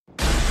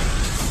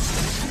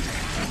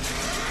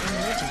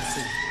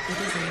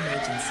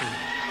Emergency.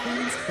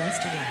 Queen's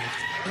Quest arrived.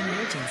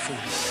 Emergency.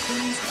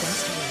 Queen's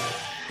Quest arrived.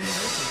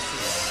 Emergency.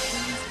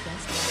 Queen's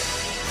Quest arrived.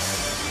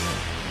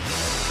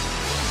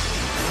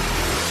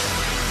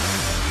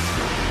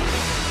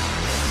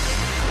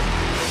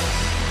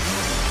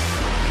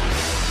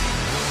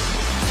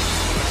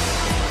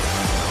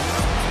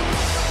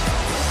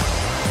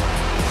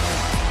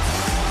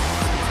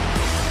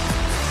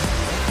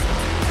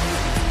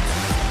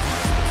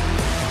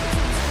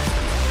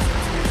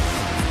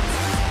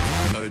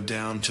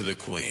 Down to the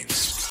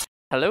queens.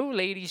 Hello,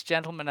 ladies,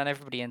 gentlemen, and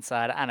everybody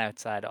inside and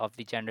outside of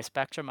the gender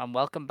spectrum, and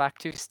welcome back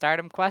to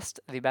Stardom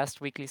Quest, the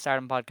best weekly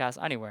Stardom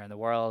podcast anywhere in the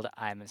world.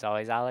 I'm, as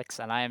always, Alex,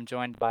 and I am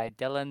joined by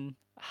Dylan.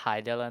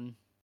 Hi, Dylan.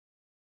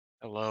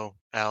 Hello,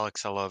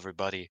 Alex. Hello,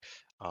 everybody.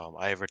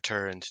 I have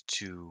returned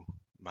to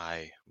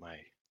my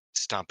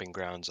stomping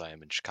grounds. I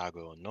am in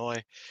Chicago,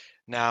 Illinois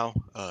now,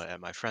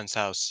 at my friend's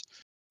house,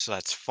 so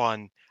that's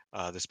fun.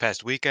 This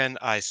past weekend,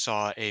 I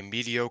saw a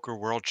mediocre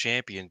world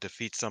champion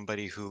defeat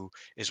somebody who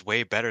is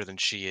way better than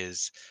she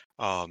is,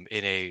 in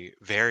a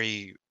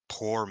very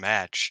poor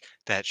match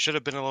that should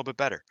have been a little bit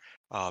better.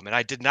 And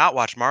I did not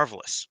watch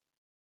Marvelous.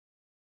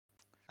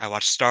 I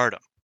watched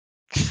Stardom.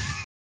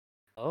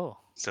 Oh,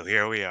 So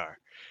here we are.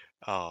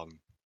 Um,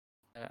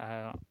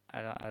 I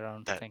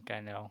don't that think I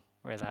know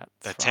where that's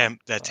that from.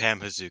 Tam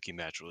Hazuki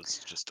match was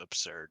just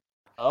absurd.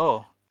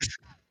 Oh,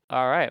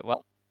 all right.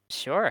 Well,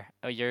 sure.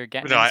 Oh, you're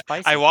getting No, in I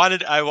spicy. I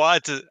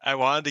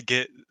wanted to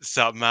get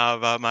something out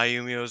about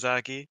Mayumi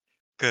Ozaki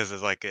because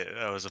it's like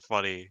that's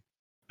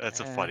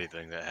a funny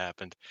thing that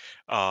happened.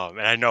 And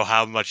I know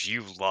how much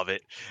you love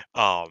it.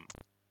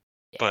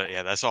 But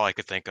yeah, that's all I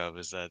could think of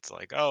is that it's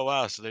like, oh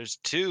wow, so there's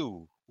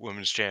two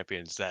women's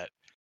champions that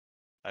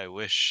I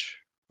wish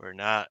were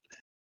not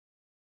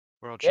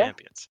world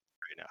champions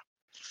right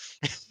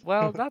now.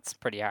 Well, that's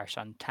pretty harsh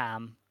on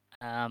Tam.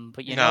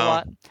 But you know No,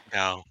 what?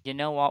 no. You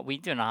know what? We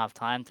do not have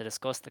time to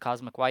discuss the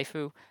cosmic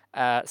waifu.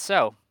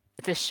 So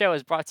this show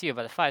is brought to you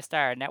by the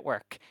 5-Star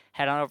Network.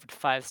 Head on over to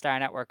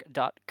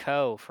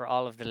 5starnetwork.co for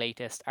all of the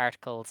latest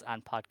articles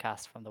and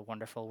podcasts from the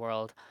wonderful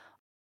world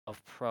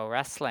of pro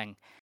wrestling.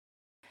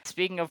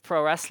 Speaking of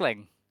pro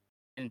wrestling,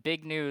 in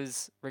big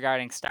news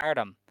regarding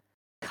Stardom,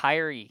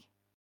 KAIRI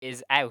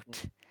is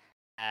out.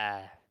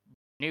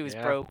 News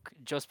broke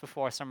just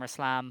before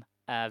SummerSlam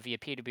via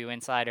PW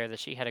Insider that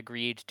she had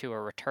agreed to a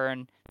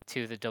return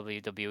to the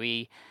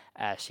WWE.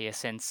 She has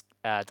since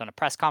done a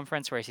press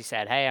conference where she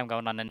said, hey, I'm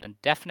going on an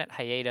indefinite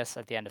hiatus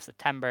at the end of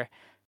September,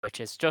 which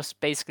is just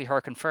basically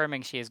her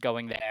confirming she is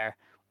going there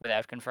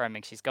without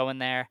confirming she's going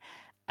there.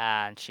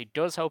 And she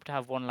does hope to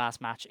have one last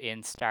match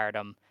in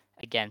Stardom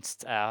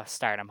against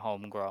Stardom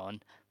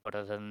Homegrown. But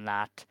other than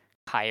that,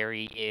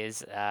 KAIRI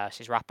is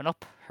she's wrapping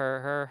up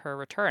her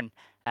return,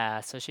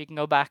 so she can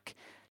go back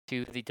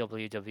to the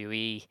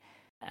WWE.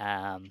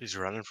 She's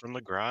running from the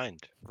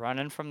grind.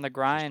 Running from the She's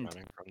grind.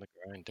 running from the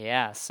grind.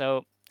 Yeah.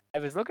 So I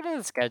was looking at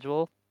the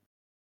schedule.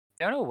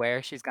 I don't know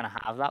where she's gonna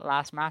have that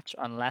last match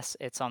unless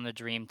it's on the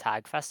Dream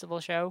Tag Festival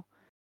show,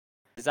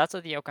 because that's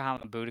at the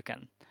Yokohama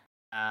Budokan.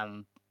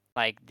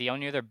 Like the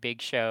only other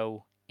big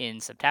show in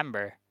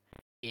September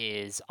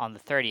is on the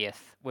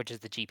 30th, which is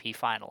the GP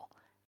final.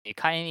 You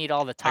kind of need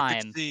all the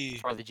time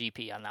for the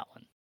GP on that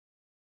one.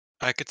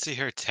 I could see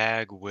her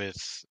tag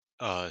with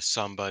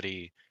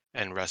somebody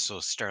and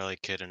wrestle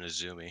Starlight Kid and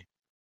Azumi.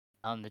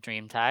 On the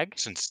Dream Tag?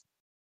 On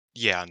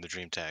the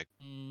Dream Tag.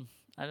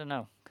 I don't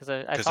know, because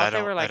I thought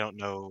they were like, I don't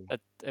know.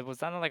 It was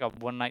that like a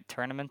one-night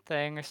tournament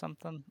thing or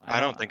something? I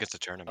don't think it's a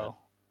tournament. Oh.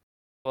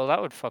 Well,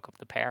 that would fuck up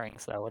the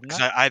pairings, though, wouldn't it?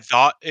 Because I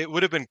thought it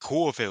would have been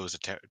cool if it was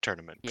a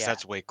tournament, because Yeah.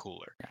 that's way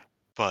cooler. Yeah.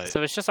 But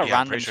So it's just a I'm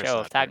random pretty sure it's show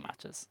not of a tag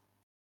tournament. matches.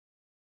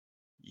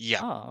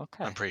 Yeah, Oh,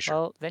 okay. I'm pretty sure.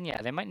 Well, then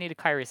yeah, they might need a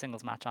KAIRI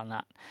singles match on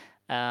that.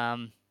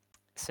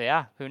 So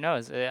yeah, who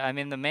knows? I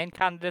mean, the main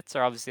candidates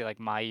are obviously like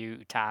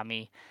Mayu,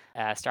 Utami,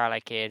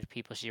 Starlight Kid,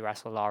 people she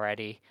wrestled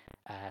already.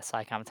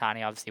 Sai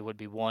Kamatani obviously would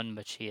be one,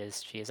 but she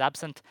is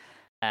absent.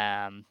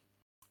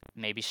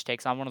 Maybe she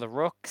takes on one of the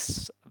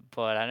Rooks,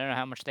 but I don't know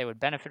how much they would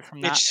benefit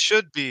from that. It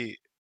should be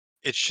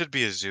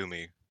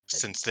Azumi,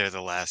 since they're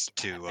the last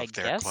two of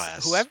their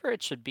class. Whoever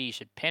it should be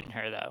should pin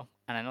her though,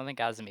 and I don't think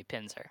Azumi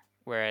pins her.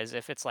 Whereas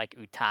if it's like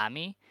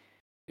Utami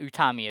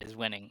is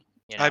winning.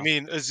 You know? I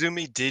mean,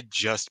 Azumi did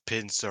just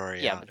pin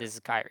Soriano. Yeah, but this is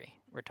KAIRI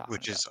we're talking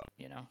which about, is,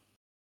 you know.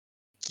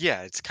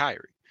 Yeah, it's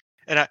KAIRI,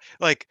 and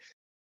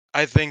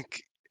I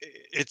think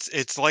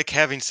it's like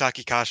having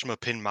Saki Kashima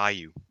pin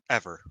Mayu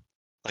ever.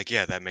 Like,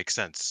 yeah, that makes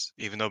sense.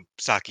 Even though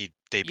Saki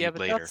debuted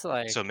later, that's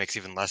like so it makes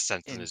even less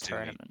sense than in Azumi.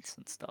 tournaments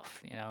and stuff.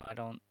 You know,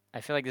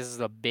 I feel like this is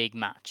a big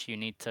match. You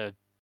need to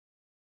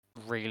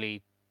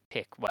really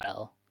pick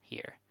well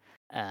here.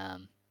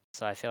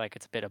 So I feel like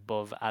it's a bit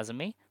above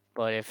Azumi.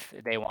 But if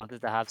they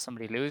wanted to have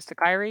somebody lose to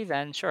KAIRI,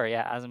 then sure,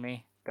 yeah,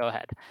 Azumi, go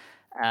ahead.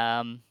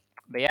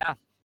 But yeah,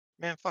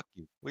 Man, fuck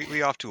you.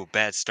 We off to a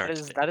bad start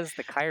today. That is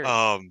the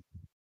KAIRI.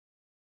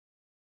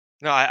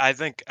 No, I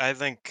think I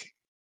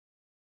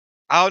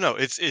don't know.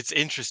 It's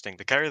interesting.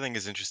 The KAIRI thing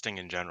is interesting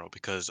in general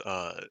because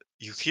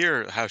you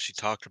hear how she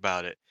talked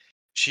about it,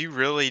 she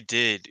really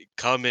did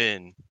come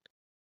in,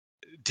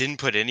 didn't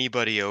put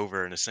anybody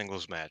over in a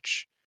singles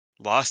match.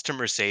 Lost to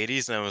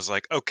Mercedes, and I was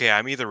like, okay,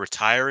 I'm either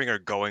retiring or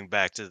going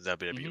back to the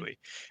Hmm. WWE.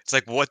 It's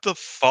like, what the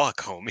fuck,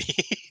 homie?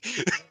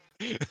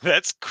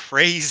 That's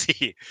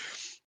crazy.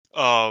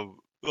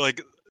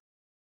 Like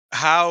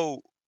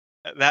how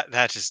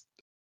that just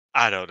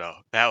I don't know.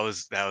 That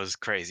was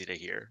crazy to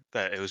hear.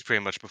 That it was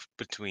pretty much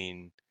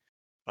between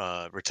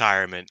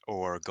retirement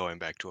or going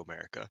back to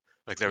America.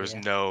 Like Yeah.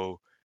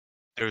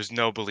 there was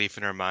no belief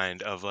in her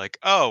mind of like,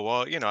 oh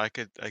well, I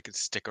could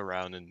stick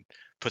around and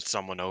put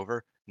someone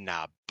over.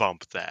 Nah,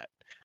 bump that.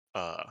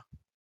 Uh,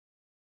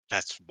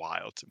 that's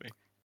wild to me.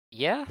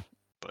 Yeah,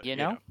 But you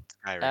know,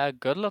 Kyrie,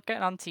 good luck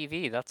getting on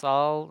TV. That's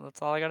all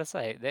I gotta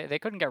say. They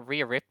couldn't get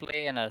Rhea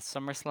Ripley in a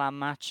SummerSlam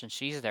match, and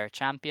she's their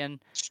champion.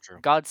 it's true.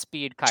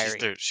 Godspeed,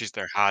 Kyrie. She's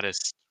their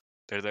hottest.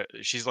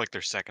 She's like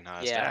their second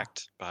hottest Yeah,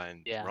 act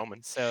behind yeah.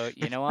 Roman. So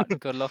you know what?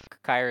 Good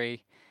luck,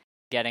 Kyrie,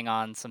 getting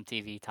on some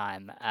TV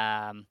time.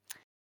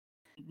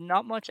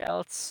 Not much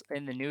else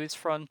in the news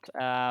front.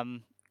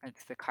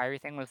 It's the Kyrie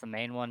thing was the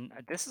main one.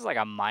 This is like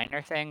a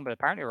minor thing, but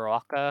apparently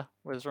Rocca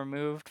was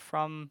removed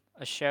from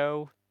a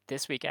show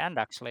this weekend,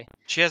 actually.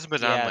 She hasn't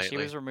been on Yeah, she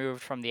lately. was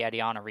removed from the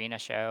Edion Arena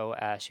show.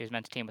 She was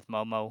meant to team with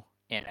Momo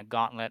in a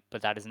gauntlet,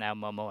 but that is now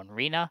Momo and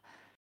Rena.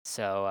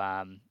 So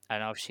I don't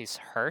know if she's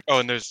Oh, hurt.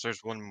 and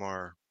there's one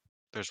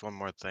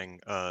more thing.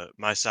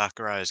 My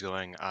Sakurai is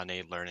going on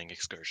a learning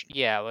excursion.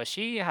 Yeah, well,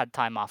 she had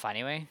time off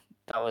anyway.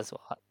 That was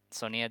what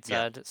Sonny had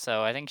Yeah. said.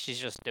 So I think she's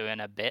just doing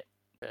a bit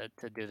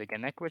to do the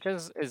gimmick, which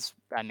is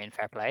I mean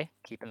fair play,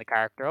 keeping the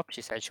character up.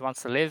 She said she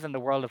wants to live in the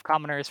world of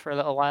commoners for a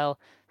little while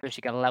so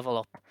she can level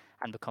up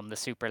and become the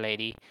super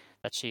lady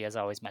that she has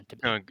always meant to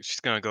be. She's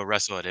gonna go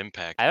wrestle at I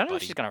Impact, don't know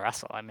if she's buddy. gonna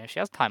wrestle. I mean, if she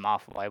has time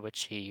off, why would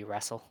she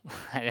wrestle?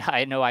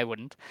 I know I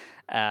wouldn't.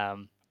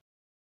 Um,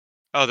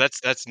 Oh,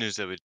 that's news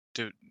that we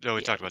do. No,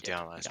 we yeah, talked we about did.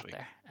 Dion We last got week.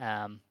 there.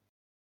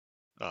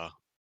 Oh,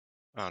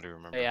 I don't even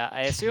But remember. yeah,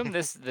 I assume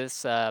this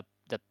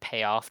the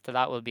payoff to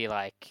that will be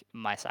like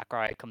Mai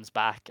Sakurai comes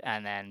back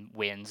and then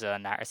wins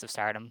an Artist of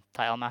Stardom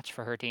title match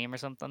for her team or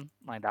something.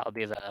 Like that'll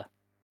be the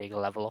big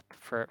level up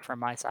for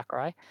Mai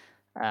Sakurai.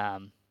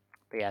 Um,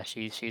 but yeah,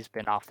 she's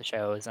been off the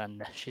shows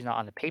and she's not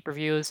on the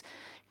pay-per-views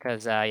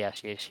because yeah,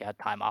 she had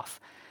time off.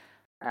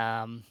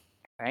 Um,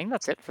 I think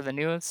that's it for the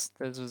news.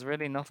 There was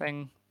really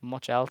nothing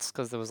much else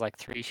because there was like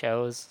 3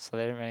 shows, so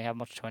they didn't really have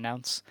much to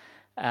announce.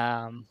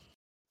 Um,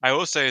 I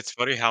will say it's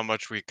funny how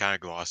much we kind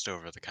of glossed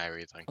over the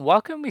Kyrie thing.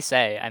 what can we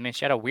say? I mean,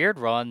 she had a weird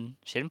run.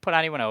 She didn't put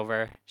anyone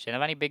over. She didn't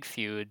have any big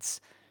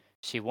feuds.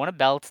 She won a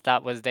belt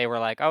that was they were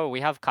like, oh,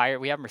 we have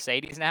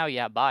Mercedes now.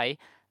 Yeah, bye.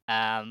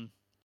 Um,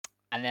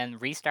 and then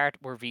restart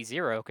were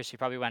V0 because she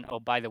probably went, oh,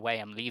 by the way,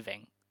 I'm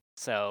leaving.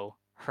 So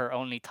her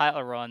only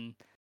title run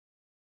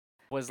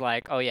was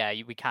like, oh yeah,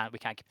 we can't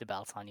keep the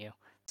belts on you.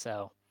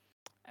 So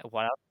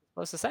what else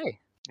am I supposed to say?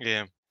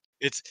 Yeah,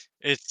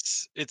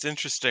 it's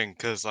interesting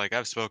because like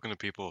I've spoken to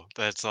people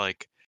that's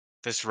like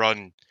this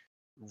run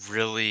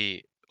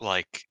really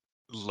like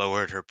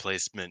lowered her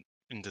placement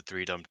in the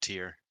three dumb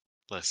tier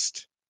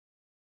list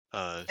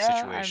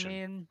Yeah, I situation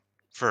mean,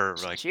 for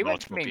like she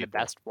went from multiple being the people.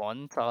 best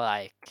one to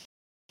like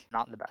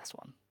not the best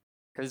one.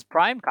 Because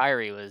Prime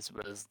Kyrie was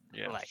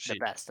Yeah, like the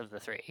best of the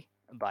 3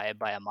 by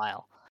a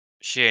mile.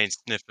 she ain't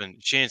sniffing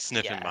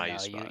Yeah, my no,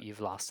 spot. you've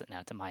lost it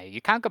now to Maya.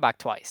 You can't go back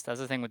twice. That's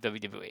the thing with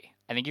WWE.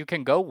 I think you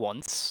can go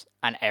once,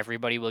 and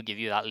everybody will give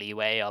you that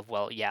leeway of,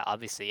 well, yeah,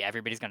 obviously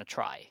everybody's gonna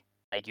try.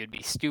 Like you'd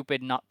be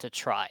stupid not to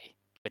try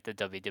with the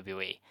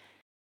WWE.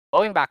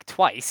 Going back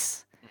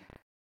twice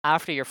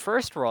after your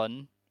first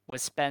run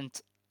was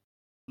spent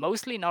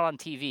mostly not on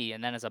TV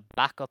and then as a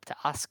backup to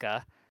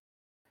Asuka.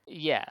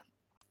 Yeah,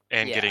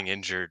 And yeah. getting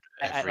injured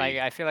every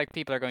I feel like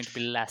people are going to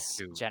be less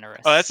 2.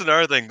 Oh, that's generous.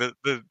 another thing.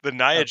 The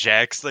Nia Okay.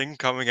 Jax thing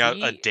coming out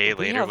a day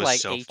We later have was like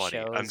so 8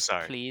 funny. I'm shows,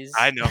 sorry. please.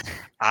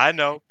 I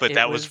know, but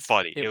that was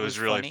funny. It It was was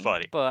really funny,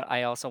 funny. but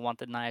I also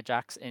wanted Nia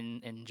Jax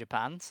in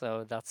Japan,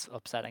 so that's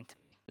upsetting to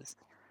me. 'Cause-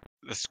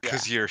 That's yeah,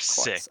 because you're of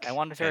course. I sick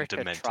wanted her and to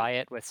demented. try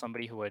it with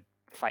somebody who would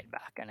fight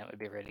back, and it would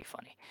be really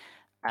funny.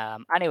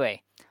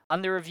 Anyway,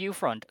 on the review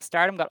front,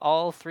 Stardom got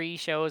all 3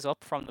 shows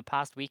up from the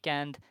past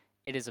weekend.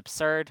 It is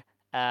absurd.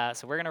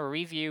 So we're gonna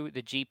review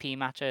the GP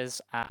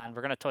matches, and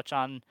we're gonna touch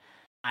on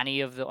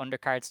any of the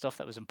undercard stuff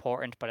that was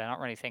important. But I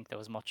don't really think there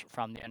was much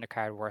from the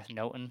undercard worth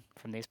noting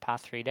from these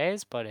past 3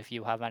 days. But if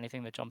you have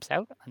anything that jumps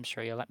out, I'm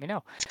sure you'll let me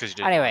know. It's because you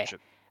didn't watch Anyway,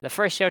 it. the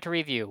first show to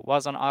review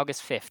was on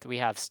August 5th. We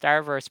have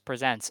Starverse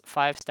Presents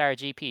 5-Star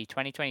GP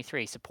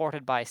 2023,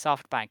 supported by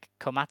SoftBank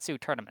Komatsu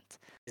Tournament.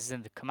 This is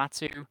in the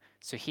Komatsu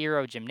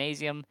Suhiro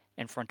Gymnasium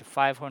in front of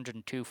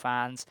 502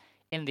 fans.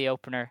 In the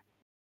opener,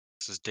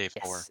 This is day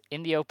 4. yes,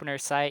 in the opener,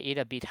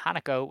 Saida beat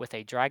Hanako with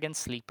a Dragon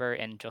Sleeper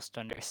in just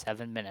under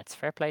 7 minutes.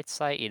 Fair play to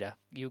Saida.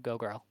 You go,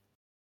 girl.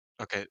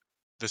 Okay,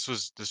 this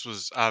was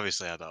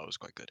obviously I thought it was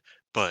quite good,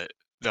 but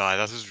no, I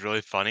thought this was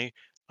really funny.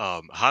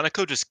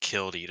 Hanako just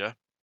killed Ida,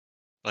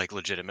 like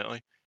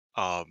legitimately.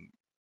 Um,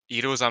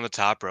 Ida was on the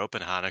top rope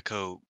and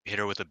Hanako hit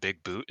her with a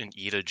big boot, and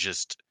Ida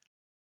just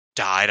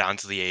died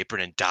onto the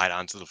apron and died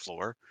onto the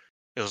floor.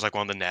 It was like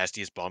one of the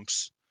nastiest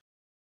bumps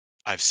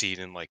I've seen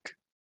in like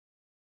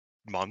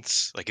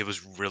months. Like it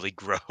was really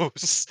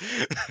gross.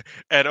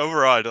 And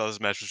overall, I thought this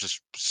match was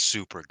just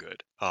super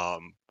good.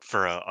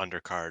 For a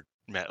undercard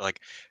match, like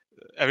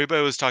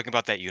everybody was talking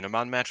about that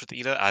Unimon match with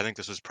Ida. I think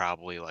this was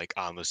probably like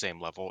on the same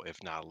level,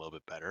 if not a little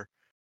bit better.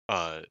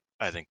 I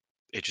think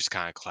it just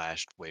kind of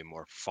clashed way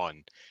more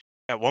fun.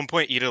 At one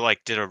point, Ida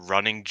like did a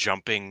running,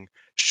 jumping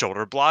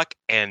shoulder block,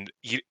 and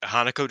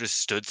Hanako just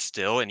stood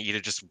still, and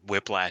Ida just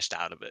whiplashed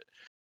out of it.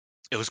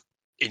 It was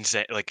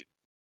insane, like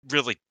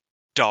really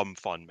dumb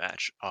fun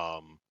match.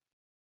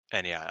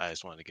 And yeah, I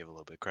just wanted to give a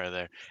little bit of credit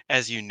there,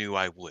 as you knew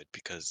I would,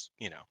 because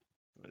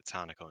it's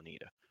Hanako and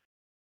Ida.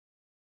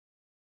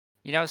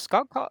 You know,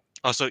 Scott called.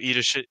 Also,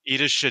 Ida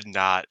should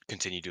not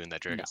continue doing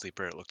that No. Dragon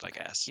Sleeper. It looked like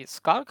Okay. ass.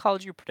 Scott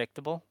called you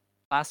predictable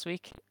last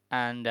week,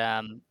 and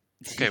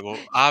Okay, well,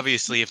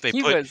 obviously, if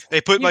he was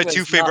they put he my two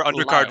was favorite not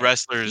undercard lying. He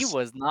wrestlers,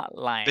 was not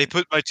they lying.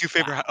 put my two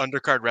favorite Wow.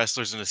 undercard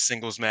wrestlers in a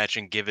singles match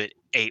and give it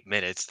 8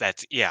 minutes.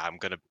 That's yeah, I'm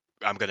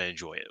gonna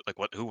enjoy it. Like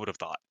who would have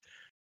thought?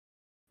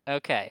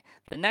 Okay,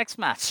 the next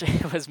match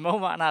was Momo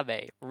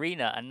Watanabe,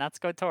 Rina, and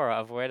Natsuko Tora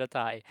of Ueda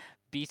Tai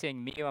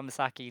beating Miyu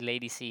Amasaki,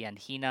 Lady C, and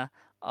Hina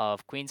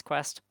of Queen's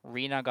Quest.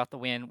 Rina got the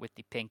win with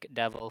the Pink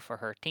Devil for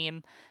her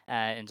team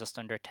in just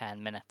under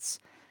 10 minutes.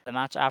 The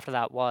match after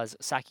that was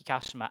Saki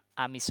Kashima,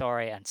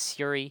 Amisore, and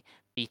Suri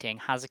beating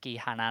Hazuki,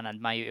 Hanan,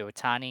 and Mayu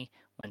Iwatani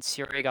when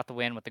Suri got the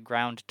win with the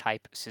ground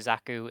type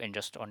Suzaku in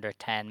just under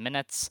 10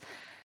 minutes.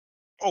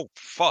 Oh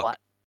fuck! What?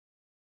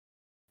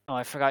 Oh,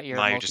 I forgot you're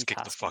Mayu just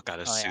kicked the multitasking. fuck out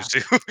of Oh, yeah,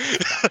 Suzu.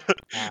 I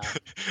forgot.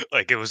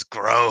 Like it was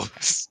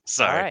gross. All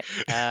Sorry.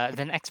 right.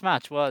 The next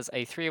match was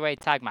a three-way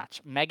tag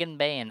match. Megan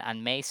Bain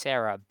and May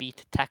Sarah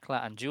beat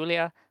Tekla and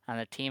Julia, and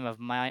a team of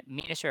Mina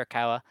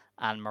Shirakawa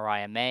and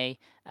Mariah May.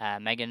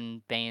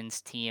 Megan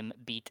Bain's team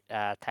beat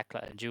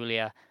Tekla and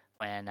Julia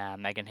when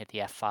Megan hit the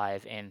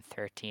F5 in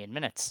 13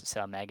 minutes.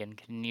 So Megan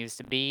continues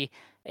to be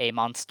a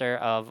monster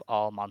of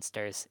all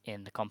monsters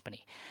in the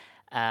company.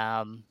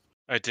 Um,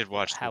 I did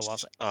watch how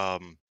was this.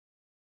 it?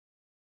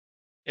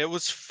 It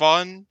was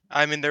fun.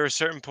 I mean, there were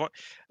certain point,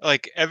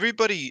 like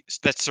everybody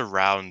that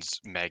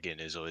surrounds Megan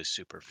is always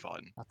super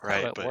fun, That's how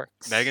right? it But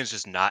works. Megan's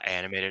just not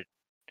animated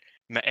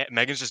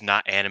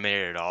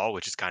at all,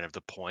 which is kind of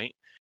the point.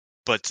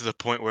 But to the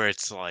point where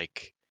it's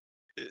like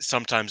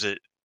sometimes it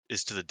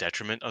is to the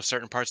detriment of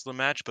certain parts of the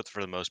match, but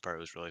for the most part, it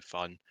was really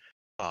fun.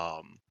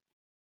 Um,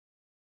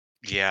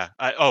 yeah.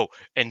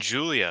 And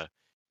Julia.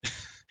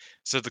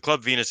 So the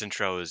Club Venus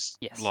intro is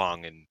Yes.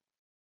 long and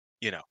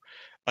you know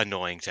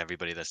annoying to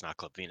everybody that's not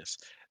Club Venus.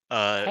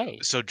 Hey.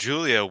 So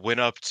Julia went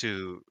up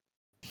to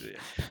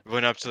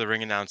the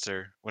ring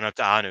announcer, went up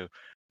to Anu,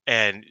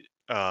 and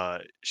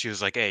she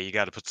was like, "Hey, you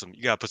gotta put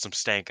some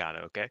stank on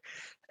it, okay?"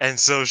 And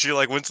so she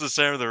like went to the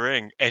center of the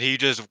ring, and he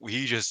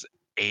just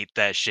ate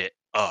that shit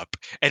up.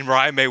 And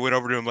Ryan May went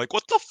over to him like,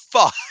 "What the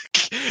fuck?"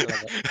 I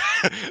love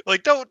it.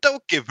 Like,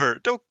 don't give her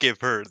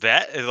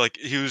that. And, like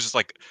he was just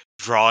like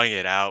drawing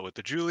it out with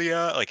the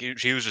Julia. Like he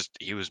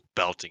was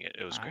belting it.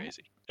 It was All right.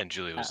 crazy, and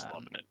Julia was Um,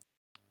 loving it.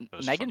 It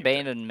was a Megan funny bit.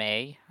 Bain and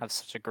May have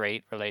such a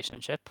great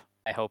relationship.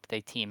 I hope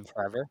they team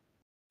forever.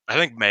 I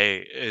think May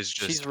is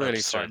She's just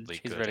really fun. absurdly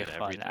She's good really at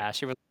fun. everything.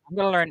 She was, I'm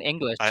gonna learn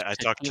English I to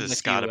talked team to with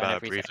Scott you and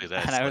about it briefly. everything.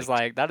 And That's I like, was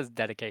like, that is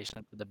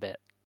dedication to the bit.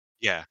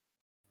 yeah,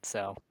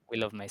 So we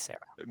love May Sarah.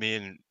 me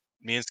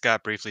and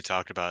Scott briefly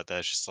talked about that.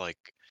 It's just like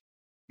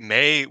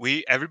May,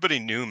 everybody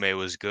knew May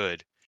was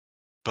good,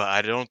 but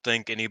I don't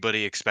think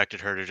anybody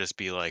expected her to just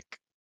be like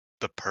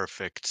the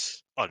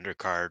perfect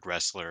undercard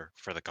wrestler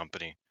for the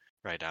company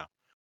right now.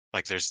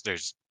 Like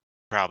there's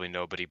probably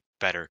nobody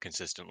better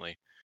consistently.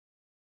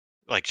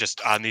 Like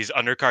just on these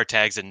undercard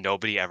tags that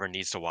nobody ever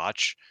needs to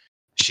watch.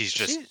 She's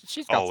just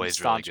She's got some always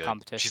really staunch good.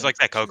 She's competition. like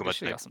that Koguma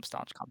She's type. got some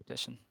staunch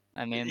competition.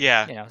 I mean,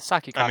 Yeah,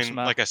 Saki I mean,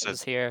 Kashima like I said,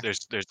 is here. there's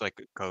like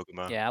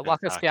Koguma Yeah, and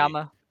Waka Saki.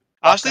 Tsukiyama.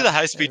 Honestly, the Waka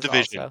high speed is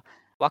division. also.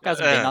 Waka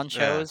hasn't been on Yeah,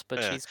 shows, but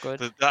yeah. she's good.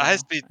 The high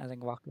speed I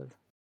think Waka.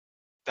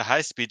 the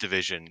high speed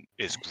division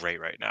is Okay. great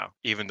right now,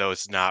 even though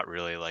it's not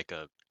really like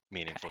a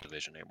meaningful Okay.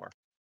 division anymore.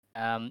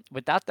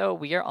 With that though,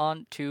 we are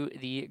on to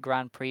the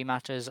Grand Prix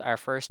matches. Our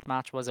first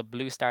match was a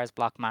Blue Stars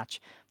block match.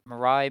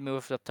 Mirai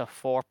moved up to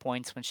 4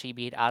 points when she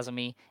beat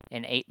Azumi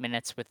in 8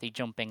 minutes with the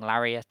jumping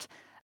lariat.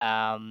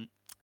 Um,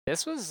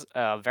 this was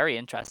very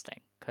interesting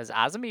because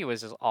Azumi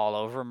was just all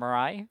over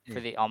Mirai for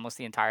Mm, the almost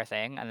the entire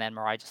thing, and then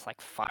Mirai just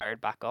like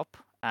fired back up,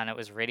 and it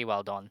was really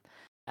well done.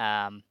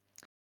 Um,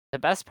 the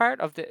best part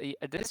of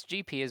this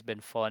GP has been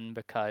fun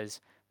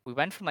because we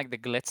went from like the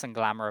glitz and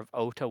glamour of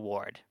Ota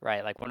Ward,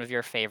 right? Like one of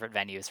your favorite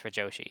venues for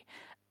Joshi.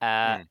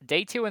 mm,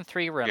 Day 2 and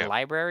 3 were in yeah,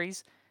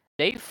 libraries.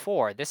 Day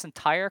 4, this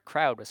entire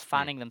crowd was mm,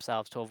 fanning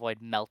themselves to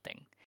avoid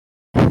melting.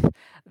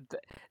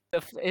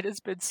 It has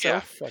been so yeah.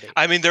 funny.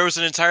 I mean, there was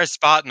an entire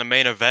spot in the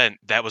main event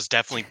that was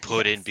definitely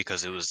put in Yes.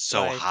 because it was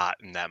so Like hot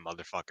in that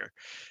motherfucker.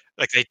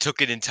 Like, they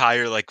took an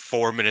entire, like,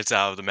 4 minutes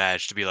out of the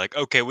match to be like,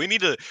 "Okay, we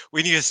need a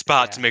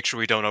spot to Yeah. make sure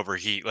we don't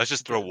overheat. Let's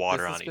just throw This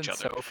water has on each been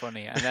other." so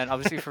funny. And then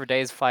obviously for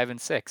days 5 and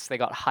 6, they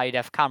got high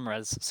def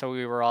cameras, so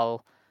we were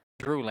all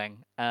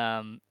drooling.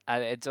 And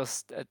it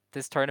just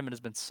this tournament has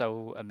been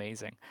so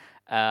amazing.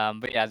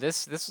 But yeah,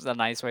 this was a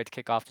nice way to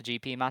kick off the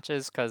GP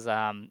matches because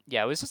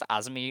yeah, it was just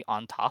Azumi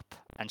on top,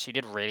 and she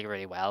did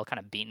really well, kind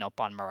of beating up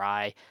on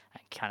Mirai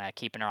and kind of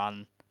keeping her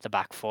on the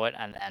back foot,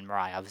 and then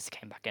Mirai obviously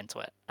came back into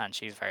it, and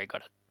she's very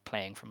good at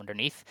playing from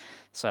underneath.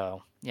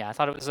 So yeah, I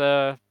thought it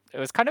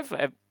was kind of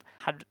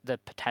had the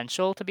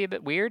potential to be a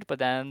bit weird, but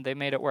then they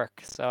made it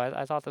work. So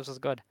I thought this was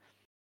good.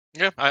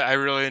 Yeah, I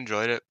really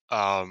enjoyed it.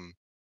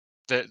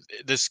 The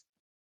this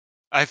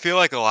I feel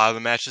like a lot of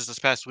the matches this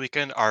past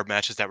weekend are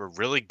matches that were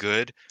really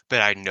good,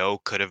 but I know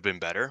could have been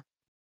better.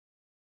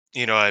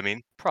 You know what I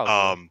mean? Probably.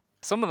 Um,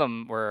 Some of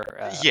them were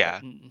yeah,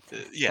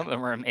 yeah. some of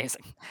them were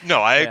amazing.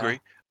 No, I Yeah. agree.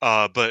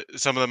 But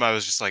some of them I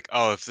was just like,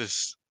 oh, if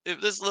this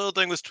little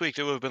thing was tweaked,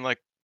 it would have been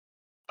like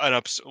an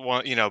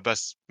one,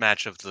 best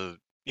match of the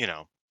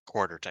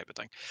quarter type of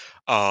thing.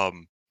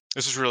 Um,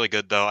 this was really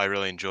good though. I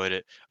really enjoyed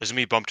it.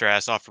 Azumi bumped her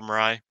ass off for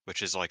Mirai,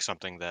 which is like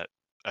something that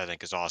I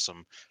think is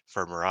awesome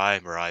for Mirai.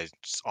 Mirai's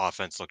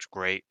offense looked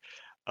great.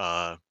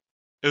 Uh,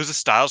 it was a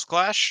styles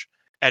clash,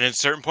 and in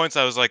certain points,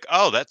 I was like,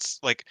 oh, that's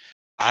like.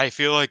 I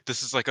feel like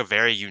this is like a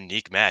very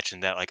unique match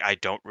in that like I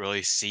don't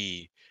really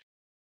see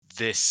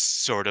this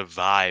sort of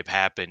vibe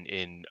happen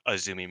in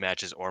Azumi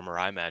matches or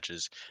Mirai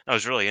matches. I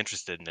was really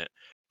interested in it.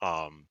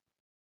 Um,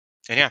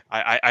 and yeah,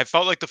 I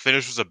felt like the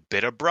finish was a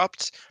bit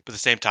abrupt, but at the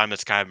same time,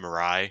 that's kind of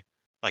Mirai.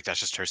 Like that's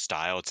just her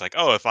style. It's like,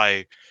 oh, if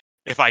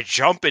I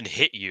jump and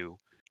hit you,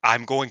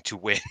 I'm going to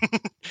win.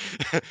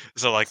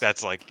 So like Yes.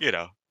 that's like you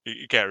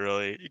can't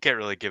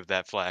really give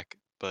that flack.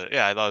 But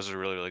yeah, I thought it was a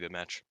really good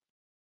match.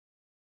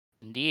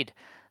 Indeed.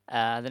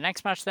 The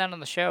next match then on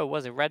the show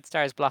was a Red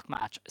Stars block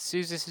match.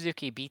 Suzu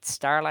Suzuki beats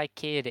Starlight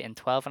Kid in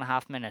 12 and a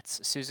half minutes.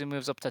 Suzu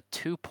moves up to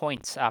 2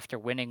 points after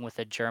winning with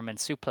a German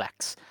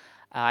suplex.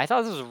 I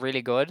thought this was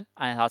really good.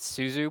 I thought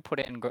Suzu put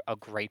in a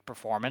great Mhm.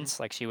 performance.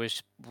 Like, she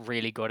was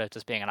really good at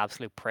just being an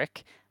absolute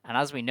prick. And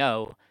as we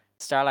know,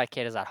 Starlight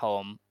Kid is at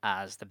home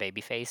as the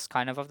babyface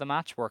kind of the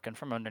match, working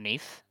from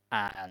underneath.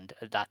 And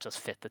that just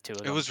fit the two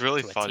of It them was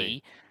really to a funny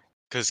T.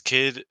 because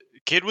Kid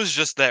was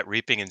just that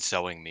reaping and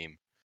sowing meme.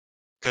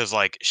 Because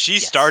like she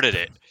Yes. started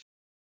it.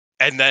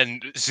 And then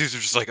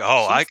Susan's just like,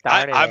 "Oh, She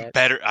started I'm it.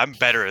 better. I'm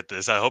better at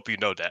this. I hope you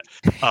know that.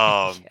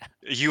 Yeah.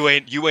 You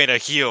ain't a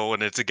heel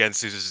when it's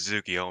against Suzu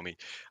Suzuki, homie."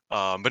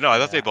 But no, I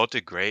thought they Yeah. both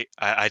did great.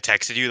 I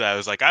texted you that I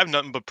was like, I have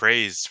nothing but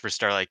praise for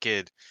Starlight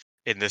Kid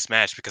in this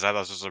match because I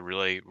thought this was a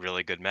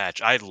really good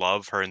match. I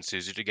love her and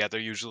Suzu together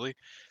usually,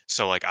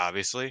 so like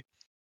obviously,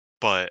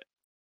 but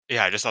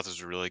yeah, I just thought this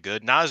was really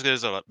good. Not as good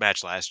as the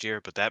match last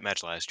year, but that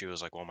match last year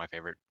was like one of my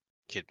favorite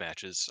kid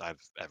matches I've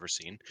ever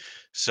seen.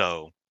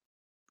 So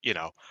you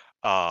know.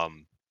 But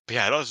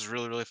yeah, I thought this was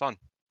really fun.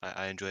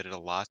 I enjoyed it a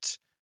lot.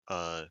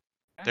 Uh,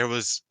 Okay. there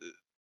was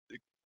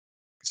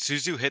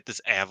Suzu hit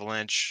this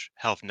avalanche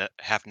half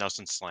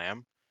Nelson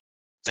slam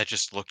that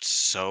just looked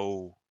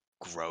so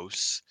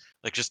gross.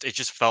 Like just it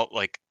just felt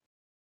like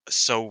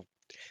so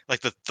like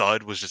the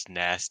thud was just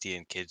nasty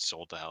and kids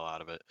sold the hell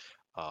out of it.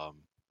 Um,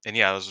 and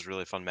yeah, this was a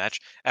really fun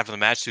match. After the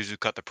match, Suzu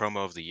cut the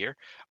promo of the year.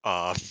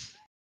 Um,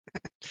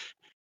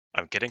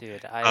 I'm kidding.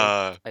 Dude,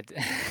 Uh,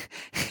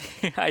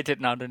 I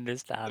did not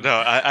understand no,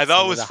 I thought some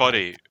it of was the hype.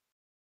 funny.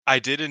 I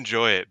did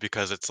enjoy it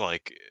because it's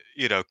like,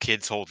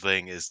 kids' whole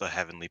thing is the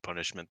heavenly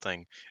punishment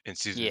thing, and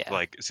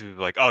Yeah. Susan's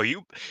like, "Oh,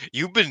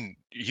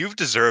 you've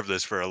deserved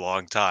this for a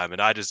long time,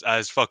 and I just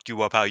fucked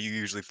you up how you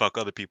usually fuck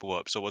other people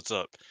up. So what's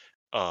up?"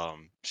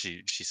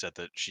 She said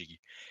that she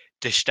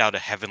dished out a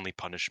heavenly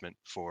punishment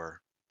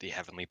for the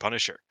heavenly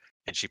punisher,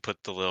 and she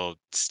put the little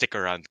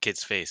sticker on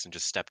Kid's face and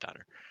just stepped on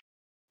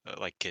her,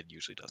 like Kid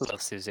usually does. Love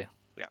Suzu.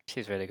 Yeah.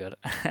 She's really good.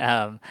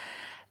 Um,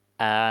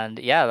 and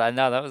yeah, I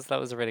know that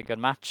was a really good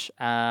match.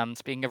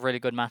 Speaking of really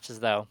good matches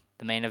though,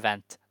 the main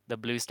event, the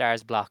Blue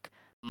Stars block,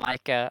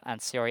 Maika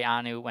and Sori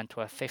Anu went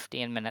to a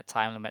 15-minute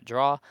time limit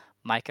draw.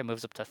 Maika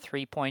moves up to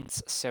 3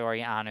 points.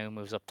 Sori Anu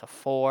moves up to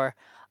 4.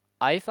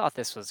 I thought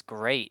this was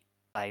great.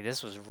 Like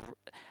this was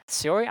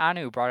Siori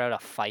Anu brought out a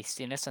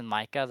feistiness in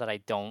Micah that I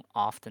don't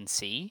often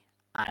see,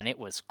 and it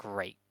was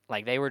great.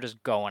 Like they were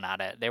just going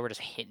at it. They were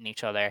just hitting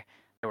each other.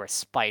 They were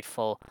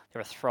spiteful. They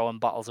were throwing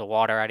bottles of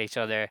water at each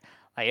other.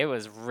 Like it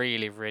was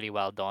really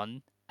well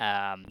done.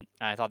 And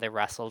I thought they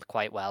wrestled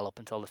quite well up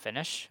until the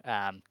finish.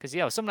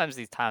 Because sometimes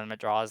these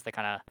tournament draws they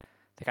kind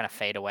of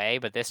fade away,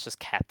 but this just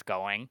kept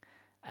going.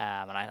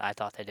 And I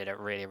thought they did it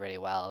really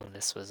well. And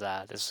this was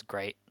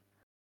great.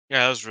 Yeah,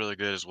 that was really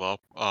good as well.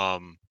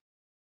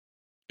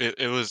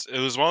 It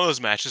was one of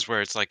those matches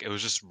where it's like it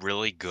was just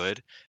really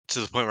good to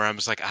the point where I'm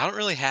just like I don't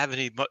really have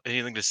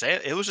anything to say.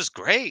 It was just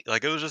great.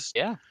 Like it was just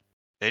Yeah.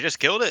 they just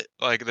killed it.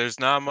 Like there's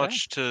not Yeah.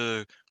 much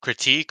to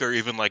critique or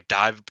even like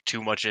dive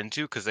too much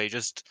into because they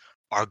just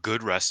are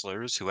good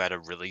wrestlers who had a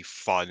really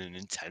fun and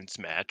intense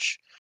match.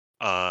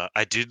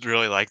 I did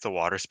really like the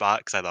water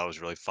spot because I thought it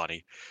was really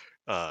funny.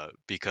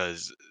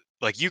 Because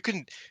Like you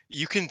can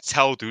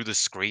tell through the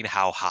screen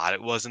how hot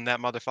it was in that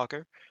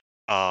motherfucker.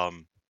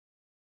 Um,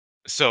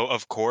 so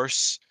of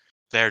course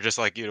they're just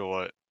like, you know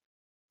what?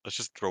 Let's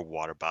just throw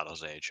water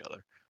bottles at each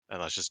other,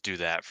 and let's just do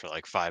that for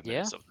like 5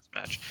 minutes Yeah, of this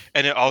match.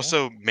 And it yeah.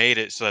 also made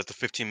it so that the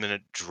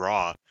 15-minute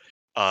draw,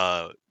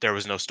 there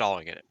was no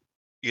stalling in it.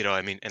 You know what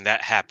I mean? And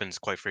that happens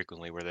quite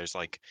frequently where there's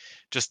like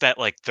just that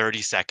like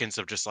 30 seconds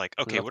of just like,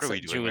 okay, what are Looks we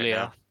at doing right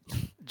now? Julia.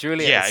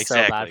 Julia Yeah, is so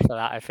bad exactly. for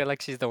that. I feel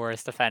like she's the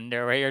worst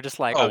offender. Where you're just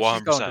like, Oh, oh,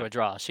 she's going to 100%. a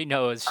draw. She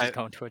knows she's I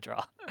going to a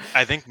draw.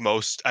 I think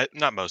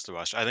not most of the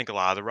roster. I think a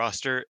lot of the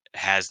roster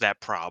has that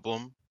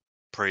problem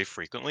pretty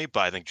frequently,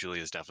 but I think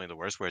Julia is definitely the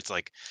worst. Where it's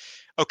like,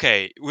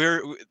 okay,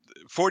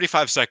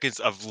 45 seconds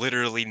of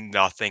literally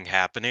nothing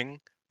happening,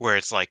 where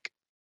it's like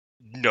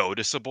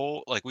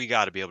noticeable. Like we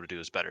got to be able to do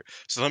this better.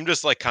 So I'm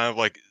just like kind of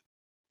like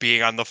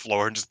being on the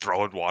floor and just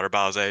throwing water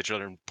bottles at each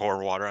other and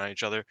pouring water on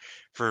each other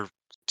for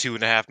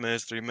 2.5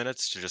 minutes, 3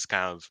 minutes to just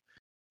kind of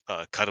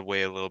cut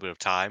away a little bit of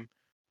time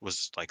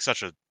was like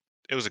such a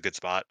it was a good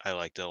spot. I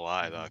liked it a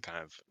lot. I thought Mhm. it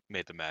kind of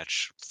made the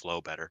match flow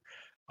better.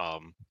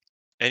 Um,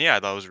 and yeah, I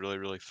thought it was a really,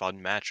 really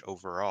fun match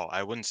overall.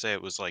 I wouldn't say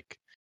it was like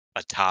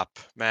a top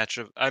match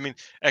of. I mean,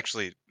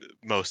 actually,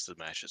 most of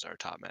the matches are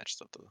top matches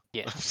of the,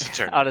 Yeah, of the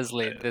tournament.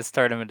 honestly, this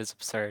tournament is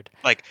absurd.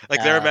 Like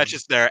there are Um,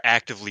 matches that are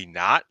actively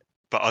not,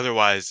 but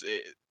otherwise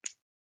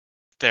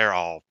they're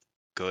all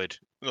good.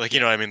 Like you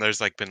yeah, know, what I mean,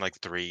 there's like been like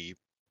 3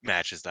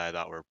 matches that I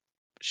thought were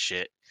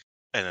shit,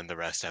 and then the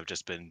rest have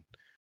just been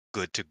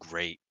good to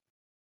great.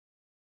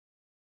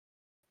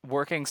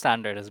 working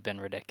standard has been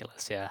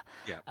ridiculous. Yeah.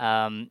 Yeah.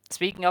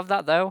 Speaking of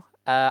that, though,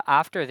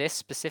 after this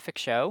specific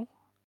show,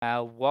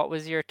 what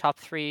was your top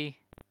three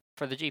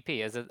for the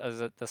GP? Is it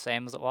the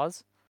same as it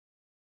was?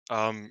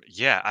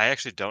 Yeah, I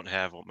actually don't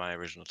have what my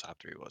original top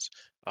 3 was,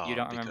 You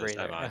don't remember because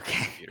I'm either. on a different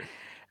Okay. computer.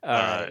 All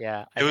right.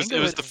 Yeah. I think It it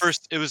was was.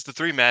 it was the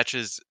 3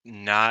 matches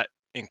not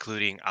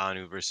including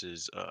Anu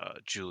versus,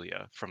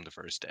 Julia from the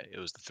first day. It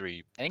was the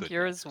 3 I think good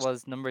yours matches.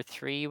 was number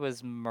three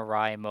was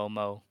Mirai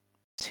Momo,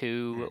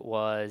 two Mhm.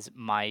 was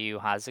Mayu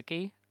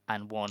Hazuki,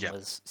 and one Yep,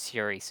 was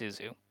Suri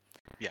Suzu.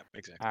 yep, All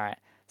exactly. right.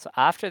 So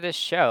after this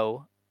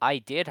show, I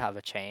did have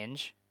a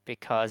change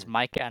because Mhm.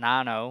 Micah and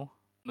Ano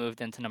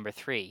moved into number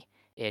three.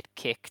 It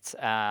kicked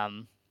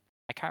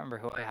I can't remember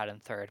who I had in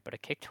third, but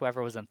it kicked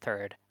whoever was in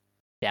third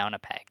down a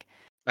peg.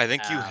 I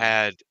think you Um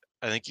had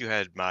I think you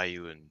had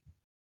Mayu and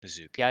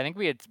yeah, I Mizuki think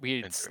we had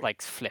in 3.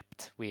 like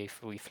flipped. We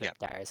Yep.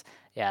 flipped ours.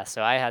 Yeah,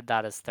 so I had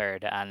that as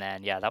third, and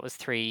then yeah, that was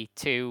three.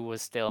 Two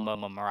was still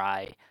Momo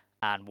Mirai,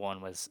 and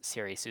one was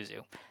Siri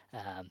Suzu.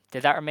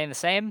 Did that remain the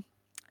same?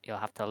 You'll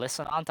have to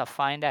listen on to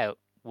find out.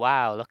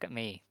 Wow, look at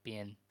me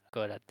being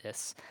good at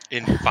this.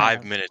 In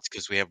 5 minutes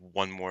because we have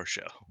 1 more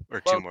show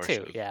or 2 Well, more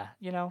two, shows. yeah,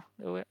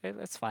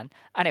 it's fun.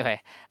 Anyway,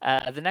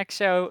 the next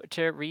show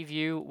to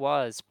review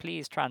was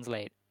Please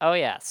Translate. Oh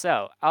yeah,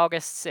 so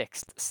August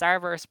 6th,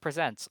 Starverse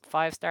presents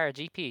 5-Star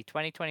GP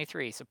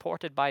 2023,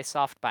 supported by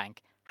SoftBank,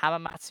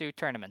 Hamamatsu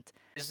Tournament.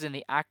 This is in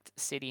the Act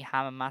City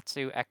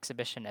Hamamatsu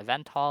Exhibition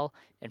Event Hall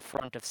in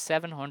front of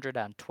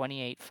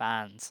 728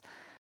 fans.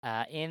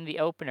 In the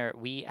opener,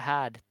 we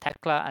had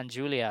Tekla and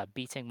Julia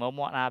beating Momo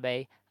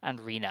Watanabe and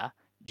Rina.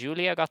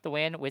 Julia got the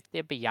win with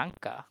the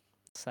Bianca.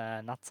 It's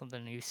not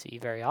something you see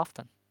very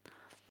often.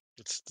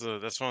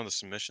 That's one of the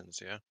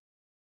submissions, yeah?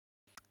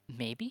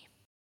 Maybe,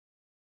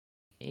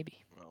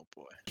 maybe. Oh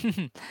boy.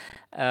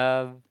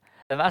 um,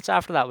 the match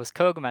after that was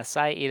Koguma,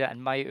 Saida,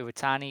 and Mayu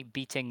Iwatani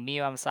beating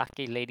Miyu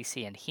Amasaki, Lady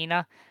C, and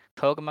Hina.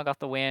 Koguma got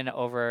the win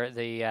over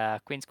the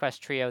Queen's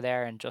Quest trio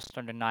there in just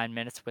under 9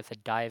 minutes with a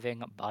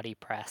diving body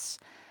press.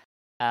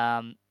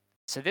 Um,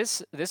 so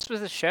this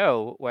was a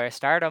show where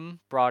Stardom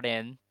brought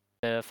in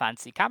the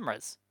fancy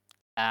cameras,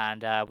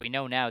 and we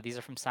know now these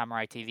are from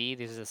Samurai TV.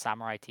 These are the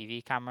Samurai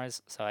TV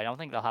cameras, so I don't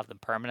think they'll have them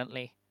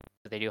permanently,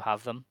 but they do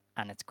have them,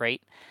 and it's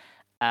great.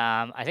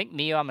 I think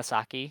Miyu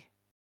Amasaki,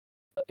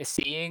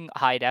 seeing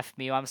high def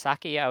Miyu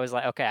Amasaki, I was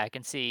like, okay, I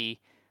can see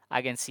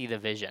the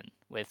vision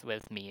with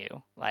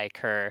Miyu, like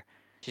her.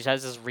 She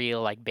has this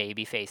real like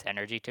baby face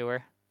energy to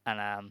her,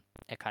 and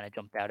it kind of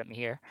jumped out at me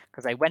here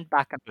because I went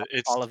back and watched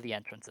It's all of the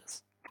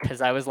entrances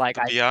because I was like,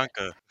 the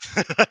Bianca.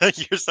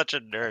 You're such a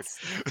nerd.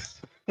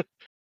 yes,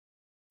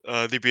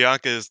 The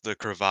Bianca is the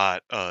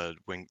cravat,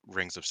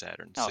 Rings of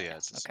Saturn. oh So yeah, yeah,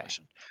 it's a okay.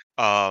 submission.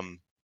 Um,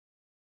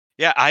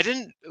 yeah, I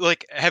didn't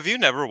like. Have you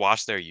never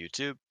watched their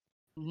YouTube?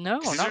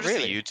 Because No, these are not just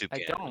the really. YouTube I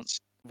don't cameras.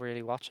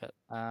 really watch it.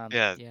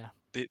 Yeah, Yeah.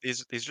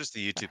 these are just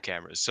the Okay. YouTube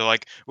cameras. So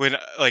like when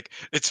like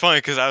it's funny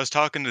because I was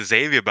talking to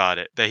Xavier about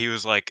it that he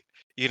was like,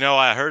 you know,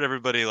 I heard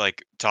everybody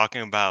like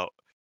talking about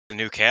the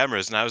new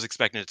cameras, and I was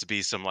expecting it to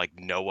be some like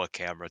Noah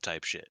camera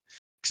type shit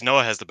because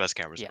Noah has the best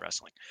cameras in Yeah.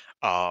 wrestling.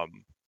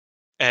 Um,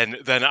 and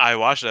then I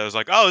watched it. I was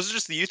like, oh, this is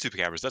just the YouTube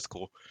cameras. That's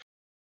cool.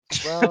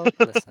 Well,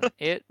 listen,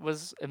 it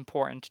was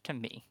important to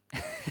me,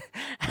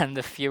 and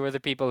the few were the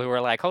people who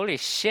were like, "Holy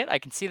shit, I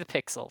can see the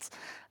pixels."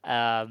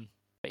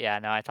 But yeah,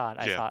 no, I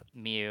Yeah. thought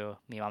Miyu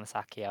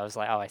Amasaki. I was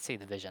like, "Oh, I see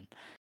the vision."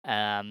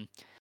 Um,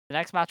 The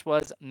next match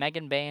was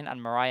Megan Bayne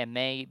and Mariah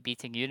May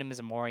beating Yuna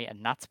Mizumori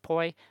and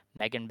Natsupoi.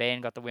 Megan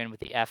Bayne got the win with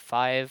the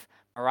F5.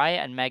 Mariah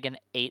and Megan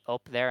ate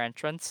up their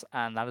entrance,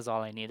 and that is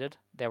all I needed.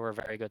 They were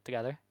very good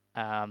together.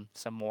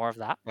 Some more of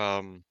that.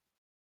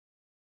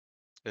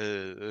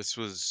 This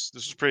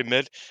was pretty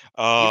mid.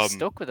 You've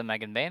stuck with the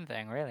Megan Bayne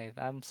thing, really.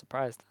 I'm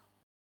surprised.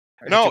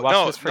 Or did you No, watch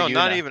no, this for no,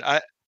 not Yuna? even.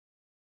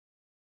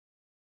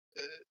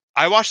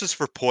 I watched this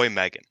for Poi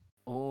Megan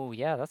Oh,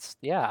 yeah,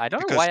 I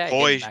don't know because why I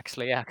didn't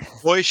actually. Yeah.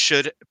 Poi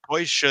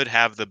should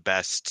have the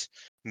best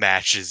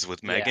matches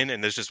with Yeah. Megan,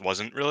 and this just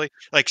wasn't really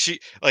like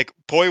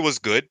Poi was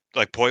good.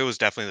 Like Poi was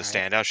definitely the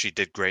Right. standout. She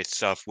did great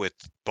stuff with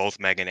both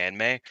Megan and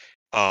May.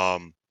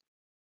 Um,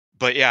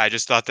 but yeah, I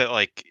just thought that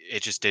like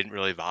it just didn't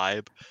really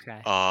vibe.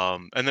 Okay.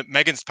 And then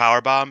Megan's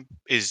power bomb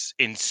is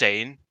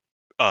insane.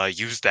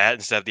 Use that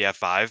instead of the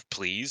F5,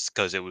 please,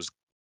 because it was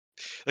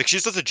like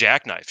she's just a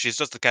jackknife. She's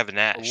just the Kevin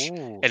Nash,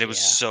 Oh, and it was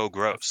yeah. so That's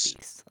gross.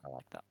 beast. I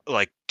like that.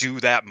 Like, do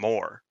that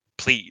more,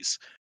 please.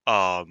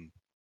 But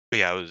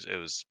yeah, it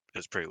was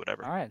pretty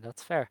whatever. All right,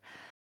 that's fair.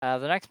 The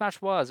next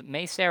match was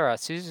Mei Seira,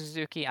 Suzu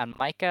Suzuki, and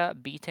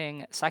Maika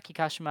beating Saki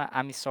Kashima,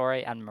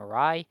 Amisori, and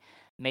Mirai.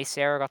 Mei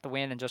Seira got the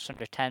win in just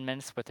under 10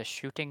 minutes with a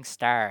shooting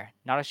star.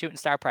 Not a shooting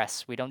star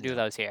press. We don't do No,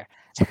 those here.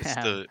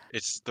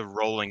 it's the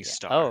rolling Yeah.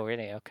 star. Oh,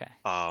 really? Okay.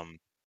 Um,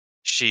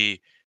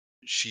 she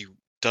she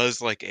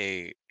does like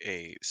a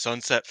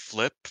sunset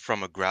flip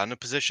from a grounded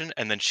position,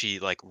 and then she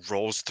like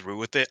rolls through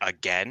with it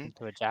again,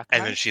 Into a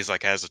and then she's jackknife?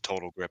 like has a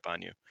total grip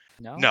on you.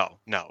 No?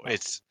 No, Oh.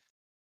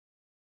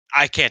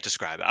 I can't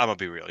describe it. I'm gonna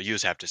be real. You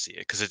just have to see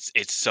it because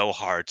it's so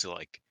hard to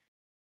like.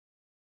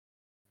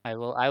 I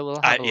will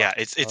have a Yeah, look.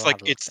 I it's will like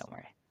have a look, don't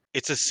worry.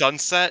 it's a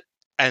sunset,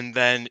 and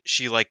then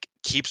she like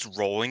keeps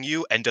rolling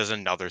you and does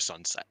another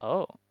sunset.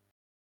 Oh,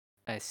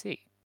 I see.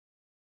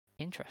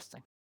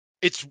 Interesting.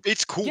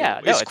 It's cool. Yeah,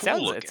 no, It's it cool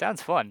sounds it looking.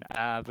 sounds fun.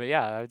 But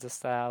yeah, I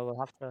just we'll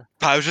have to.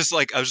 I was just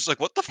like,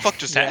 what the fuck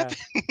just Yeah. happened?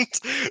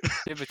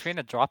 Dude, between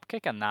a drop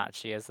kick and that,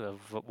 she has the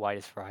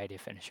widest variety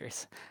of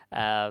finishers.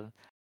 Um,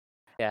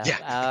 yeah,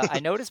 Yeah, I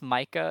noticed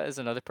Micah is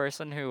another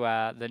person who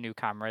the new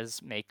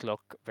cameras make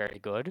look very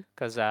good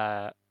because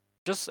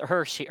just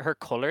her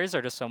colors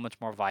are just so much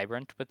more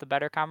vibrant with the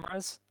better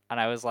cameras, and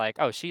I was like,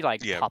 oh, she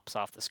like yeah. pops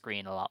off the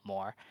screen a lot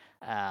more.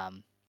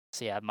 Um,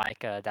 so yeah,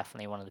 Micah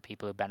definitely one of the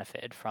people who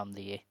benefited from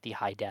the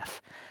high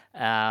def.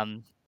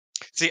 Um,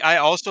 See,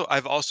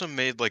 I've also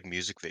made like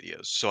music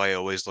videos, so I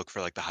always look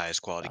for like the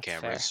highest quality that's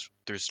fair. cameras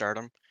through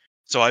Stardom.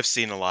 So I've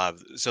seen a lot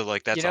of so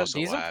like You that's know, also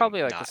these are why I'm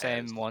probably like the not as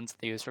same ones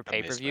they use for amazed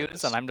by pay-per-views, and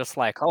this. I'm just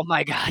like, oh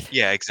my god.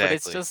 Yeah, But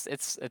it's exactly. just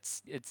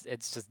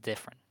it's just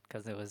different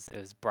because it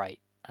was bright,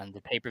 and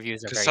the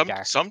pay-per-views are Because very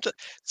dark.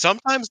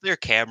 sometimes their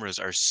cameras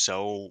are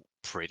so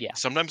pretty. Yeah,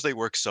 Sometimes they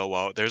work so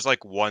well. There's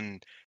like one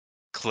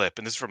clip,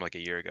 and this is from like a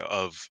year ago,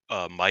 of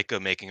Micah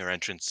making her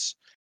entrance.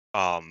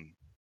 Um,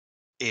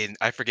 in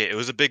I forget, it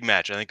was a big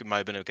match. I think it might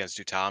have been against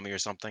Utami or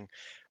something.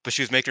 But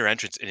she was making her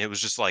entrance, and it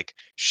was just like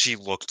she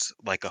looked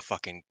like a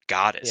fucking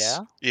goddess.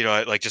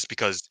 yeah, Like just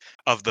because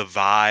of the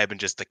vibe and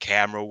just the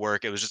camera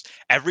work, it was just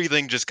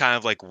everything just kind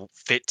of like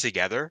fit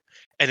together.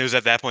 And it was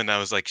at that point that I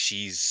was like,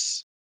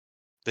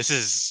 this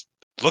is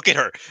look at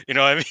her. You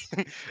know what I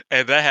mean?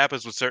 And that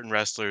happens with certain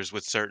wrestlers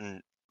with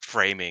certain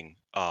framing.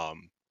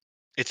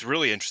 It's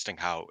really interesting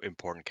how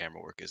important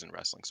camera work is in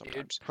wrestling dude,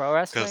 sometimes. pro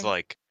Because wrestling.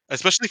 like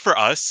especially for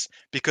us,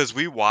 because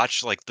we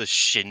watch like the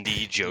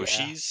shindy Yeah,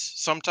 Joshis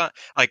sometimes.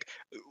 Like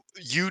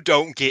you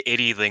don't get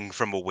anything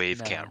from a wave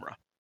no, camera.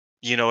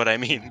 You know what I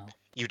mean? no,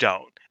 You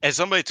don't. And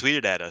somebody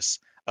tweeted at us,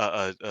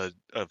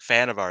 a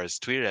fan of ours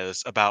tweeted at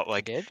us about they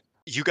like did.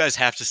 you guys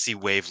have to see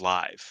Wave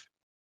live.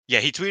 Yeah,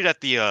 he tweeted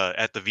at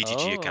the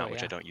VTG Oh account,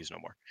 which I yeah, don't use no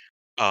more.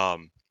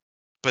 Um,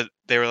 but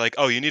they were like,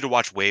 "Oh, you need to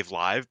watch Wave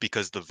live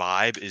because the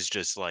vibe is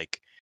just like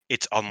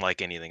it's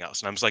unlike anything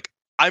else." And I was like,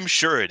 "I'm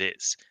sure it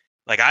is."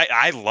 Like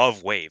I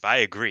love Wave, I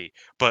agree,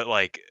 but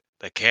like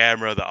the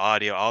camera, the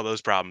audio, all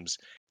those problems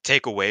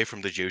take away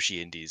from the Joshi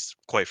indies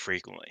quite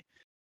frequently.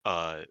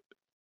 Uh,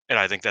 and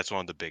I think that's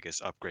one of the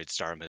biggest upgrades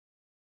Stardom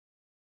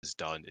has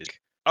done is,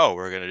 oh,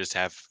 we're gonna just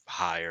have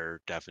higher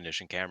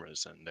definition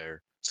cameras and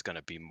it's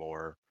gonna be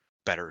more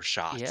better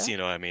shots. yeah. You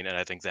know what I mean? And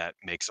I think that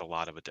makes a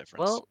lot of a difference.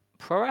 Well,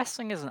 pro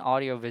wrestling is an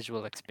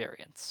audio-visual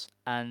experience,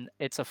 and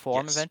it's a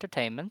form of Yes.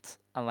 entertainment.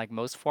 And like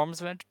most forms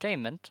of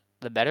entertainment,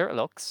 the better it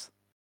looks,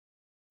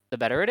 the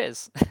better it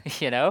is.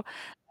 You know,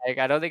 like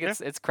I don't think Yeah.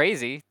 it's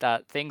crazy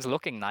that things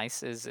looking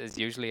nice is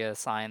usually a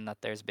sign that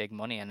there's big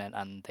money in it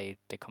and they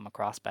come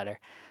across better.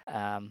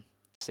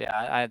 So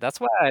yeah, that's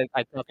why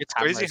I thought the It's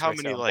crazy cameras how were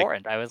so many like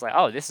important. I was like,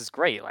 oh, this is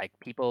great. Like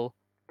people,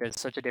 there's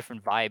such a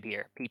different vibe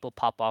here. People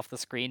pop off the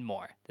screen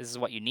more. This is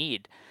what you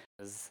need.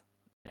 Because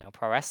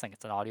pro wrestling,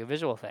 it's an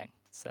audio-visual thing.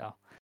 So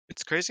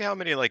it's crazy how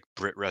many like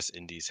Brit Rest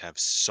indies have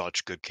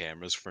such good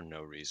cameras for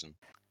no reason.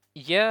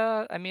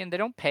 yeah, I mean, they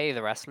don't pay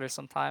the wrestlers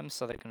sometimes,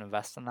 so they can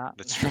invest in that.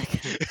 That's true.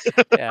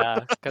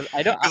 Yeah, because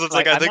I don't Because it's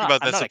like like I think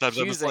about I'm that not sometimes.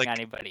 I'm just accusing like,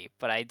 anybody,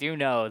 but I do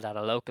know that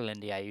a local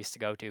indie I used to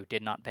go to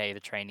did not pay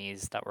the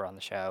trainees that were on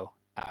the show.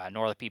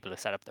 nor the people who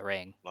set up the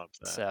ring. Love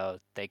that. So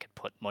they could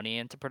put money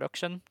into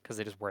production because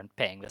they just weren't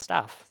paying the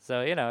staff.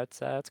 So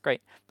it's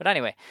great. But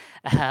anyway,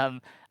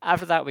 um,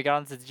 after that we got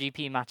onto the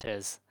GP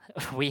matches.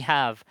 We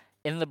have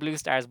in the Blue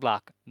Stars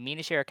block,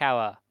 Mina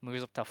Shirakawa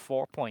moves up to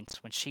 4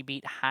 points when she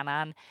beat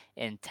Hanan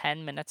in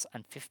 10 minutes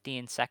and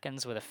 15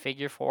 seconds with a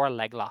figure four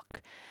leg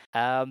lock.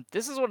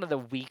 This is one of the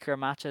weaker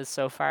matches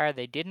so far.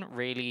 They didn't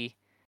really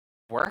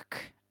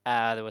work.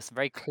 There was some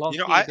very clunky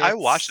I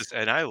watched bits. this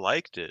and I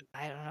liked it.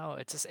 I don't know.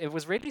 It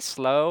was really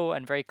slow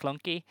and very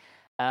clunky.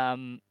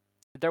 Um,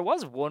 there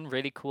was one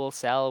really cool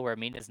cell where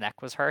Mina's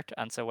neck was hurt,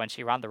 and so when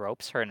she ran the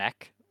ropes, her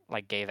neck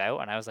like gave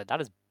out, and I was like,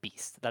 "That is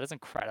beast. That is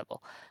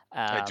incredible."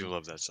 I do Um,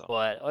 love that song.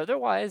 but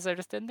otherwise, I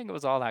just didn't think it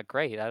was all that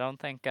great. I don't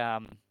think. I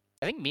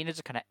think Mina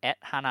just kind of ate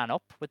Hanan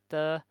up with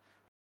the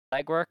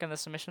legwork and the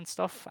submission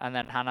stuff, and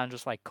then Hanan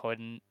just like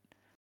couldn't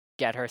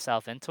get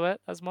herself into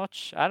it as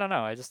much. I don't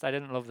know. I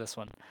didn't love this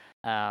one.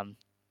 Um,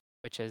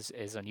 which is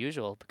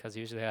unusual because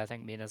usually I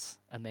think Mina's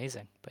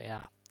amazing. But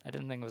yeah, I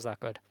didn't think it was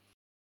that good.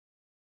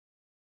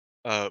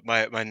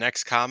 My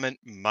next comment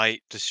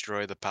might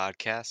destroy the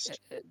podcast.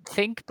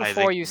 Think I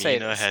before think you say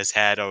Mina this. has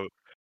had a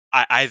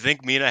I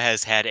think Mina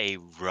has had a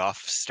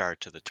rough start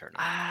to the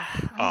tournament. I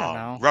don't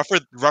know.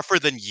 Rougher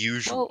than Well,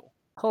 usual,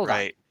 hold on.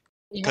 right?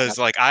 We Because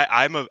had, like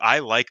I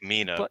like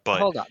Mina, but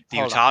but the Utami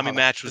hold on.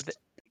 match was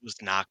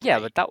not Yeah,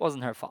 great. but that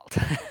wasn't her fault.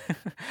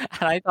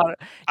 And I thought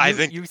I you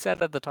think you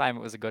said at the time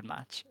it was a good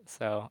match.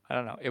 So I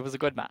don't know. It was a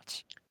good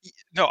match.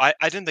 no, I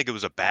didn't think it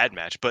was a Yeah. bad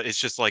match, but it's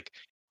just like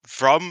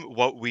from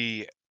what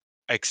we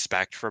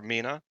expect from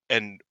Mina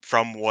and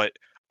from what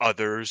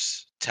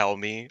others tell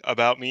me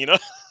about Mina,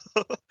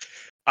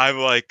 I'm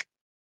like,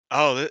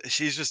 oh,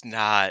 she's just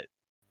not.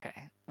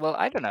 Okay. Well,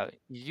 I don't know.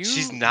 You were an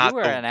She's not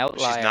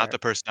outlier. the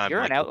person I'm You're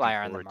an like looking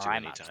outlier in the forward to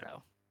Mirai match anytime.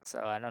 though. So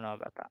I don't know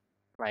about that.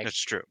 Like,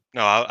 That's true.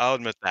 No, I'll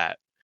admit that.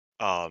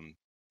 Um,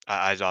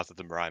 I thought that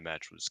the Mirai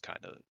match was kind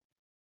of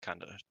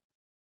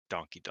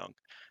donkey dunk.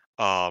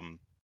 Um,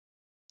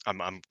 I'm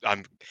I'm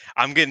I'm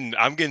I'm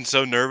getting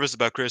so nervous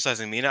about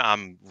criticizing Mina.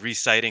 I'm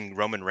reciting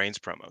Roman Reigns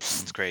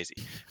promos. It's crazy.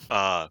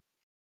 Uh,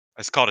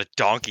 it's called a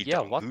donkey yeah,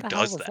 dunk. what Who the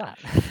hell does was that?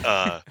 that?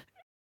 Uh,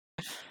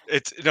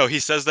 it's no. He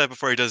says that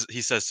before he does.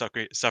 He says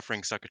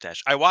suffering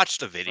succotash. I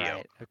watched a video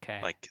Right. Okay.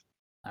 like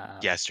Um,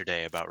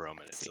 yesterday about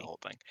Roman. let's It's the see. whole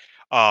thing.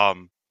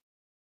 Um,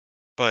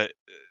 but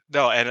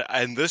no,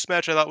 and this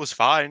match I thought was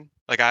fine.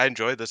 Like I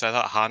enjoyed this. I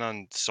thought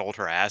Hanan sold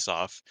her ass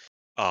off.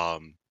 I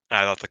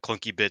thought the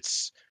clunky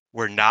bits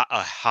were not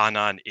a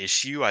Hanan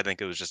issue. I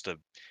think it was just a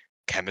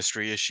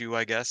chemistry issue,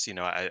 I guess.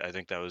 I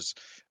think that was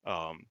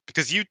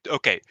because you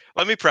okay,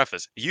 let me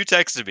preface. You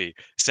texted me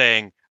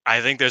saying,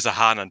 I think there's a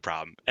Hanan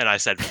problem. And I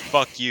said,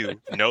 fuck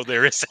you. No,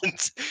 there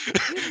isn't.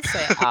 I didn't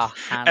say a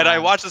And I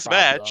Hanan watched this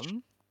match.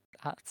 problem.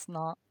 That's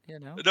not.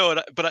 No,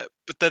 but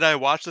then I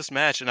watched this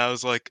match and I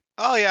was like,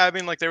 oh yeah, I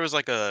mean like there was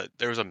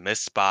a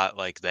miss spot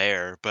like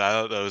there, but I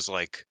thought that was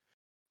like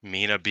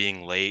Mina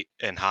being late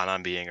and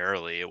Hanan being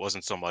early. It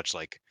wasn't so much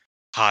like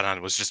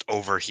Hanan was just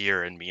over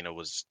here and Mina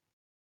was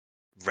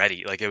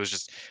ready. Like it was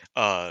just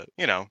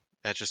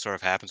that just sort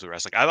of happens with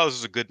wrestling. I thought this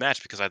was a good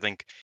match because I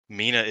think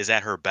Mina is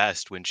at her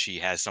best when she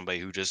has somebody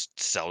who just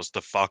sells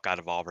the fuck out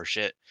of all of her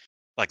shit.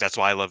 Like that's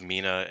why I love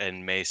Mina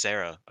and May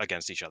Sarah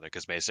against each other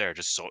because May Sarah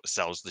just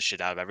sells the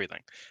shit out of everything.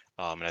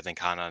 And I think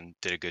Hanan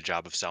did a good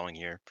job of selling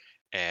here,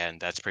 and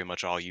that's pretty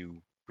much all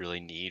you really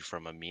need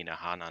from a Mina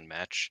Hanan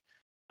match.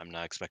 I'm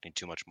not expecting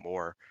too much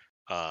more.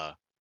 Uh,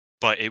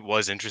 but it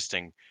was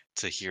interesting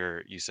to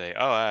hear you say,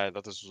 "Oh, I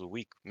thought this was a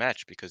weak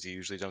match," because you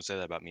usually don't say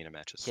that about Mina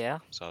matches. Yeah,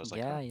 So I was like,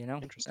 yeah, "Oh,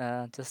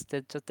 interesting." just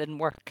didn't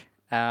work.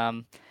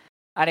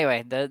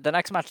 Anyway, the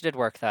next match did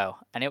work though,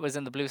 and it was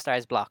in the Blue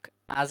Stars block.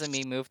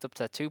 Azumi moved up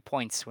to 2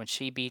 points when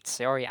she beat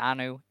Saori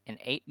Anu in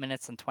 8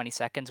 minutes and 20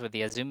 seconds with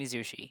the Azumi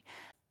Zushi.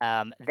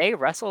 They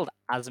wrestled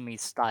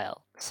Azumi's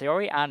style.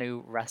 Saori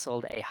Anu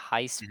wrestled a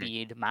high Mhm.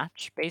 speed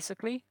match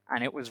basically,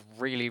 and it was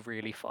really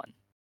really fun.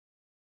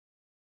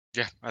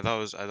 Yeah, I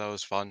thought it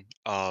was fun.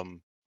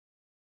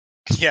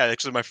 Yeah,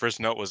 actually, my first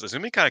note was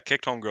Azumi kind of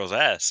kicked Homegirl's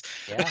ass.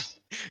 Yeah,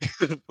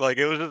 Like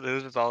it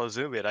was just all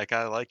Azumi, and I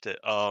kind of liked it.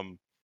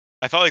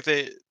 I felt like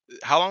they.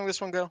 How long did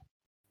this one go?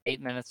 8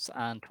 minutes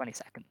and 20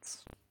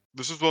 seconds.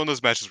 This was one of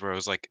those matches where I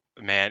was like,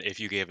 man, if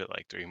you gave it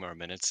like 3 more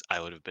minutes, I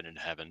would have been in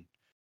heaven.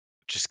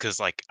 Just because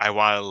like I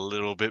want a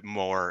little bit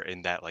more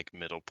in that like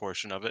middle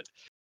portion of it.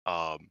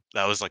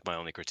 That was like my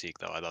only critique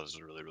though. I thought it was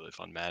a really really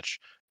fun match.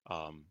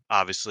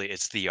 Obviously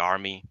it's the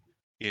army,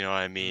 you know what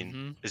I mean.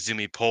 Mm-hmm.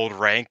 Izumi pulled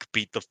rank,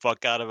 beat the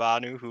fuck out of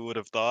Anu. Who would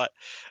have thought?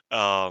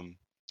 Um,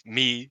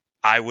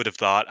 I would have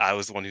thought. I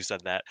was the one who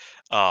said that.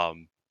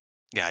 Um,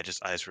 yeah, I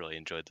just really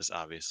enjoyed this.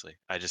 Obviously,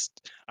 I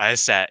just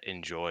sat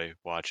in joy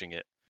watching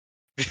it.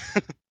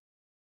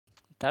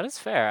 That is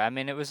fair. I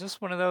mean, it was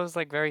just one of those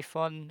like very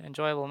fun,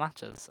 enjoyable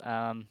matches.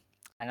 And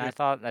Yeah. I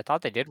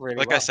thought they did really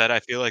Like I well. said, I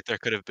feel like there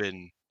could have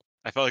been.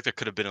 I felt like there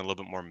could have been a little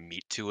bit more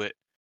meat to it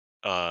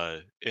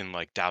in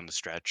like down the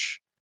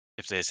stretch.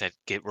 If they said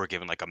were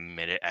given like a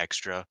minute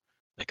extra,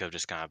 they could have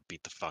just kind of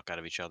beat the fuck out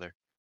of each other.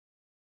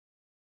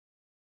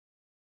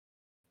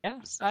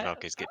 Yeah.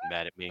 Valky's getting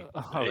mad at me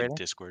Oh, in really?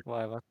 Discord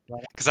Why? What?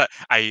 because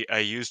I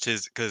used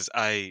his because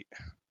I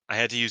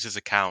had to use his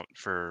account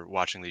for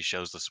watching these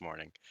shows this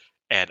morning,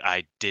 and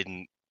I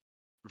didn't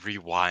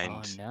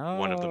Oh rewind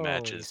one of the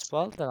no, you matches,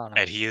 spoiled it on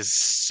and him. he is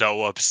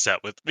so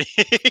upset with me.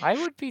 I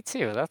would be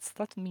too. That's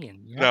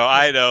mean. No,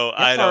 I know,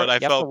 and I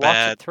You have to felt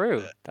watch it bad.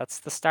 through. That's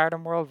the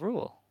Stardom World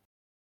rule.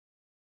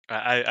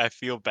 I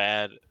feel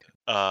bad.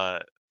 Uh,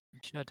 You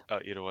should. oh,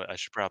 you know what? I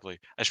should probably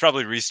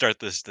restart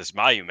this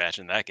Mayu match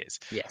in that case.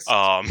 Yes.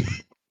 Um,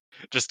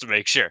 just to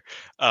make sure.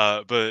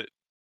 But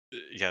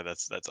yeah,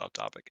 that's off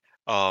topic.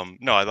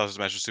 No, I thought this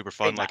match was super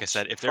fun. Great Like I match.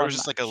 said, if there was Fun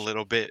just like match.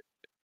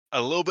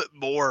 a little bit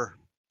more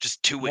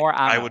just to it, More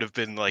I would Anno. have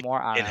been like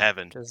More in Anno.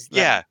 heaven. Just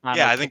let Yeah,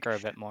 yeah. Anno kick her a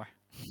bit more.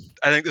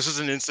 I think this was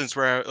an instance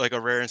where like a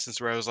rare instance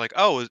where I was like,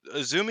 oh,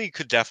 Azumi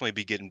could definitely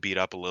be getting beat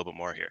up a little bit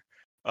more here.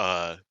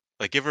 Uh,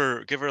 like give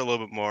her a little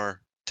bit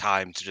more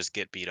time to just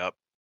get beat up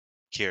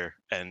here,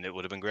 and it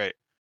would have been great.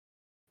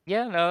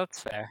 Yeah, no, that's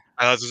fair.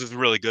 I thought this was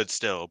really good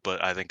still,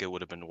 but I think it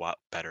would have been a lot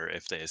better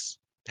if they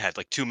had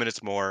like 2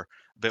 minutes more,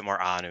 a bit more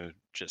Anu,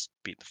 just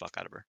beat the fuck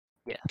out of her.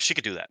 Yeah, She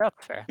could do that.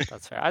 that's fair.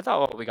 That's fair. I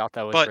thought what we got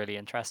though was But really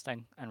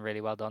interesting and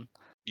really well done.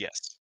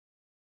 yes,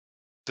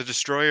 the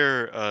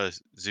Destroyer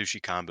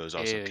Zushi combo is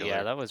also Ew,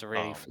 yeah, killer. that was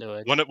really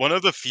fluid. One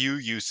of the few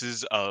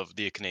uses of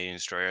the Canadian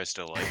Destroyer I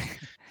still like,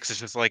 because it's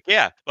just like,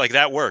 yeah, like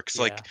that works. Yeah,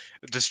 Like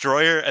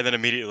Destroyer, and then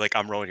immediately like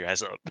I'm rolling your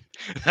ass up.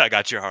 I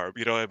got your harp.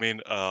 You know what I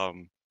mean?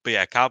 But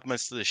yeah,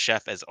 compliments to the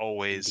chef as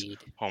always.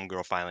 indeed.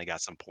 Homegirl finally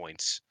got some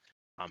points.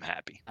 I'm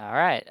happy. All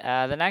right.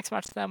 The next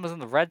match then was in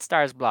the Red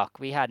Stars block.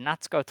 We had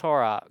Natsuko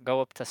Tora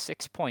go up to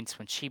 6 points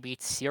when she beat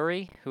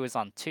Suri, who was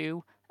on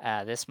 2.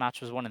 This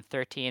match was won in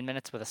 13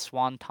 minutes with a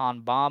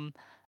Swanton bomb.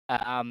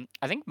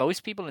 I think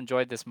most people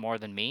enjoyed this more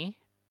than me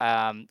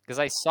because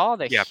I saw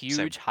the Yeah,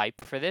 same. huge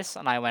hype for this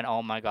and I went,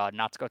 oh my god,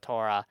 Natsuko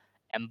Tora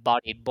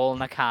embodied Bull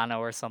Nakano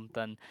or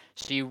something.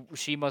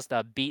 She must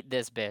have beat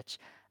this bitch.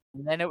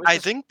 And then it was I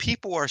just think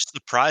people are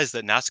surprised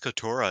that Natsuko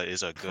Tora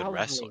is a good probably,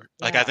 wrestler.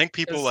 Like, I yeah, think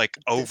people, because like,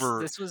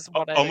 this was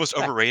what I'd almost expect.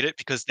 overrate it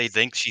because they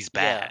think she's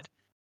Yeah. bad.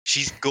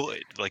 She's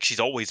good. Like, she's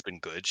always been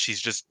good.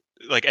 She's just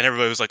like, and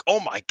everybody was like, "Oh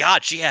my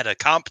god, she had a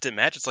competent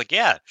match." It's like,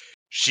 yeah,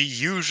 she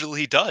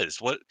usually does.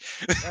 What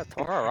Yeah,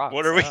 Toro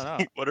what rocks. are I we don't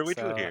know. what are we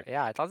doing So here?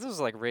 yeah, I thought this was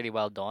like really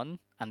well done,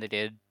 and they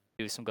did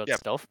do some good Yeah,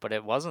 stuff, but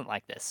it wasn't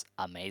like this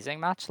amazing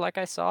match like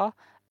I saw.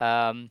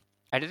 Um,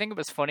 I did think it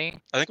was funny.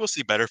 I think we'll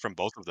see better from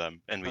both of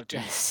them, and we Oh, do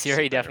see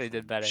Siri better definitely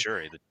did from better.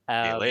 Shuri the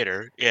day Um,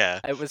 later.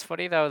 Yeah. it was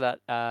funny though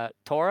that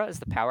Tora is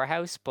the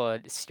powerhouse,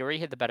 but Suri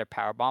hit the better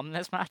power bomb in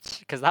this match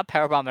because that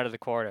power bomb out of the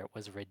corner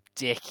was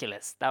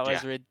ridiculous. That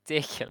Yeah. was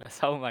ridiculous.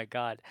 Oh my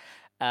god.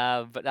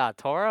 But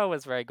Tora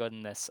was very good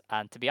in this,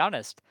 and to be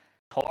honest,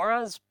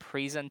 Tora's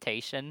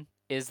presentation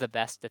is the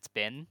best it's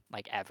been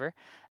like ever.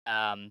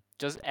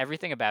 Just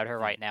everything about her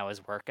Mm. right now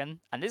is working,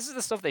 and this is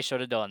the stuff they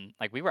should have done.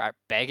 Like we were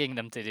begging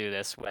them to do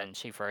this when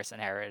she first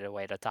inherited a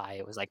way to tie.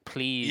 It was like,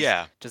 please,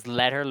 Yeah. just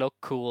let her look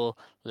cool,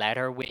 let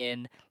her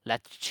win,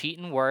 let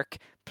cheating work,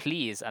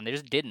 please. And they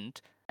just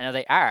didn't. And now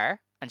they are,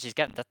 and she's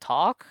getting to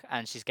talk,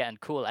 and she's getting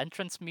cool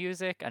entrance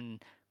music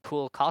and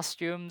cool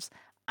costumes,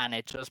 and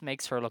it just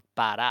makes her look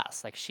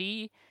badass. Like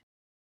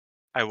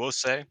I will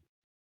say,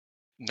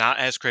 not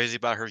as crazy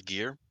about her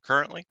gear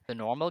currently, the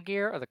normal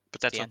gear or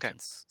but the that's okay.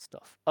 entrance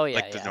stuff. Oh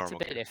yeah, Like the yeah, it's a normal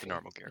bit gear, the iffy.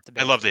 normal gear. It's a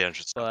I bit love iffy, the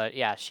entrance stuff. but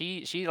yeah,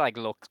 she like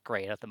looks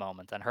great at the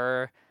moment, and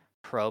her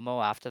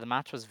promo after the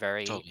match was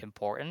very Totally.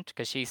 important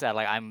because she said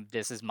like, "I'm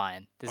this is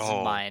Oh,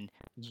 mine.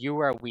 You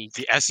are weak."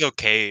 the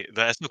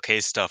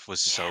SOK stuff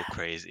was so Yeah,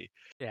 crazy.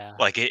 yeah,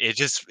 Like it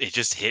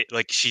just hit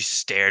like she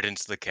stared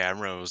into the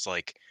camera and was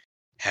like,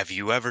 "Have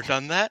you ever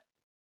done that?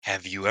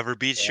 Have you ever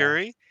beat yeah.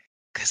 Shuri?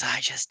 Cause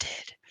I just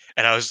did."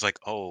 And I was like,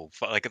 "Oh,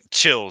 like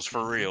chills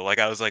for Hmm. real." Like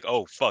I was like,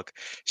 "Oh fuck,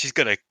 she's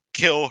gonna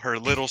kill her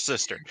little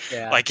sister."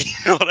 Yeah, Like you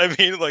know what I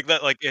mean? Like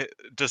that, like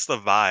just the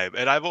vibe.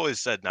 And I've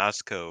always said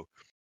Natsuko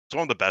is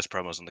one of the best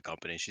promos in the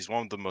company. She's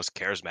one of the most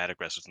charismatic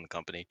wrestlers in the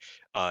company.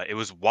 It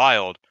was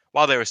wild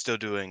while they were still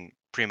doing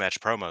pre-match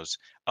promos.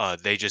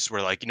 They just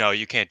were like, no,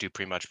 you can't do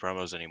pre-match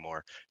promos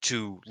anymore.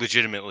 To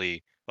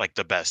legitimately like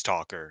the best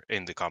talker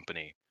in the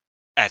company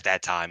at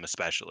that time,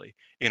 especially.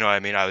 You know what I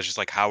mean? I was just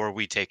like, how are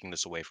we taking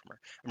this away from her?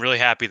 I'm really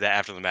happy that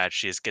after the match,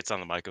 she just gets on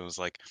the mic and was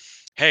like,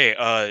 "Hey,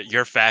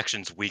 your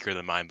faction's weaker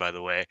than mine, by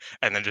the way,"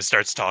 and then just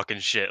starts talking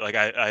shit. Like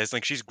I just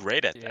think she's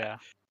great at that. yeah.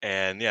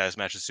 And yeah, this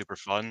match is super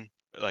fun.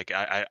 Like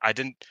I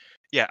didn't.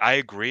 Yeah, I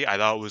agree. I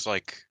thought it was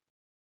like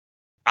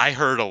I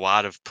heard a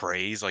lot of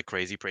praise, like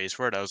crazy praise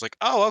for it. I was like,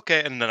 oh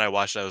okay, and then I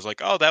watched it. I was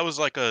like, oh, that was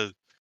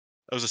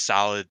a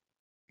solid,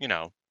 you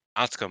know,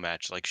 Atsuko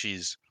match. Like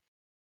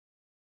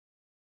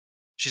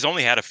she's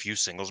only had a few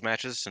singles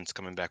matches since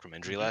coming back from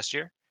injury Hmm. last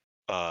year.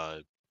 Uh,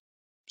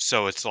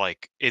 so it's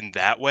like in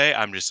that way,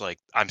 I'm just like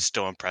I'm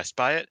still impressed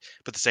by it.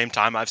 But at the same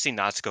time, I've seen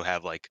Natsuko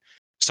have like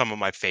some of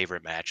my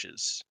favorite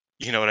matches.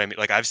 You know what I mean?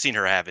 Like I've seen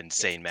her have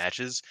Yes. insane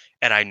matches,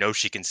 and I know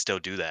she can still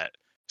do that.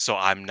 So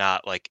I'm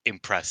not like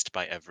impressed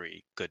by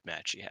every good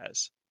match she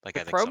has. Like The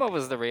I think some promo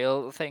was the people.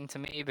 real thing to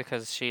me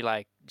because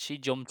she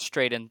jumped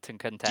straight into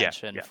Yeah,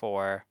 contention yeah.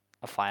 for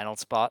a final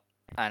spot,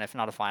 and if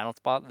not a final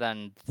spot,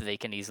 then they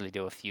can easily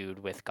do a feud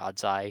with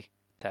God's Eye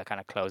to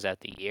kind of close out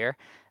the year.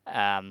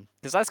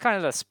 Because that's kind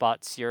of the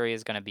spot Suri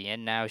is going to be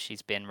in now.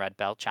 She's been red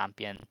belt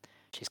champion.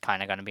 She's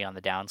kind of going to be on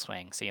the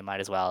downswing, so you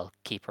might as well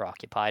keep her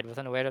occupied with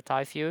an Oedo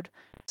Tai feud.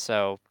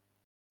 So,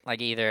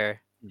 like,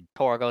 either Mm.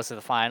 Tora goes to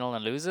the final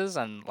and loses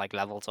and like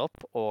levels up,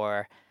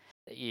 or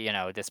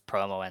this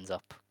promo ends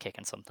up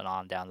kicking something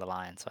on down the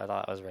line. So I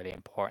thought that was really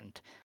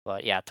important.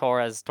 But yeah,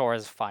 Torres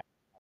fine.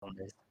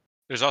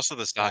 There's also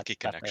the Saki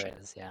That there connection,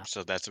 is, yeah.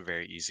 so that's a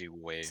very easy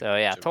way So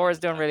yeah, to run Tora's with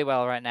doing that. really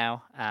well right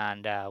now,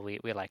 and we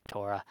like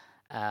Tora.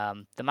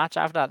 The match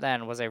after that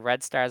then was a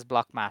Red Stars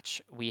block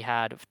match. We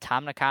had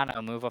Tam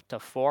Nakano move up to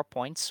 4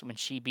 points when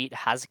she beat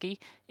Hazuki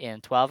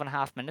in 12 and a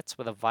half minutes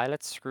with a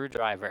violet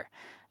screwdriver.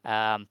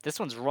 This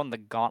one's run the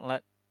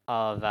gauntlet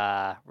of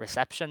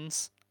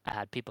receptions. I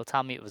had people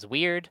tell me it was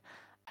weird.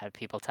 I had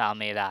people tell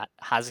me that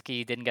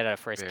Hazuki didn't get out of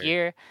first Very.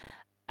 gear.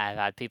 I've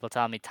had people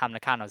tell me Tam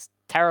Nakano's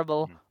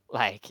terrible. Mm,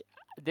 Like,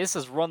 this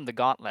has run the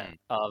gauntlet mm.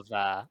 of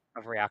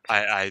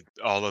reactions. I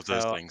all of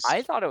those So things.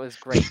 I thought it was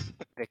great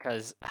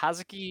because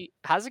Hazuki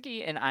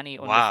in any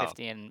under Wow.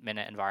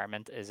 15-minute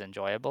environment is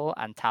enjoyable,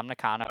 and Tam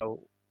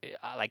Nakano,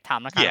 like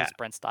Tam Yeah. Nakano's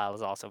sprint style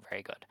is also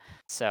very good.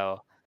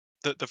 So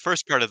The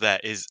first part of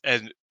that is,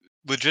 and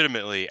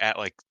legitimately at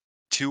like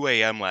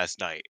 2 a.m. last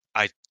night,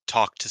 I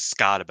talked to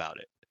Scott about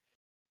it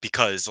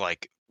because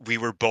like we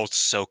were both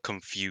so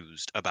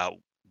confused about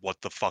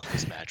what the fuck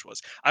this match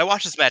was. I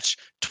watched this match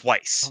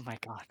oh twice, my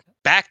god,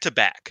 back to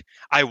back.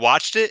 I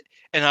watched it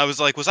and I was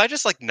like, was I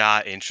just like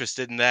not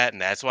interested in that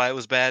and that's why it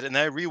was bad? And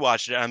then I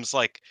rewatched it and I was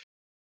like,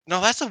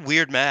 no, that's a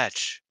weird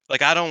match.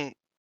 Like I don't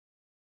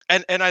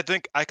and I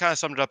think I kind of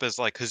summed it up as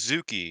like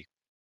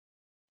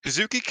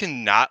Hazuki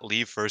cannot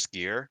leave first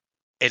gear,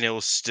 and it will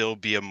still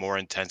be a more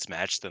intense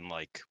match than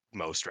like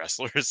most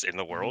wrestlers in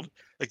the hmm world.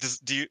 Like this,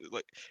 do you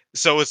like?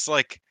 So it's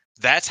like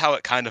that's how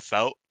it kind of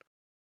felt.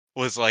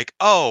 Was like,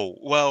 oh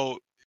well,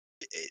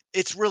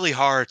 it's really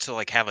hard to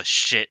like have a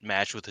shit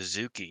match with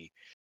Hazuki.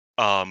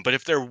 But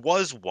if there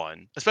was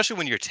one, especially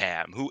when you're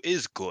Tam, who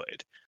is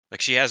good,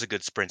 like she has a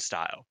good sprint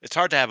style, it's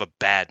hard to have a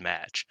bad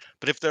match.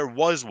 But if there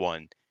was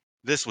one,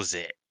 this was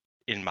it,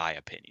 in my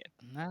opinion.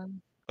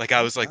 man, Like, I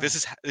I don't was like, know. this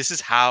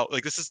is how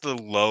like, this is the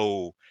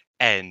low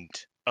end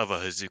of a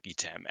Hazuki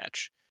Tam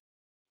match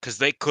because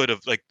they could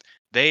have like,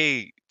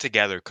 they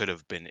together could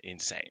have been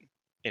insane,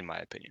 in my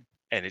opinion,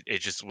 and it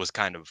just was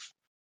kind of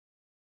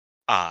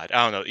odd.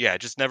 I don't know, yeah,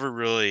 it just never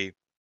really,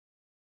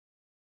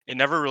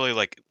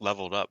 like,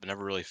 leveled up. It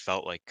never really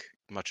felt like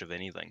much of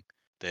anything.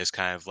 They just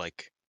kind of,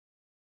 like,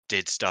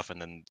 did stuff,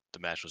 and then the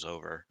match was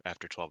over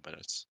after 12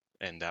 minutes,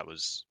 and that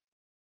was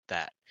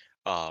that.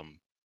 Um,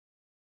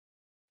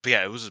 but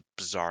yeah, it was a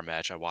bizarre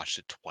match. I watched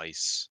it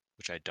twice,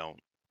 which I don't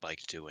like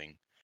doing.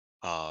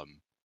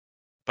 Um,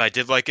 but I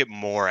did like it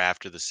more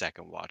after the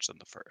second watch than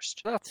the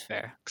first, That's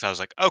fair. because I was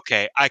like,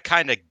 "Okay, I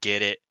kinda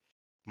get it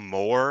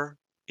more."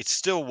 It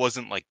still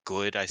wasn't, like,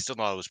 good, I still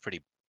thought it was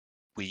pretty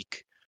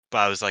weak, but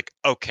I was like,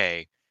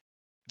 "Okay,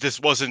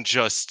 this wasn't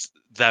just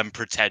them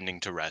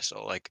pretending to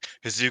wrestle." Like,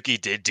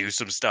 Hazuki did do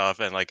some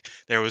stuff, and, like,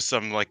 there was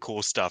some, like,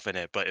 cool stuff in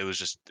it, but it was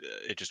just,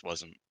 it just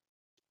wasn't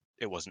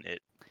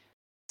it.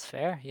 It's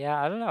fair.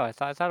 Yeah, I don't know. I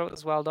thought it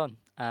was well done.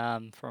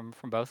 From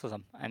both of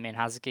them. I mean,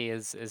 Hazuki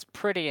is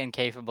pretty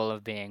incapable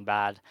of being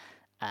bad,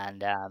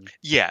 and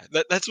Yeah,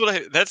 that's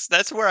what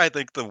that's where I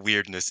think the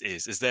weirdness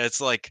is that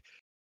it's like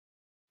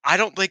I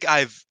don't think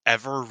I've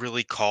ever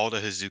really called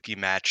a Hazuki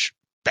match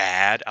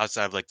bad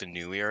outside of like the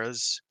new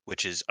eras,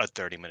 which is a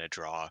 30-minute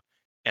draw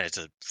and it's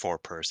a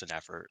four-person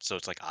effort. So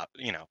it's like,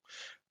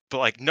 but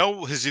like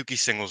no Hazuki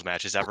singles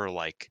match is ever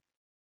like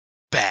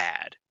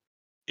bad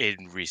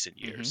in recent mhm.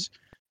 years.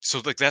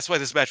 So like that's why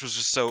this match was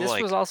just so This was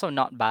like also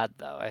not bad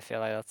though. I feel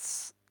like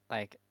that's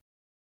like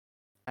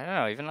I don't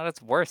know. Even at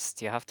its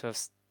worst, you have to have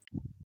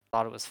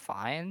thought it was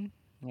fine.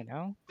 You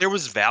know, there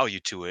was value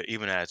to it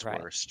even at its right?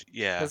 worst.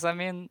 Yeah. Because I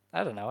mean,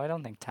 I don't know. I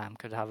don't think Tam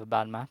could have a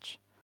bad match.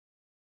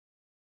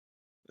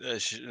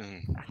 That's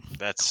Come on.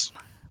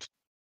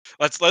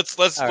 let's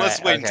All right.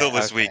 let's wait Okay. until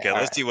this Okay. weekend. All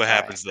Let's right. see what All right.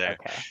 happens there.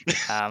 Okay.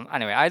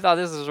 Anyway, I thought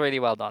this was really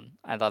well done.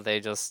 I thought they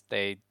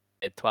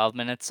did 12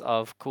 minutes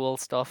of cool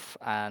stuff,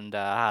 and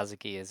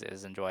Hazuki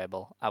is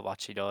enjoyable at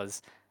what she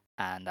does,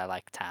 and I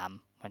like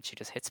Tam when she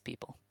just hits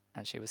people,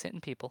 and she was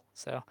hitting people,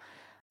 so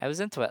I was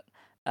into it.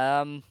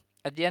 Um,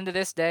 at the end of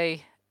this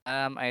day,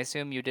 I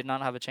assume you did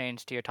not have a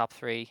change to your top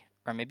three,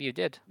 or maybe you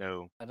did.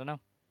 No, I don't know.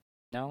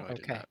 No. no, I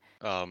did Okay. not.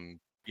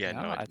 Yeah,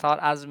 no, No, I I did not. thought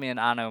Azumi and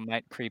Ano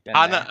might creep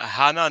in there.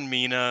 Hanan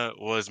Mina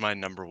was my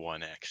number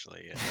one,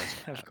 actually. Yeah, that's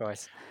what Of happened.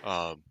 course.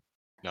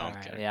 No, All I'm right.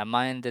 kidding. Yeah,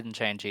 mine didn't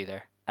change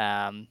either.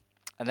 And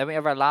then we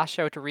have our last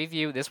show to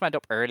review. This went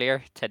up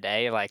earlier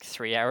today, like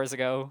 3 hours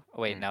ago.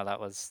 Wait, Mm. no, that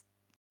was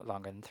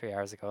longer than 3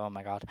 hours ago. Oh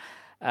my god.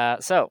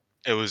 So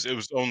It was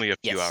only a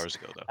few Yes. hours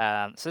ago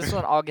though. So this was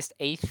on August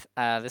 8th.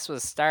 This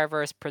was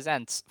Starverse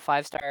Presents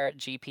 5-Star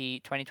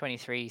GP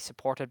 2023,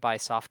 supported by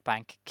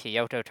SoftBank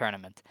Kyoto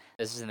Tournament.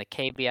 This is in the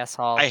KBS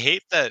Hall. I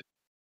hate that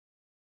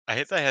I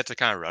hate that I had to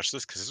kind of rush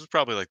this because this was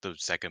probably like the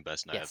second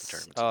best night of the Yes.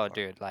 tournament so Oh, far.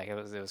 dude, like it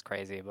was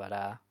crazy,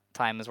 but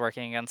time was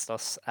working against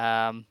us.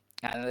 And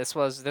this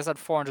had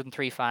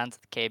 403 fans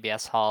at the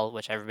KBS Hall,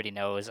 which everybody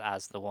knows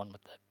as the one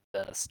with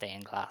the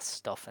stained glass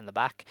stuff in the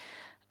back.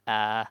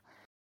 Uh,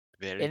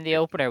 Very in the fitting.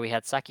 opener, we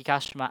had Saki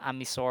Kashima,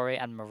 Amisori,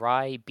 and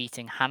Mirai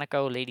beating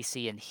Hanako, Lady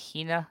C, and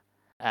Hina.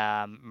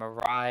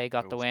 Mirai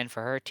got the Oof. win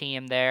for her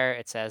team there.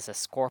 It says a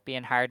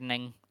Scorpion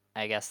hardening.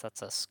 I guess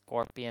that's a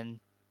Scorpion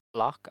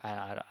block.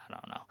 I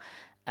don't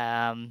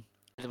know.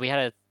 We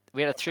had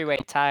a three-way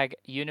tag.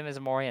 Yuna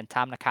Mizumori and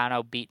Tam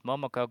Nakano beat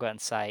Momokoga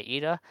and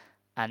Saida,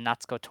 and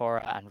Natsuko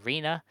Tora and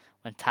Rina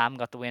when Tam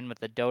got the win with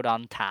the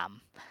Dodon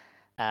Tam.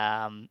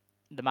 Um,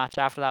 the match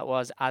after that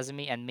was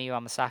Azumi and Miyu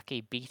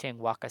Amasaki beating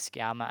Waka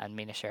Tsukiyama and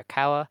Mina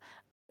Shirakawa.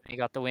 He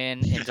got the win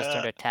in just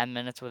under 10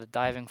 minutes with a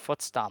diving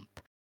foot stomp.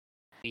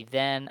 We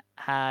then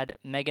had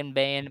Megan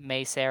Bain,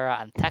 Mei Sarah,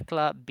 and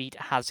Tekla beat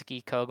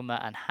Hazuki,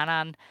 Koguma, and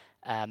Hanan.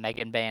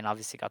 Megan Bain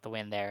obviously got the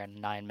win there in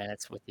 9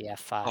 minutes with the Oh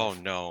F5.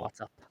 no.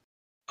 What's up?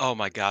 Oh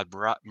my God,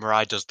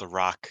 Mirai does the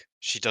rock.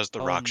 She does the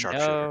Oh rock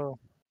sharpshooter. no.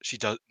 She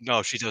does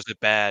no, she does it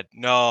bad.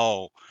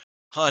 No.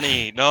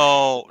 Honey,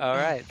 no. All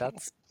right,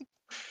 that's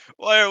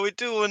Why are we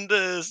doing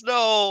this?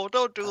 No,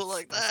 don't do it That's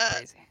like that's that.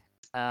 crazy.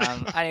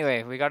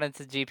 Anyway, we got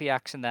into GP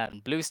action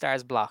then. Blue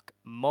Stars block.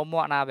 Momo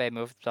Watanabe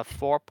moved to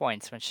 4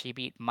 points when she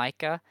beat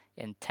Maika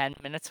in 10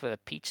 minutes with a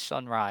peach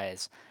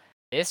sunrise.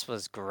 This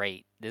was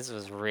great. This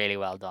was really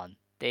well done.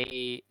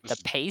 The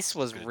pace This is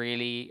was good.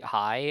 really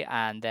high,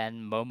 and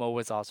then Momo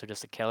was also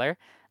just a killer.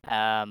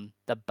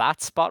 The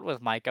bat spot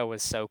with Maika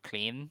was so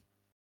clean.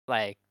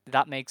 Like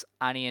that makes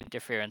any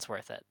interference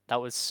worth it. That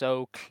was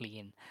so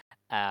clean.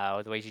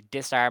 The way she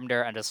disarmed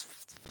her and just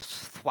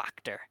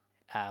thwacked her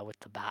with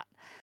the bat.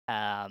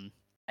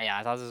 Yeah,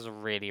 I thought this was a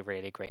really,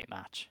 really great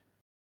match.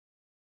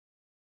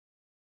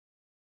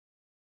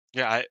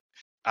 Yeah,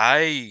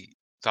 I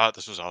thought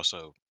this was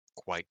also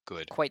quite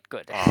good. Quite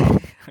good. Um,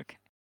 Okay.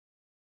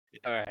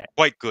 All right.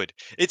 quite good.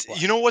 It's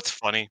What? you know what's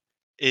funny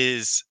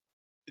is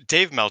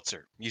Dave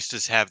Meltzer used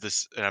to have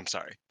this, and I'm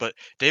sorry, but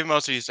Dave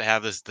Meltzer used to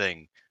have this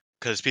thing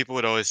because people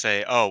would always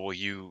say, "Oh, well,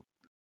 you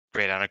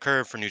grade on a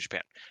curve for New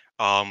Japan,"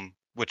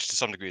 which to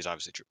some degree is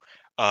obviously true.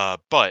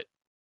 But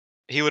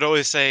he would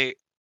always say,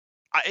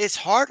 It's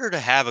harder to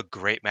have a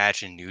great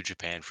match in New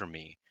Japan for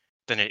me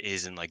than it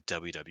is in like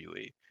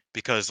WWE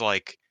because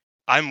like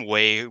I'm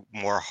way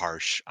more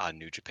harsh on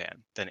New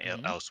Japan than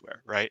Hmm.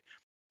 elsewhere, right?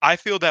 I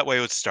feel that way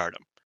with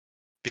Stardom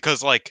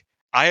because like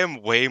I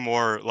am way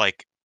more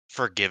like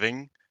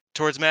forgiving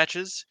towards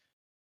matches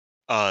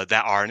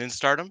that aren't in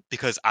Stardom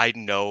because I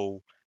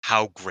know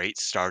how great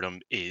Stardom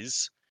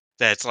is.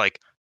 That's like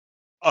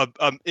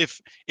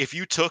if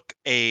you took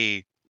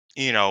a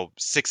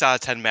 6 out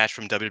of 10 match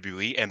from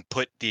WWE and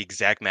put the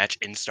exact match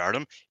in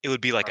Stardom, it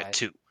would be like a Right.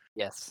 2.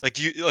 Yes.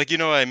 You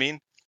know what I mean?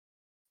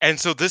 And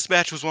so this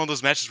match was one of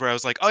those matches where I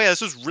was like, "Oh yeah,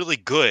 this was really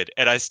good,"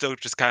 and I still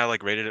just kind of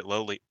like rated it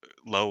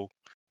low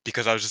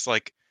because I was just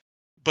like,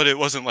 but it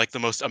wasn't like the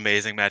most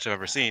amazing match I've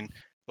ever seen,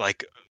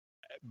 like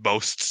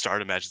most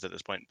Stardom matches at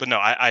this point. But no,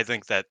 I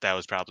think that that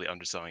was probably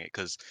underselling it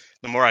because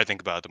the more I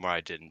think about it, the more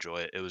I did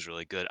enjoy it. It was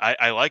really good.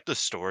 I like the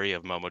story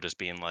of Momo just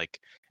being like,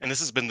 and this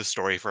has been the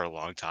story for a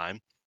long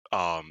time,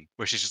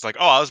 where she's just like,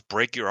 "Oh, I'll just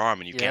break your arm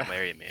and you Yeah. can't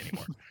lariat me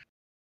anymore."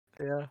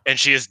 Yeah. And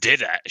she just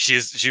did that. She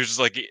was just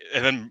like,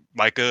 and then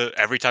Micah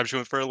every time she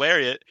went for a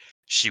lariat,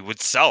 she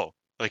would sell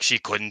like she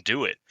couldn't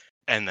do it,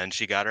 and then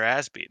she got her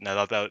ass beat. And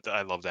I thought that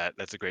I love that.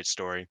 That's a great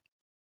story.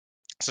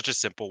 Such a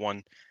simple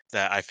one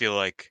that I feel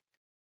like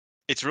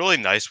it's really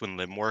nice when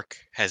limb work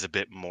has a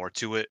bit more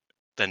to it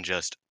than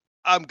just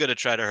I'm gonna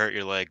try to hurt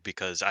your leg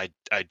because I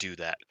do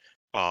that.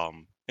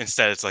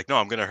 Instead, it's like no,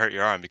 I'm gonna hurt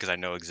your arm because I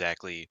know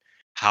exactly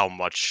how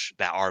much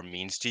that arm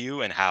means to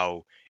you and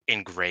how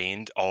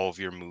ingrained all of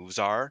your moves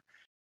are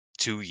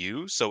to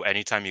you. So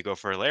anytime you go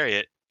for a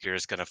lariat, you're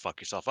just gonna fuck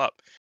yourself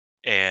up.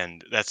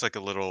 And that's like a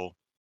little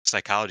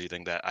psychology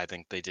thing that I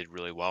think they did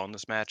really well in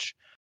this match.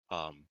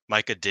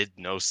 Micah did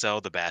no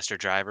sell the bastard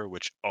driver,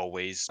 which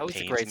always That was a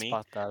pains great me.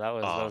 spot though. That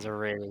was a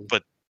really,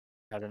 But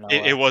I don't know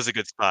it what. was a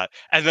good spot.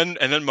 And then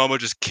Momo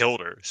just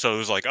killed her. So it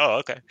was like, oh,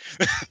 okay.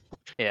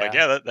 Like, Yeah.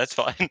 yeah, that's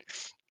fine.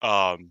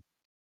 Um,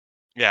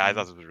 yeah, I Mm.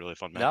 thought this was a really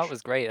fun No, it match.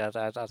 was great. I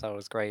thought it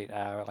was great.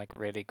 Like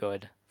really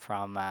good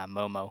from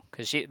Momo,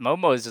 because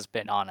Momo has just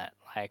been on it.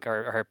 Like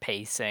her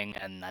pacing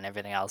and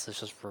everything else is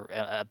just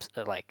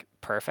like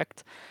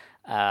perfect.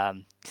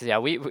 'Cause yeah,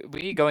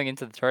 we going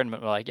into the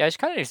tournament, we're like, yeah, she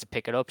kind of needs to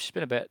pick it up. She's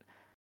been a bit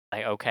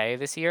like okay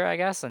this year, I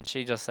guess, and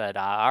she just said,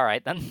 all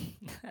right then.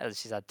 As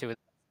she's had two of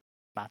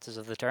the matches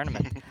of the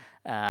tournament,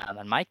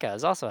 and Micah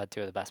has also had two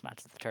of the best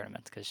matches of the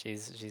tournament because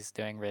she's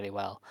doing really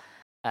well.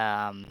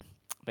 Um,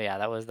 but yeah,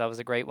 that was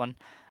a great one.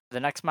 The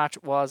next match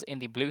was in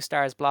the Blue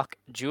Stars block.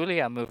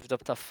 Julia moved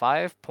up to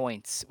 5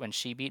 points when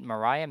she beat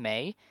Mariah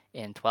May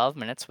in 12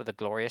 minutes with a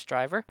glorious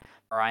driver.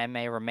 Mariah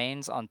May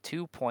remains on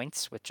 2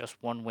 points with just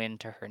one win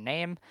to her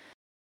name.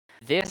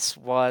 This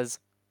was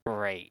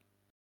great.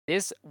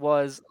 This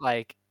was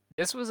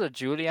a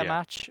Julia Yeah.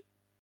 match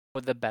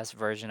with the best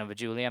version of a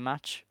Julia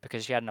match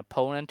because she had an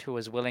opponent who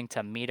was willing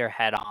to meet her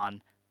head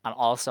on and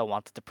also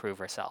wanted to prove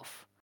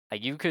herself.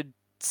 Like you could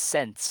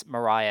sense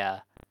Mariah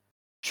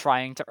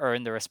trying to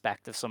earn the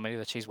respect of somebody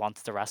that she's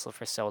wanted to wrestle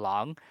for so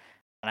long.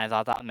 And I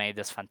thought that made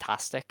this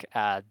fantastic.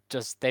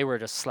 They were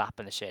just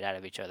slapping the shit out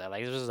of each other.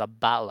 Like this was a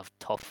battle of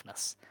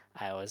toughness.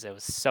 It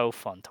was so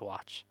fun to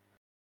watch.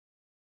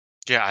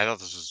 Yeah, I thought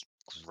this was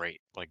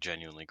great, like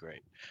genuinely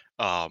great.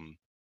 Um,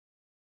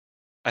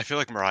 I feel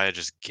like Mariah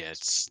just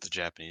gets the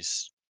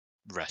Japanese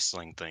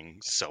wrestling thing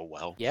so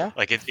well. Yeah,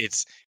 Like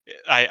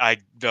I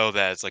know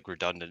that it's like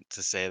redundant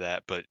to say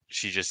that, but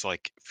she just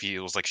like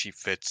feels like she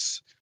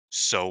fits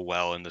so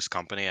well in this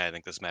company. I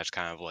think this match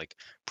kind of like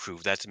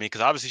proved that to me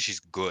because obviously she's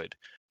good,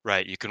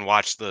 right? You could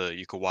watch the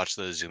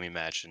Izumi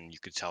match and you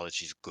could tell that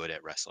she's good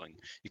at wrestling.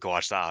 You could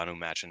watch the Anu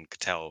match and could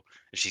tell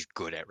that she's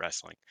good at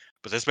wrestling.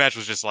 But this match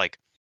was just like,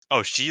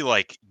 oh, she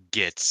like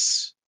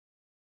gets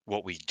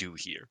what we do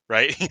here,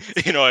 right?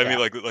 You know what I mean?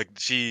 yeah, Like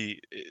she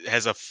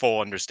has a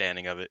full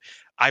understanding of it.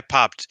 I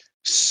popped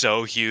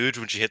so huge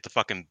when she hit the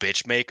fucking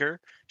bitch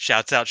maker.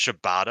 Shouts out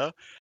Shibata.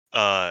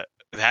 Uh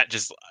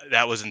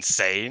that was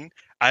insane.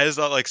 I just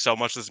thought like so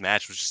much of this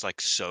match was just like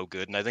so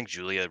good. And I think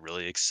Julia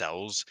really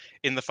excels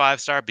in the 5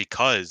 star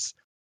because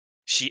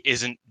she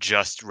isn't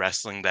just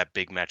wrestling that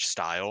big match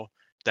style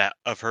that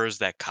of hers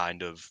that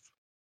kind of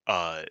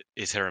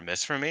is hit or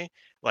miss for me.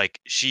 Like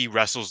she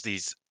wrestles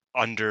these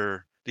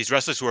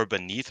wrestlers who are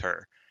beneath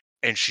her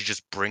and she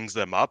just brings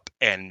them up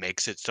and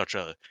makes it such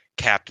a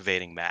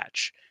captivating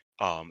match.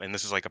 And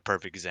this is like a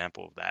perfect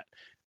example of that.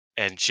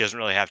 And she doesn't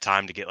really have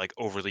time to get like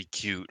overly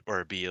cute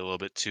or be a little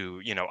bit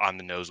too, on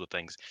the nose with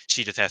things.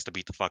 She just has to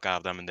beat the fuck out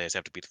of them and they just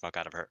have to beat the fuck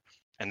out of her.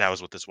 And that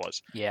was what this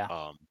was. yeah,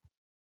 Um,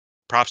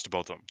 Props to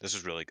both of them. This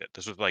was really good.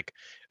 This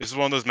is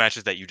one of those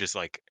matches that you just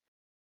like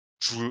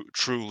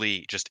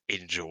truly just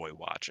enjoy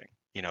watching.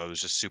 It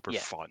was just super yeah.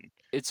 fun,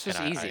 It's and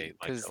just I easy liked it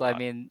because a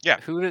lot. Yeah,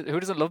 who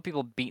doesn't love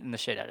people beating the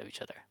shit out of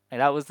each other? Like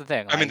that was the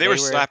thing. I mean Like they were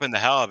they were, slapping the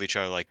hell out of each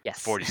other like yes,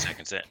 40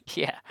 seconds in,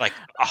 yeah, like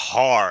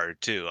hard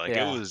too. Like it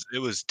yeah. was it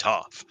was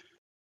tough.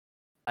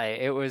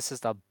 It was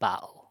just a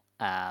battle.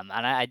 And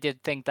I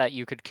did think that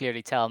you could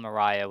clearly tell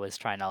Mariah was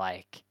trying to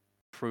like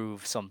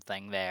prove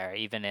something there,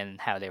 even in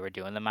how they were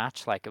doing the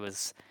match. Like it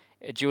was,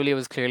 Julia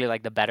was clearly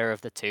like the better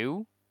of the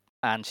two,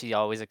 and she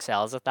always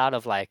excels at that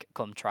of like,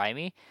 come try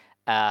me.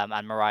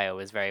 And Mariah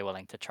was very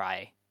willing to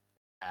try.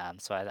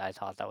 So I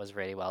thought that was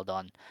really well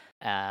done.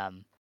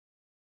 Um,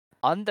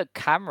 on the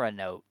camera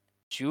note,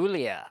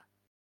 Julia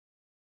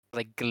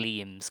like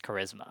gleams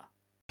charisma.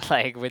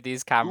 Like with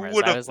these Who cameras,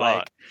 would I have was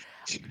thought?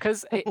 like,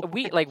 because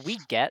we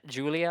get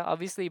Julia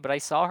obviously, but I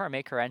saw her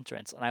make her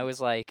entrance, and I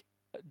was like,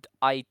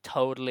 I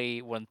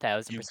totally one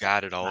thousand You percent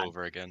got it all man.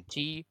 over again.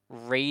 She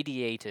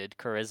radiated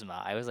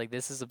charisma. I was like,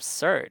 this is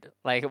absurd.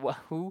 Like,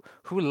 who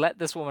let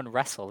this woman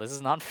wrestle? This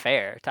is not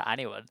fair to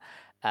anyone.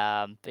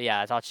 But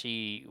yeah, I thought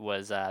she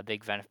was a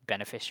big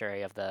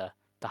beneficiary of the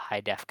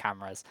high def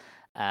cameras.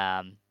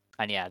 Um,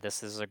 and yeah,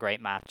 this is a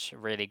great match.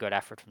 Really good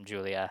effort from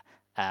Julia.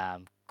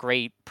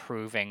 Great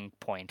proving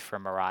point for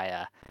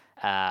Mariah.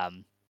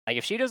 Like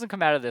if she doesn't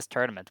come out of this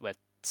tournament with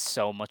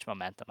so much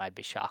momentum, I'd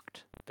be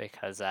shocked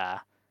because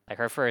like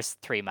her first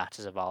 3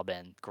 matches have all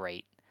been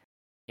great.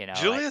 Like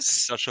Julia's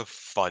such a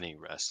funny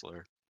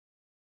wrestler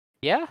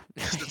yeah,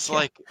 because it's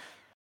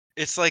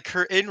yeah, like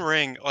her in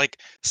ring. Like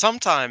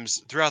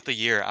sometimes throughout the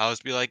year, I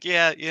always be like,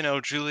 yeah,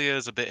 Julia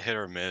is a bit hit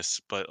or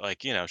miss, but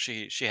like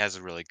she has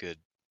a really good,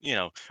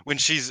 when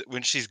she's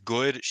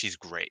good, she's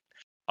great.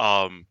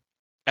 Um,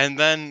 and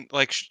then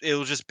like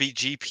it'll just be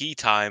GP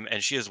time,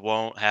 and she just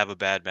won't have a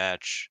bad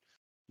match.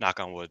 Knock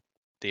on wood,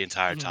 the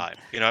entire time.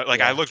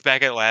 Like I yeah, looked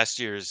back at last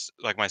year's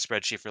like my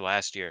spreadsheet for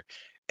last year,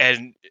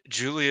 and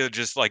Julia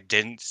just like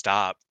didn't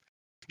stop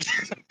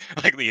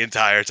like the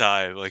entire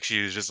time. Like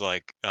she was just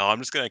like, oh, I'm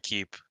just gonna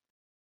keep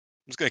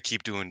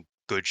doing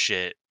good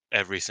shit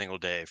every single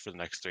day for the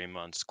next 3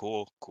 months.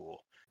 Cool, cool.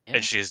 And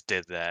yeah, she just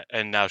did that.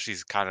 And now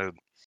she's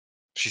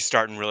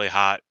starting really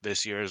hot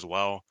this year as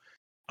well.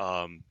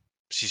 Um,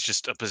 she's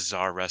just a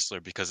bizarre wrestler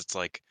because it's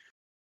like,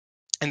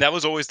 and that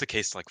was always the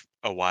case like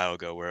a while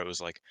ago where it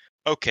was like,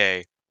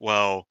 okay,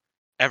 well,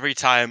 every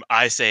time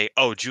I say,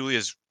 oh,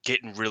 Julia's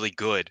getting really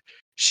good,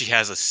 she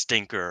has a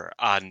stinker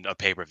on a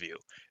pay-per-view.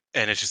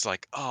 And it's just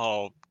like,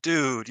 oh,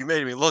 dude, you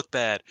made me look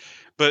bad.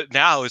 But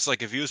now it's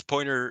like if you just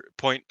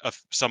point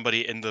of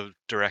somebody in the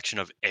direction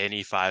of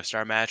any 5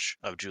 star match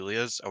of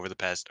Julia's over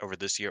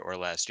this year or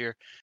last year,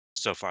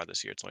 so far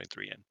this year it's only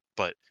 3 in.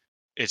 But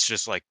it's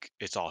just like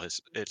it's all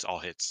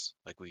hits.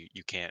 Like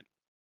you can't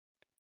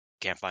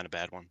find a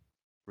bad one,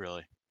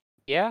 really.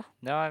 yeah.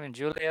 No, I mean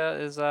Julia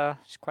is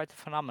she's quite the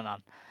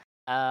phenomenon.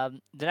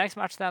 The next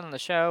match then on the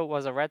show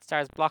was a Red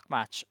Stars block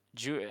match.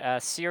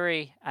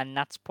 Siri and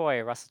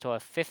Natsupoi wrestled to a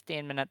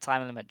 15-minute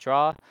time limit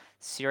draw.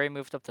 Siri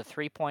moved up to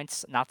 3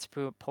 points.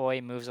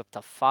 Natsupoi moves up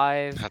to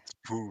 5. That's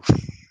poo.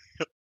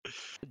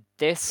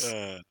 This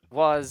Uh,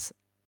 was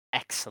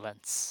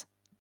excellence.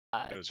 it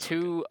was really good.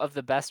 Two of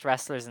the best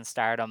wrestlers in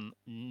Stardom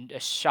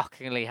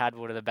shockingly had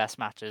one of the best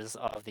matches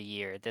of the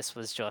year. This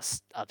was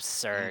just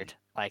absurd.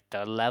 Like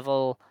the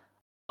level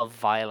of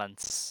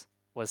violence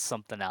was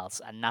something else,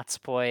 and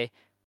Natsupoi,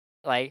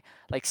 like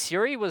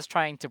Suri was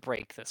trying to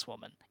break this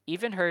woman.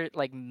 Even her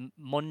like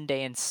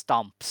mundane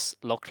stomps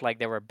looked like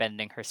they were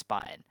bending her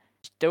spine.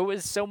 There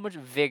was so much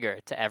vigor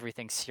to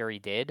everything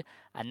Suri did,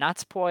 and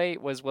Natsupoi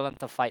was willing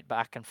to fight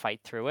back and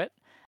fight through it.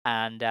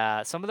 And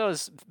some of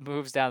those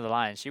moves down the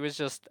line, she was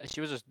just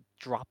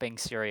dropping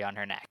Suri on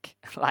her neck.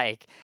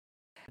 Like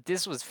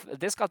this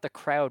got the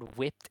crowd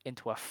whipped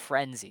into a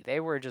frenzy. They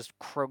were just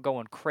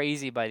going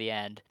crazy by the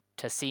end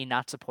to see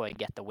Natsupoi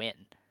get the win.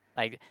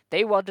 Like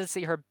they wanted to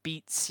see her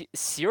beat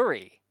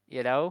Suri,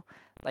 you know?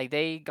 Like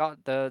they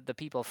got the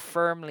people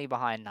firmly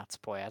behind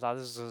Natsupoi. I thought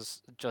this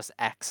was just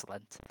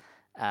excellent.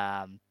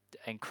 Um,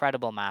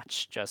 Incredible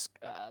match, just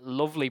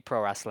lovely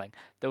pro wrestling.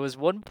 There was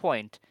one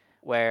point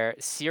where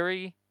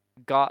Siri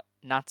got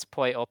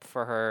Natsupoi up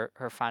for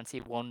her fancy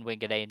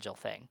one-winged angel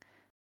thing.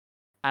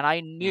 And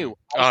I Mm. knew,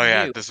 Oh I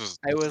yeah, knew. this I was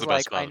was the best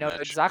like, spot I of the know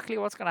match. exactly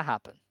what's gonna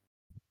happen.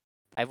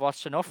 I've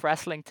watched enough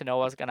wrestling to know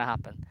what's gonna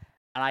happen.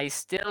 And I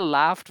still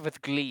laughed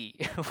with glee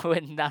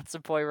when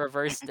Natsupoi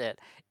reversed it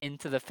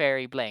into the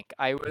fairy blink.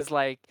 I was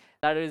like,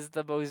 that is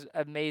the most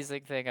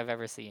amazing thing I've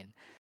ever seen.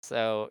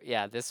 So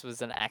yeah, this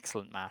was an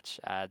excellent match.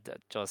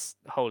 Just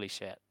holy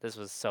shit, this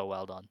was so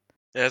well done.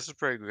 Yeah, this is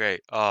pretty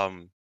great.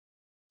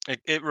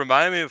 It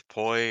reminded me of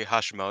Poi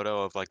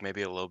Hashimoto of like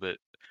maybe a little bit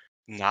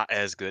not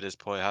as good as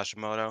Poi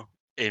Hashimoto,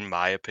 in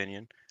my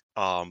opinion.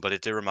 But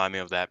it did remind me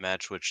of that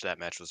match, which that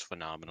match was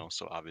phenomenal.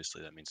 So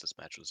obviously that means this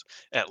match was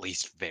at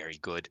least very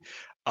good.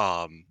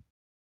 Um,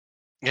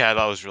 yeah,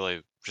 that was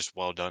really just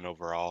well done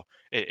overall.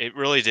 It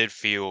really did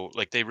feel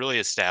like they really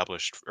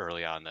established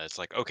early on that it's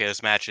like, okay,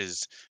 this match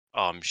is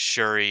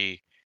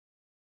Shuri,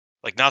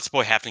 like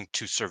Natsupoi having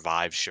to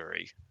survive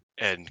Shuri,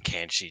 and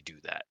can she do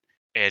that?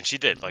 And she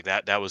did. Mhm.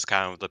 Like that was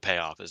kind of the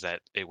payoff, is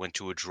that it went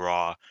to a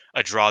draw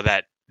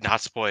that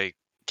Natsupoi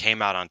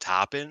came out on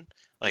top in.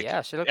 Like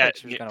Yeah, she looked like at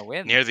she was gonna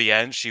win. near the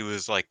end, she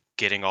was like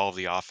getting all of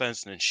the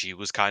offense, and then she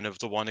was kind of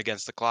the one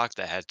against the clock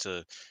that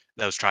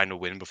was trying to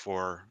win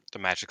before the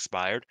match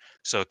expired.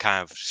 So it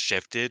kind of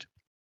shifted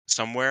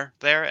somewhere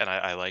there, and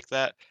I like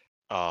that.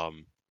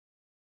 Um,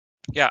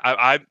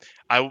 yeah,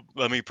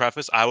 let me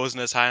preface, I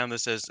wasn't as high on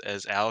this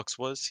as Alex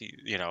was.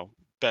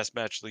 Best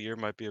match of the year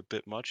might be a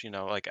bit much.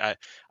 Like I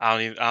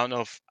don't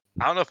know if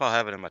I'll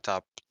have it in my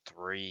top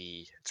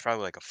three. It's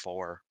probably like a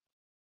four,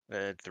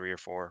 3 or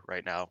 4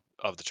 right now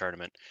of the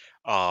tournament.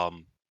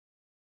 Um,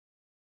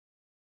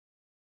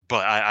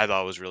 but I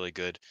thought it was really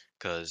good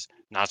because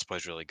Natsuko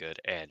is really good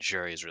and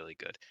Shuri is really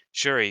good.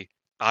 Shuri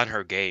on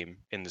her game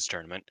in this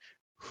tournament.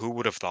 Who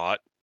would have thought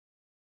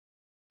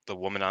the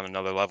woman on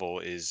another level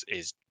is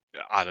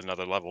on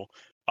another level?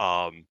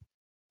 Um,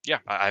 Yeah,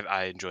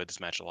 I enjoyed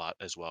this match a lot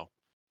as well.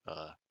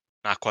 Uh,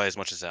 Not quite as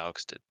much as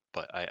Alex did,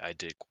 but I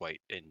did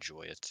quite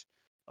enjoy it.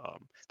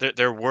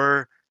 There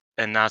were,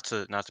 and not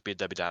to be a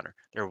Debbie Downer,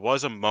 there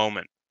was a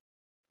moment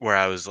where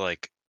I was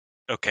like,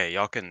 okay,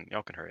 y'all can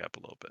hurry up a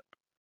little bit.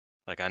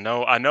 Like I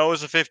know it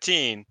was a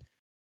 15,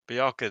 but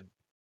y'all could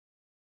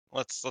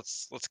let's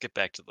get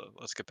back to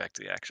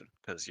the action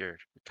because you're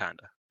kind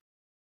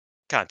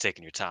of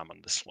taking your time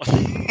on this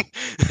one,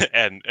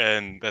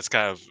 and that's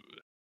kind of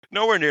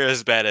nowhere near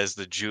as bad as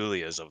the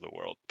Julias of the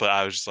world. But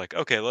I was just like,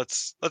 okay,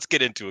 let's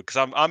get into it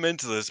because I'm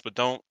into this, but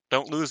don't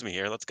lose me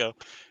here. Let's go.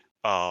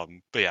 But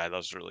yeah, that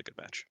was a really good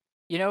match.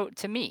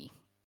 To me,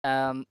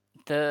 um,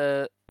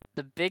 the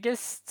the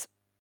biggest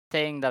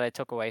thing that I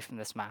took away from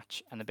this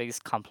match and the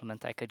biggest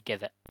compliment I could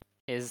give it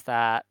is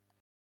that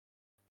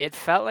it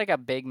felt like a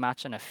big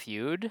match in a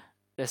feud,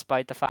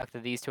 despite the fact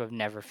that these two have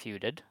never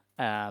feuded.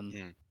 Um,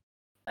 Mm.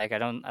 like I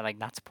like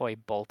Natsupoi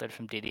bolted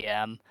from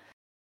DDM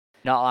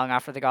not long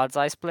after the God's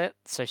Eye split,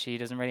 so she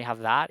doesn't really have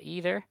that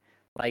either.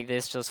 Like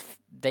this, just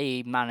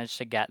they managed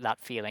to get that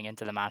feeling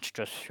into the match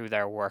just through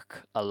their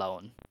work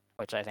alone,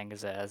 which I think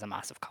is a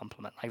massive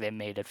compliment. Like they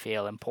made it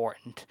feel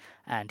important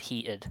and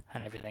heated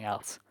and everything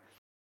else.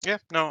 Yeah,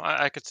 no,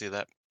 I could see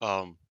that.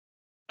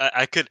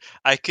 I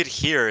could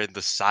hear in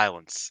the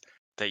silence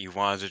that you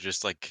wanted to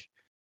just like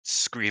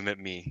scream at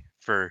me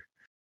for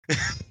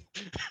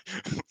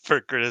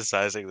for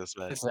criticizing this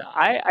match. Listen,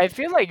 I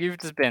feel like you've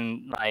just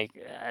been like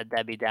a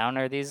Debbie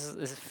Downer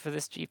for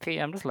this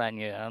GP. I'm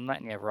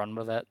letting you run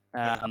with it.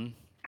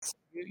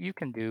 You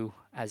can do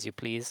as you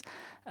please.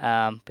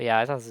 But yeah,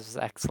 I thought this was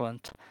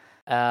excellent.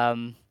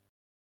 Um,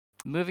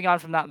 Moving on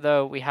from that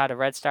though, we had a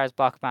Red Stars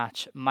block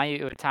match.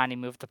 Mayu Iwatani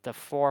moved up to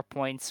 4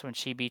 points when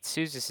she beat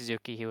Suzu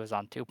Suzuki, who was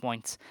on 2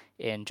 points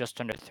in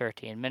just under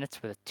 13 minutes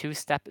with a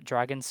two-step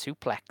dragon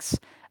suplex.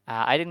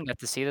 I didn't get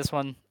to see this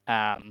one.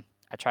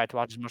 I tried to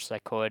watch as much as I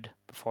could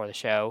before the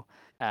show.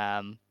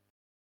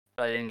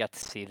 But I didn't get to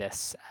see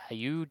this.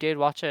 You did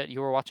watch it. You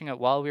were watching it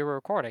while we were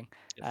recording.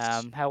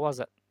 Yes. How was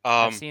it?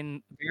 I've Um,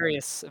 seen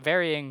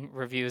varying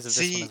reviews of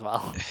this one see, as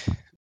well.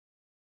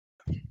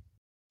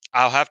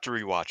 I'll have to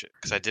rewatch it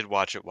because I did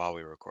watch it while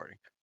we were recording,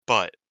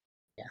 but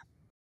Yeah.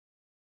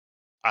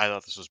 I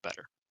thought this was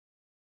better.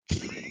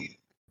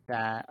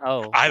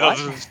 Oh, I thought what?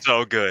 this was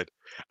so good.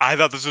 I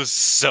thought this was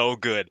so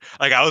good.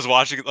 Like I was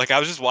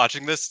just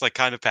watching this like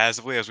kind of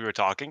passively as we were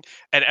talking,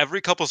 and every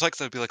couple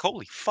seconds I'd be like,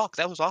 "Holy fuck,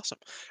 that was awesome!"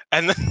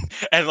 And then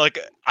and like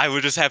I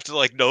would just have to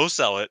like no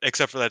sell it,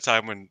 except for that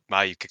time when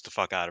Mayu kicked the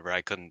fuck out of her.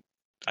 I couldn't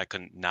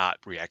not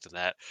react to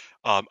that.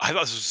 I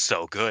thought this was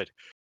so good.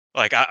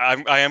 Like I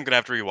am gonna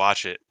have to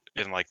rewatch it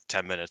in like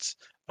 10 minutes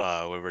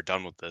when we're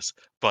done with this,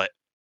 but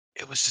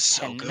it was just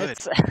so 10 good.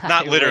 minutes? Not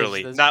I wish.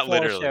 literally, There's not four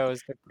literally.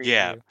 shows to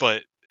Yeah, preview.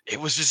 but it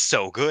was just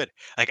so good.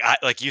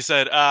 Like you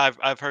said,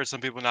 I've heard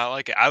some people not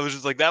like it. I was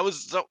just like that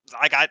was so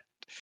like I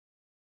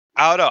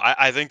don't know.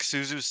 I think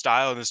Suzu's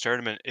style in this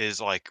tournament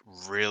is like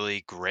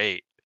really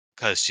great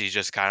because she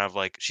just kind of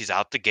like she's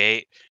out the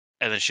gate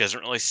and then she doesn't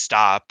really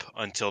stop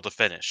until the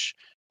finish.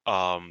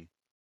 Um,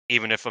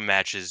 even if a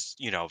match is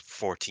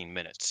 14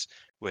 minutes,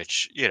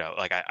 which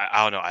like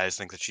I don't know. I just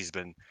think that she's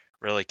been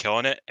really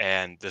killing it,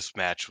 and this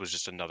match was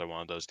just another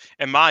one of those.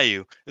 And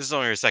Mayu, this is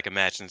only her second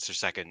match, and it's her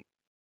second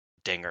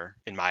dinger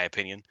in my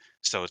opinion.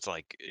 So it's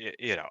like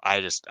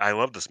I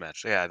love this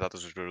match. Yeah, I thought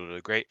this was really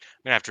really great.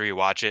 I'm gonna have to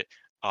rewatch it.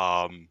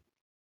 Um,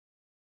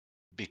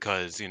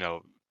 because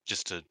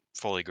just to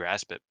fully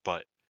grasp it.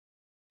 But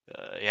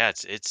yeah,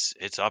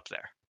 it's up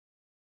there.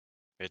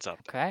 It's up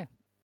there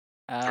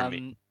Okay. for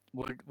me.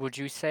 Would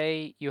you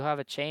say you have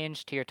a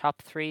change to your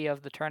top three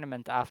of the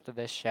tournament after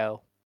this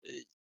show? Uh,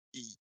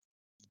 y-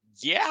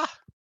 Yeah,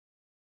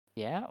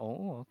 Yeah.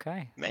 Oh, okay.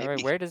 All right.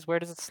 maybe. Where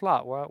does it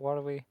slot? What I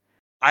are we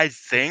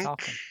think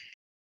talking?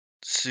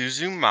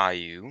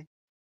 Suzumayu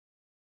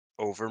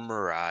over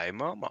Mirai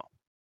Momo.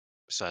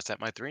 So that's at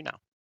my three now.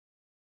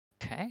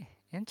 Okay.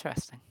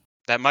 Interesting.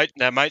 That might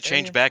Very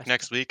change back interesting.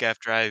 next week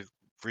after I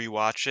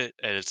rewatch it,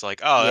 and it's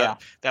like, oh, Yeah.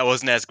 that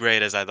wasn't as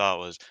great as I thought it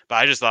was. But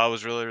I just thought it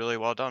was really really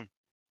well done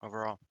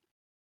overall.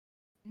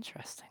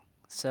 Interesting.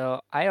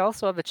 So I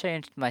also have a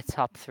change to my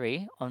top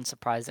three,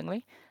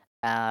 unsurprisingly.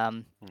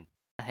 Um, Hmm,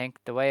 I think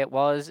the way it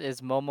was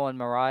is Momo and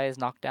Mirai is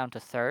knocked down to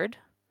third.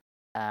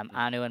 hmm,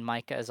 Anu and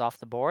Micah is off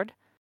the board.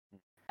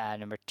 hmm.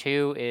 Number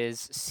two is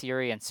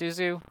Siri and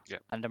Suzu. Yeah.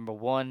 And number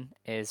one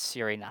is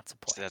Siri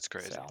Natsupoi. See, that's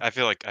crazy. So, I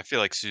feel like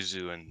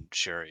Suzu and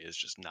Sherry is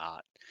just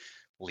not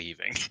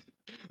leaving.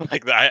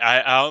 Like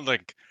I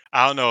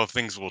don't know if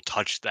things will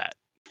touch that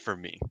for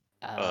me.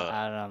 I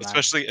don't know,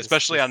 man.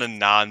 Especially on a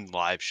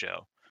non-live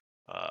show.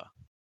 Uh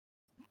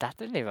That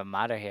didn't even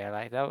matter here.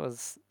 Like that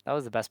was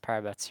the best part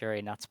about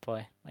Siri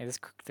Natsupoi. Like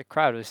the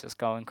crowd was just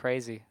going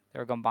crazy. They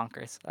were going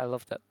bonkers. I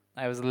loved it.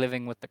 I was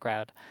living with the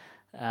crowd.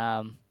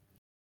 Um,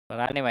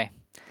 but anyway,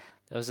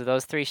 those are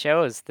those three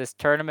shows. This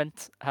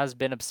tournament has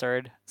been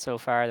absurd so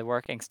far. The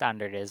working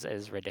standard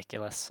is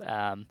ridiculous.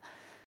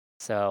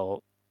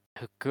 So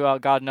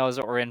God knows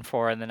what we're in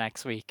for in the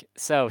next week.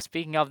 So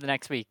speaking of the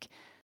next week,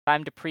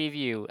 time to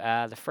preview.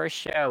 The first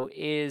show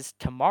is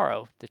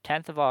tomorrow, the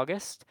 10th of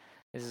August.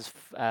 This is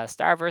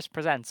Starverse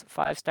presents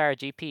 5-Star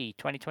GP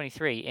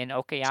 2023 in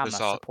so this Okayama,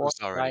 all this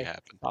supported already by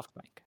happened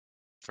SoftBank.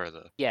 for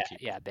the Yeah,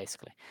 people. yeah,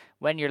 basically.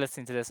 When you're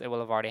listening to this, it will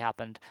have already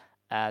happened.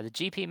 The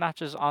GP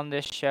matches on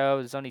this show,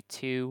 there's only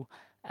two.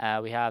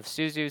 We have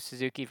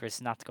Suzuki versus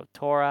Natsuko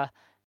Tora,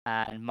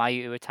 and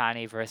Mayu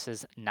Iwatani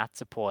versus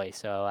Natsupoi.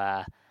 So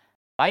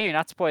Mayu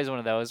Natsupoi is one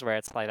of those where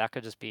it's like that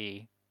could just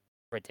be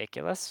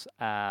ridiculous,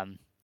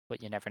 but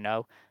you never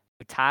know.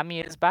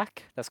 Utami is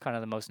back. That's kind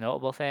of the most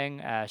notable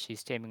thing.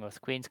 She's teaming with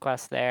Queen's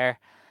Quest there.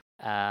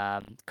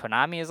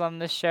 Konami is on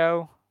this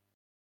show,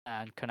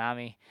 and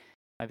Konami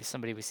might be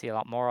somebody we see a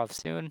lot more of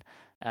soon.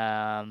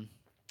 Um,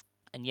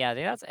 and yeah, I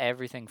think that's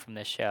everything from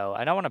this show.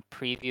 I don't want to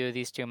preview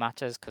these two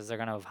matches because they're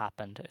gonna have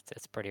happened.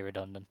 It's pretty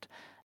redundant.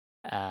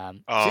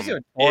 Suzu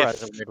and Tora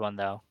is a If weird one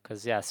though,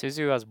 because yeah,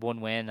 Suzu has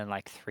one win and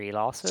like three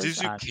losses,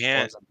 Suzu and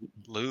can't Tora's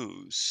unbeaten.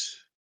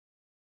 lose,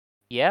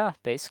 Yeah,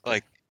 basically.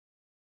 like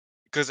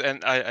because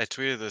and I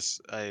tweeted this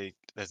I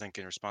think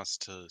in response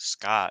to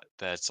Scott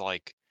that it's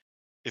like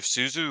if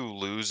Suzu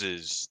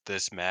loses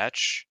this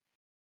match,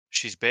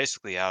 she's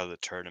basically out of the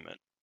tournament.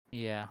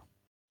 Yeah.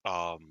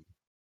 Um,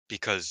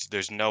 because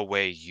there's no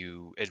way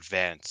you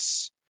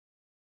advance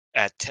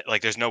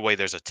like there's no way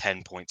there's a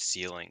 10-point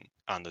ceiling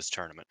on this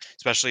tournament,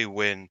 especially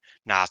when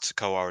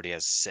Natsuko already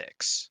has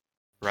 6,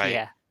 right?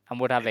 Yeah, and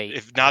would have If 8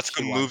 if if Natsuko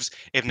she won. moves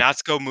if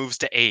Natsuko moves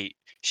to 8,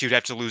 she would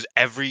have to lose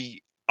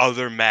every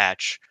other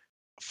match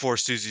for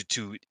Suzu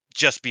to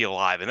just be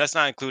alive, and that's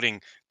not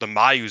including the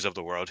Mayus of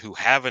the world who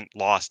haven't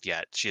lost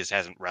yet. She just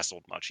hasn't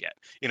wrestled much yet.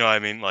 You know what I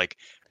mean? Like,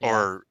 Yeah.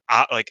 or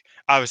like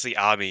obviously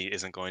Ami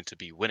isn't going to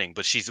be winning,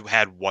 but she's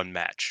had one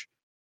match.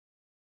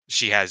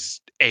 She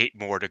has 8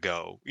 more to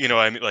go. You know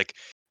what I mean? Like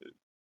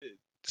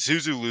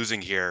Suzu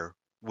losing here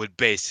would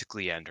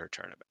basically end her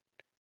tournament.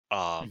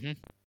 Um, Mhm.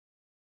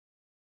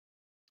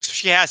 so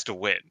she has to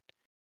win.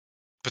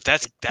 But I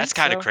that's think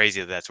kind of so.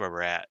 crazy that that's where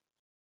we're at.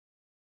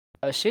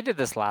 She did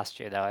this last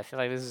year though. I feel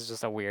like this is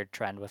just a weird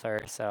trend with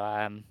her. So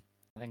I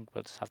think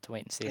we'll just have to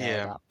wait and see how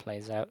Yeah. that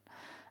plays out.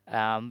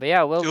 But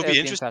yeah, It'll it'll be be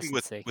interesting interesting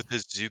to see. with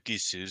Hazuki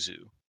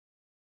Suzu.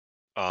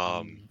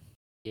 Um,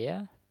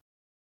 Yeah.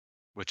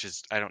 which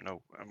is I don't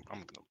know. I'm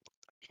gonna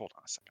hold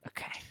on a second.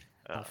 Okay.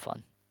 Have Uh,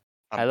 fun.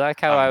 I I'm like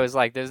how I I'm. was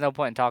like, "There's no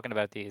point in talking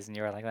about these," and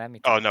you were like, "Let me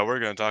Oh talk. no, we're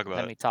gonna talk Let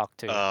about me talk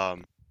to it.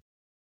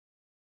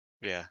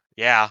 you." Yeah,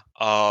 yeah.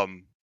 Uh,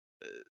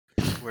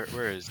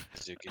 where is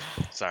Hazuki?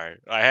 Sorry,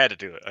 I had to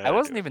do it. I I had to do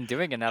wasn't it. even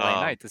doing an LA Um,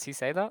 night. Does he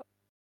say that?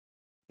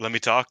 let me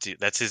talk to you.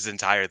 That's his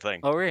entire thing.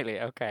 Oh, really?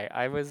 Okay.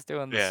 I was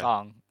doing the Yeah,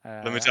 song.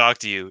 let me talk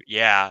to you.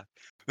 Yeah,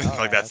 All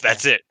like right. Okay.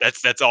 that's it.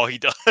 That's all he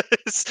does.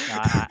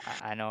 No,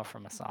 I know it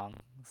from a song,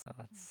 so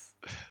that's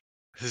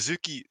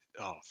Hazuki.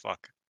 Oh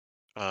fuck.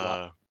 what.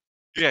 Uh,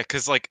 yeah,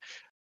 cause like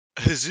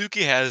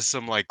Hazuki has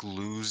some like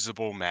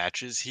losable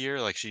matches here.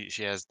 Like she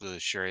has the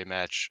Shuri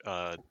match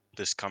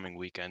this coming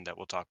weekend that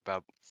we'll talk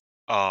about.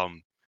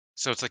 Um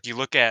so it's like you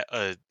look at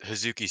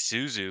Hazuki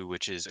Suzu,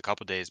 which is a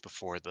couple days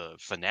before the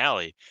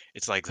finale,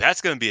 it's like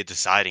that's going to be a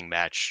deciding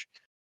match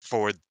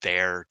for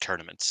their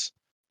tournaments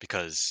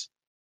because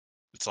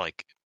it's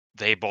like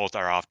they both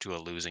are off to a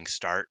losing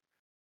start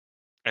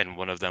and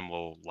one of them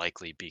will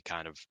likely be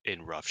kind of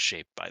in rough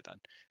shape by then.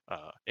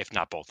 If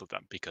not both of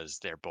them because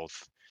they're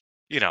both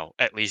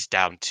at least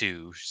down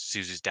two.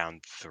 Suzu's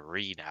down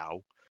three now.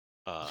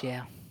 Uh,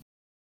 Yeah.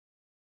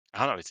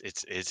 I don't know.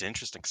 It's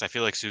interesting because I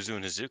feel like Suzu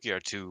and Hazuki are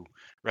two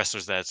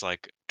wrestlers that's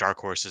like dark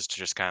horses to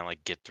just kind of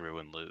like get through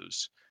and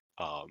lose.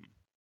 Um,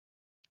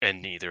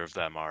 and neither of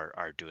them are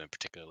doing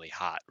particularly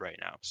hot right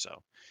now.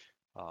 So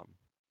um,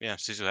 yeah,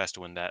 Suzu has to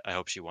win that. I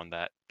hope she won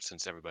that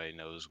since everybody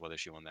knows whether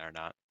she won that or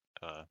not.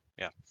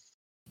 Yeah.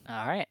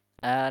 All right.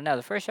 Now,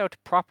 the first show to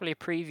properly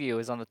preview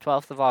is on the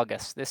 12th of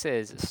August. This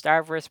is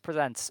Starverse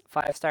Presents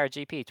 5-Star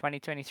GP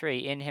 2023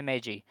 in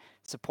Himeji,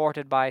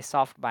 supported by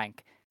SoftBank.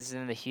 This is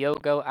in the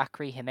Hyogo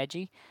Akri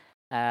Himeji.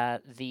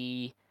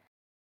 The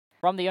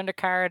From the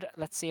undercard,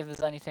 let's see if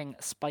there's anything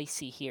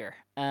spicy here.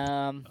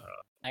 I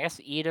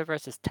guess Ida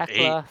versus Eight.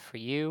 Tekla for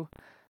you.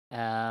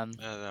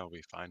 That'll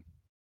be fine.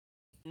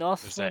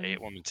 There's that Nothing.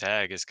 8-woman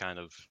tag is kind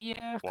of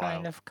Yeah,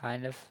 wild.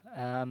 kind of.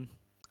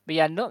 But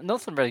yeah,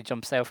 nothing really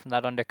jumps out from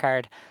that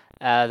undercard.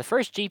 The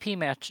first GP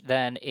match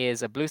then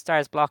is a Blue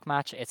Stars block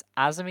match. It's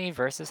Azumi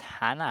versus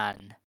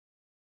Hanan.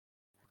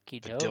 Okey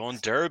The Dylan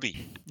dokes.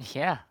 Derby.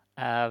 Yeah.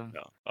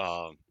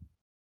 No.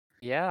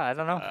 Yeah, I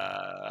don't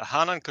know.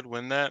 Hanan could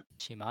win that.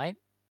 She might.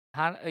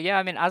 Yeah,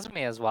 I mean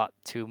Azumi has what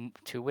two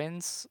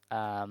wins.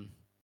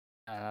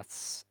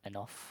 That's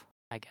enough,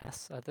 I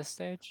guess, at this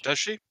stage. Does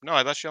she? No,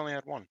 I thought she only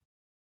had one.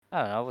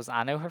 I don't know. Was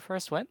Anu her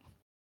first win?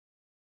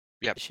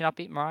 Yep. Did she not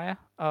beat Mariah?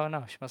 Oh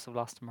no, she must have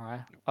lost to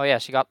Mariah. Oh yeah,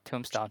 she got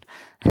Tombstone.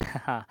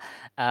 The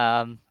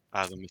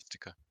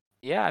Mystica.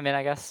 Yeah, I mean,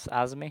 I guess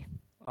Azumi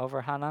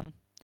over Hanan.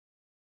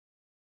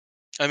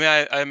 I mean,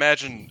 I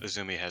imagine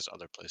Azumi has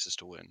other places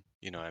to win.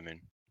 You know what I mean?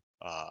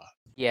 And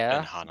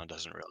Yeah, Hanan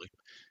doesn't really.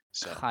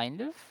 So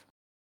kind of.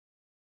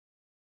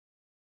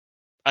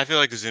 I feel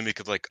like Azumi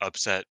could like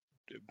upset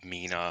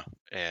Mina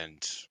and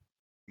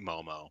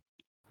Momo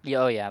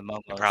Yeah, oh yeah, and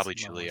Momo's probably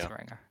Momo's Julia. a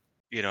ringer.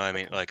 You know what I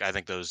mean? Okay, Like I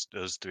think those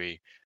three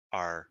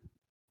are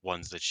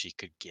ones that she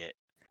could get.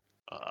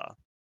 Uh,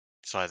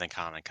 so I think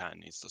Hanan kind of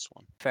needs this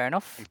one. fair I'm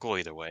enough. cool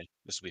either way.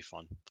 This will be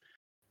fun.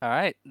 All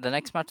right, the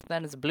next match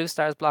then is a Blue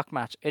Stars block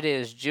match. It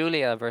is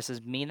Julia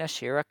versus Mina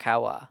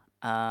Shirakawa.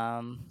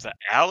 The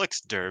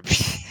Alex Derby.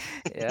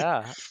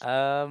 Yeah.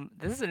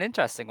 This is an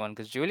interesting one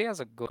because Julia has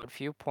a good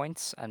few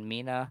points and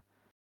Mina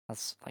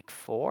has like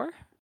 4.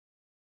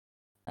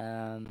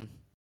 Um,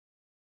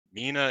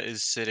 Mina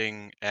is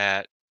sitting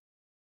at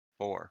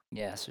 4.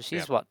 yeah, so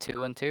she's Yep, what,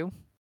 2 and 2?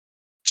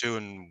 2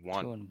 and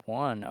 1. 2 and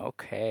 1.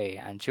 Okay,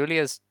 and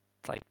Julia's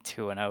like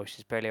 2 and 0.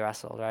 She's barely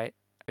wrestled, right?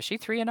 Is she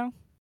 3 and 0?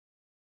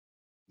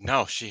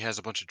 No, she has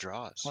a bunch of Oh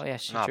draws. yeah,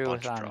 she Not a drew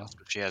with bunch of Anu. draws,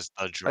 but she has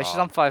a Oh, she's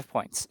draw. on 5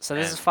 points. So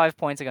this is And 5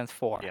 points against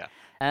 4. yeah,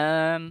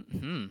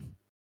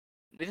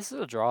 Maybe this is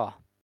a draw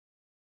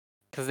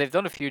because they've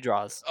done a few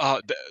draws. uh,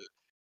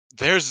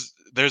 th-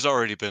 there's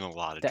already been a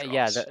lot of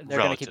Yeah, draws, they're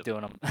gonna keep relatively.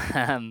 doing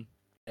them.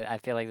 I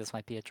feel like this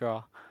might be a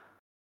draw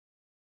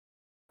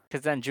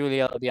because then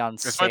Julia will be on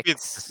This might 6, be and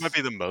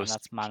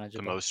that's the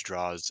manageable. most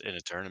draws in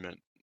a tournament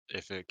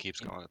if it keeps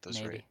going at this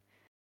rate.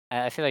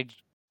 Maybe. I feel like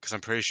Because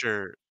I'm pretty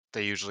sure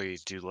they usually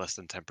do less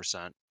than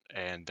 10%,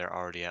 and they're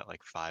already at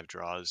like 5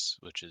 draws,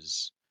 which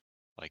is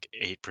like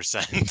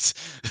 8%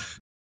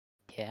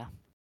 yeah.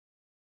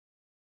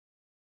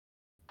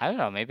 I don't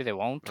know. Maybe they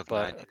won't. of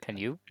 90. But can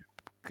you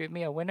give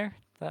me a winner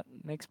that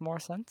makes more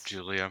sense?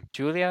 Julia.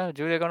 Julia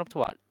going up to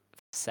what?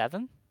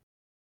 7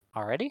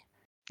 already?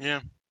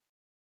 Yeah.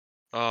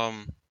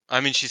 I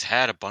mean, she's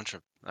had a bunch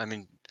of. I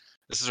mean,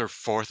 this is her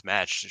 4th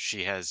match.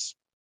 She has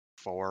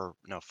 4,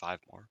 no, 5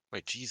 more.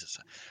 Wait, Jesus,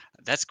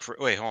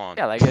 wait, hold on.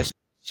 Yeah, like is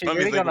she Let me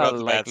really think gonna about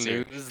the like maths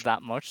here. lose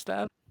that much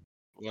then?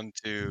 1,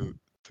 2,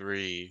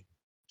 3.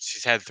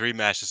 She's had 3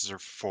 matches. This is her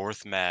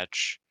 4th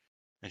match,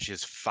 and she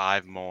has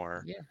 5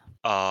 more. Yeah.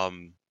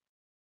 Um,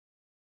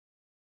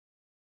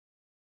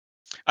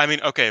 I mean,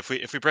 okay, if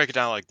we break it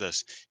down like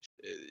this,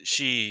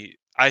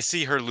 I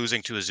see her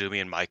losing to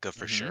Azumi and Micah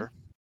for Mm-hmm. sure.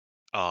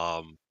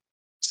 Um,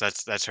 so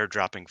that's her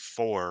dropping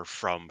 4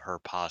 from her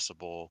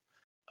possible,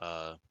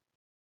 uh,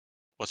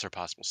 what's her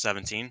possible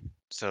 17.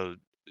 So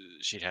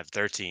she'd have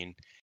 13,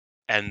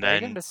 and How are you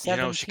getting then to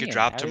she could 17?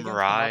 drop How are to you getting to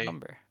an odd Mirai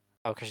number?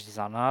 Oh, because she's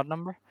on an odd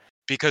number?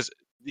 because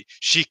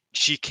she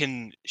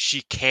can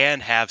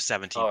have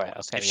 17 All right.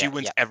 points if Okay. she Yeah.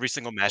 wins Yeah. every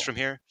single match Cool. from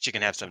here. She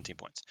can I have get you. 17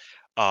 points.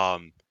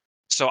 Um,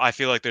 so I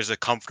feel like there's a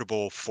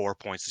comfortable 4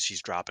 points that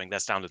she's dropping.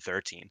 That's down to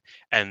 13,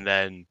 and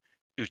then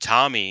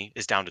Utami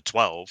is down to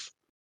 12.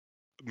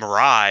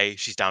 Mirai,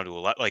 she's down to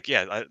 11. Like,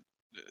 yeah,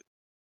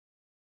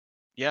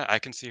 I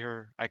can see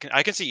her. I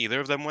can see either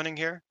of them winning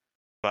here,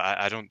 but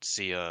I don't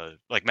see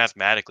like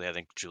mathematically. I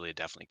think Julia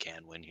definitely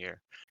can win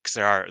here because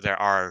there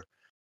are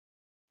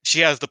she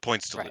has the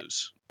points to Right.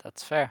 lose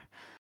That's fair.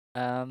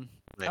 All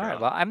later right.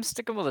 on. Well, I'm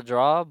sticking with a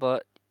draw,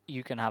 but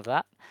you can have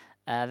that.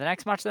 The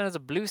next match then is a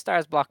Blue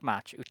Stars block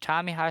match.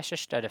 Utami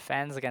Hayashishita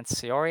defends against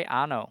Saori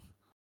Ano.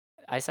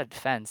 I said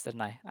defends,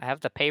 didn't I? I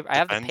have the pay. I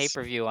have the pay Depends.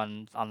 per view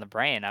on the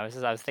brain. I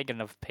was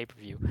thinking of pay per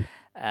view.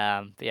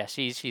 But yeah,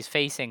 she's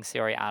facing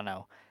Saori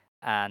Ano,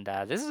 and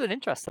this is an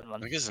interesting I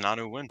one. guess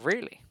Nanu win.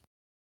 Really.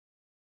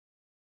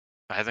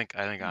 I think Hmm.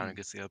 Anu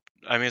gets the up.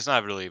 I mean, it's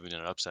not really even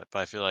an upset, but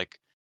I feel like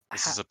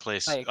this is a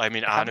place. I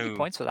mean, How many Anu,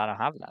 points would Ano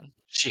have then?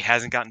 she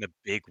hasn't gotten a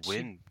big She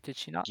win did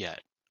she not?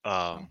 yet.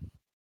 Oh,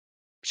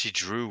 She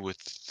drew with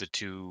the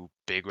 2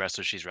 big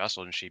wrestlers she's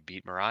wrestled, and she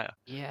beat Mariah,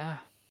 yeah.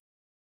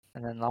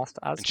 And then lost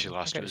to and she Azumi.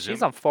 lost to Okay, she's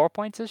Azumi. on 4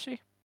 points, is she?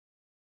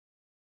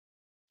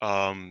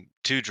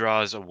 2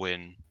 draws, a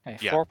win. Okay, Yeah,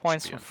 she'd 4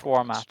 points be from on 4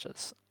 four points.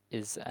 matches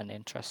is an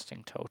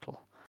interesting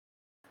total.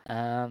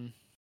 Um,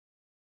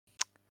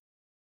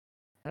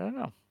 I don't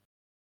know.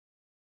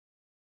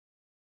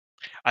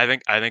 I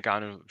think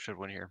Anu should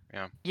win here.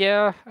 Yeah.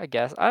 Yeah, I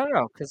guess. I don't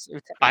know because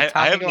I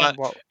Utami have not. going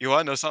what? You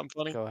wanna know something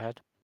funny? Go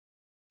ahead.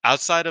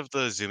 Outside of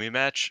the Zumi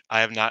match,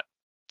 I have not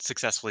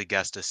successfully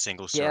guessed a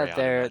single Yeah,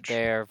 Suriano match.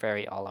 they're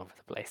very all over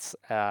the place.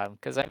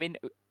 Because I mean,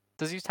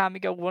 does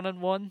Utami go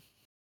 1-1?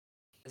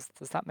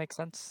 Does that make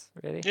sense?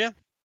 Really? Yeah.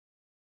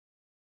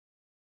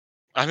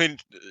 I mean,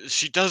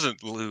 she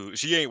doesn't lose.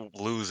 She ain't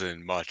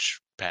losing much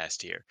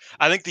past here.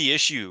 I think the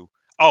issue.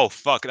 Oh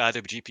fuck, an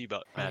IWGP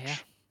belt Oh yeah,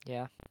 match.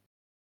 yeah.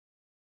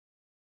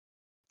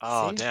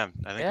 Oh See, damn,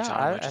 I think yeah, Utami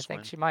might I just think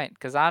win. she might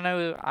because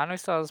Anu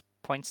still has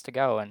points to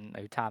go, and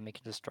Utami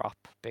can just drop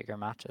bigger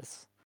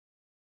matches.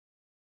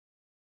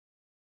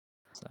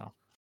 So,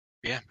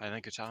 Yeah, I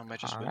think Utami might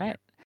just all win right. here.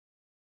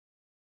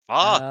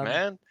 Fuck, Um,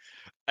 man.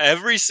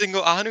 Every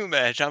single Anu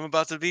match, I'm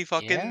about to be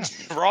fucking yeah.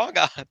 wrong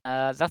on.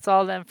 That's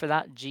all then for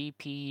that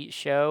GP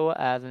show.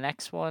 The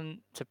next one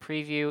to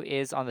preview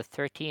is on the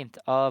 13th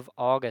of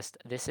August.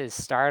 This is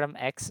Stardom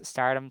X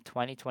Stardom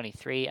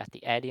 2023 at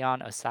the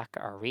Edion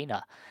Osaka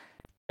Arena.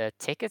 The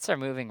tickets are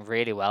moving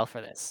really well for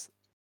this.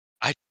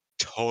 I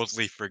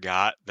totally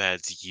forgot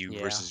that's you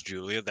Yeah. versus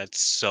Julia. That's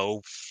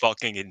so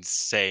fucking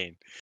insane.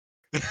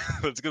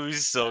 That's gonna be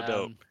so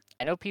dope. Um,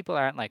 I know people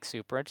aren't like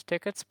super into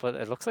tickets, but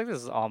it looks like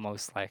this is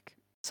almost like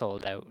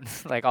sold out.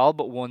 Like all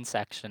but one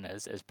section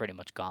is pretty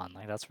much gone.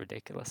 Like that's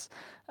ridiculous.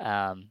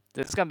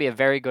 This is gonna be a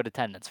very good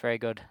attendance, very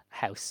good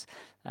house,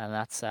 and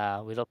that's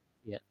we love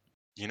to see it.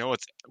 You know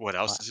what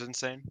else What? is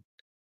insane?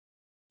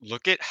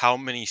 Look at how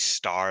many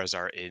stars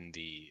are in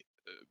the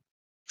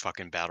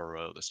fucking battle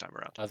royal this time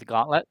around. Oh, the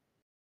gauntlet?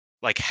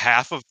 Like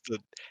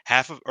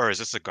or is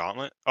this a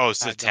gauntlet? Oh,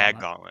 it's a tag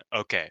Gauntlet. gauntlet.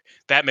 Okay.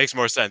 That makes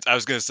more sense. I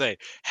was gonna say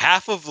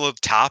half of the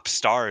top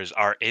stars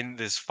are in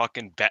this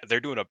fucking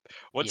they're doing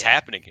what's Yeah.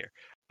 happening here?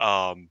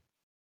 Um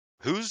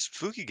who's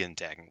Fukigen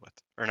tagging with?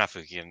 Or not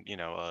Fukigen,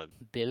 uh,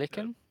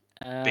 Billiken?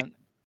 Big Um,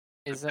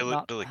 is it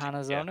not Billiken. Yeah.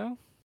 Hanazono?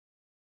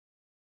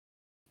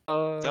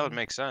 That would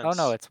make Oh no,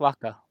 sense. it's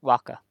Waka.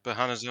 Waka. But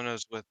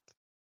Hanazono's with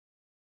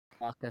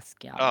Waka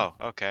Sciama. Oh,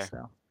 okay.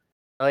 So.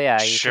 Oh yeah,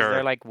 because they're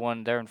Sure. like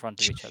they're in front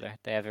of each other.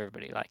 They have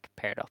everybody like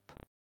paired up.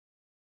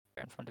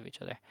 They're in front of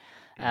each other.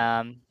 Mhm.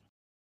 Um,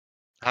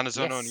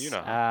 Hanazono and yes.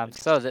 Yuna, huh?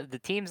 So Interesting. the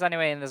teams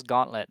anyway in this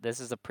gauntlet. This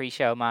is a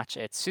pre-show match.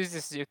 It's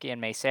Suzuki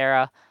and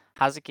Meisera,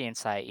 Hazuki and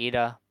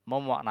Saida,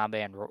 Momo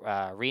Watanabe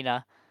and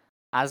Rina,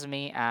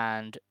 Azumi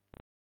and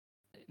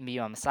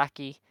Miyu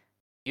Masaki,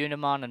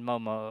 Unimon and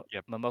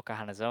Yep. Momoka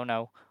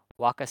Hanazono,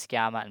 Waka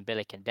Sciama and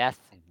Billiken Death,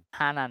 Mhm.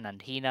 Hanan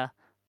and Hina,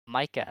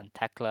 Micah and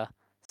Tekla,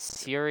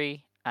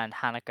 Siri and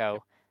Hanako,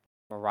 Yep.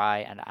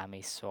 Mirai and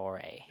Ami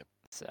Sore. Yep.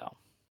 So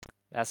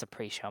that's a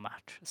pre-show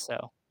match.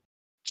 So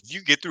Did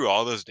you get through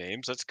all those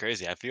names? That's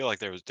crazy. I feel like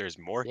there's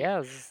more here,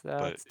 yeah,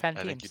 but it's 10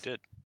 I think you teams,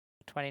 did.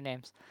 20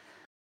 names.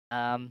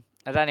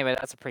 But anyway,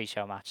 that's a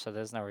pre-show match, so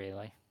there's no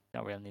real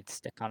need to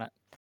stick on it.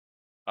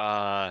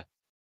 Uh,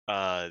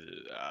 uh,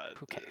 uh,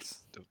 Who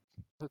cares? uh,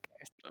 Who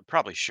cares?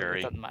 probably It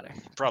Shuri. doesn't matter.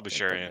 Probably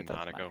Shuri It and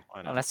doesn't matter Hanako.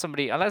 Why not?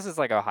 unless it's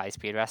like a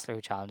high-speed wrestler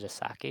who challenges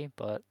Saki,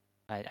 but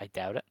I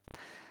doubt it.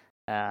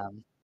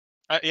 Um,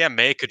 Yeah,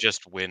 May could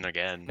just win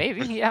again.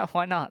 Maybe, yeah,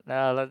 why not?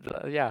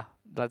 Yeah,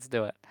 let's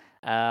do it.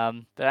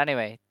 But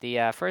anyway,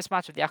 the first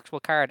match of the actual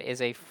card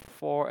is a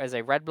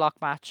red block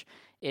match.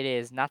 it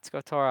is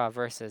Natsuko Tora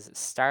versus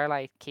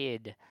Starlight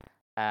Kid.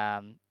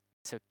 Um,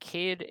 so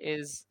Kid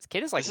is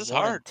like This is 1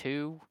 and hard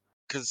 2,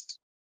 because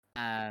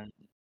and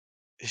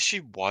is she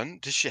won?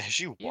 Has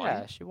she won?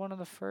 yeah, she won on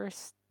the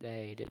first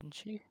day, didn't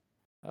she?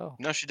 Oh,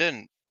 No, she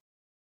didn't.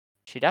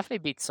 she definitely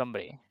beat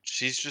somebody.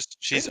 She's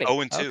Really?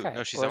 0 and 2. Okay.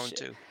 No, she's Well, 0 and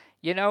 2.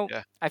 you know,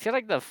 Yeah. I feel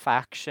like the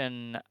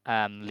faction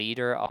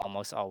leader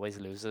almost always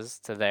loses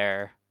to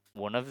their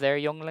one of their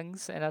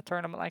younglings in a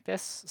tournament like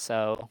this.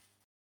 So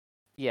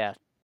yeah,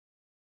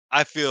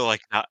 I feel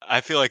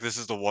like this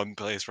is the one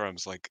place where I'm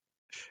just like,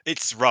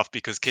 it's rough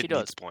because she Kid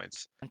needs does.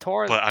 points. And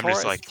Tora But I'm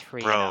just Tora is like,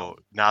 3-0. bro,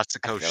 I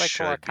Natsuko feel like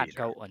Tora should can't beat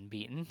her. go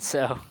unbeaten,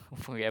 so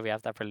we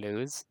have that for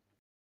lose.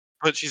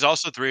 But she's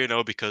also 3 and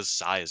 0 because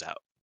Sai is out.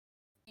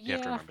 You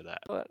have to Yeah, remember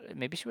that. but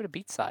maybe she would have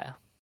beat Saya.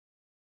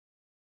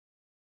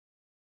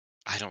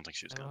 I don't think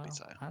she was gonna beat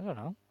Well, Sai. I don't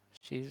know.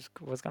 She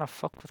was gonna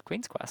fuck with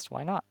Queen's Quest.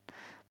 Why not?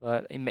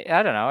 But I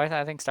don't know.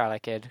 I think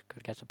Starlight Kid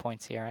could get the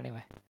points here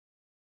anyway.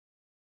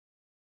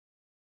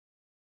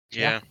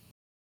 Yeah.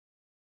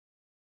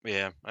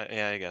 Yeah,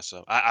 yeah, I guess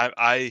so.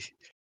 I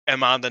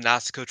am on the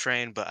Natsuko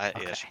train, but yeah,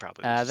 Okay. she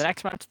probably The loses here.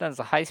 next match then is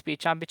a high speed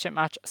championship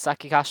match.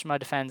 Saki Kashima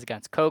defends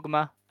against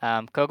Koguma.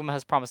 Koguma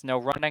has promised no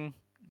running.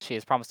 She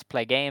has promised to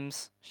play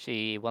games.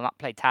 She will not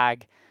play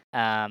tag.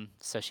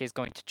 So she's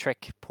going to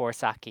trick poor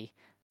Saki.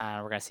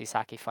 And we're going to see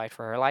Saki fight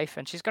for her life.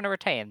 And she's going to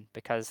retain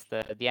because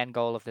the end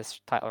goal of this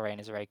title reign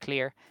is very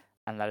clear.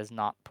 And that is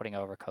not putting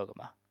over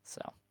Koguma.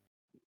 So,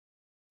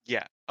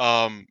 Yeah.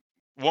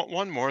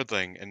 One more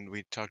thing, and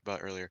we talked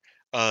about earlier.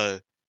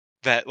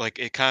 That like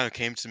it kind of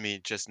came to me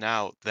just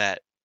now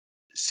that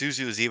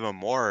Suzu is even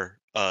more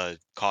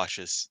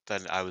cautious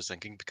than I was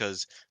thinking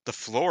because the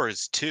floor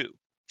is 2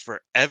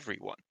 for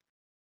everyone.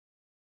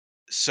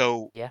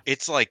 So yeah.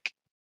 it's like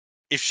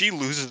if she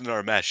loses in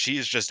our match, she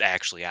is just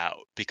actually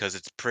out because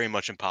it's pretty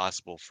much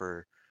impossible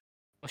for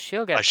Well,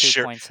 she'll a get two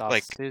sure points off,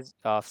 like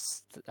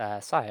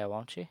Saya,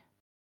 won't she?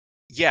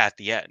 yeah, at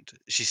the end.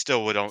 She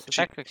still would So only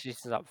technically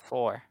she's up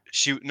 4.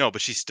 she no,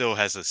 but she still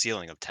has a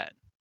ceiling of 10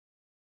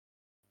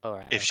 All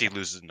right. if she Okay.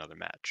 loses another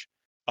match.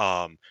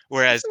 I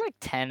Whereas feel like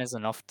 10 is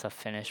enough to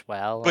finish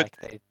well. but Like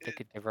they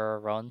could give her a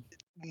run.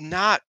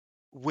 not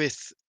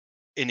with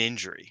an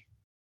injury.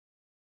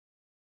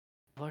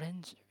 What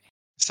injury?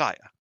 Saya.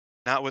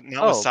 Not with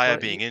Oh, Saya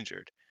but being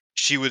injured.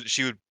 She would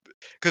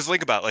because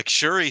think about it, like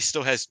Shuri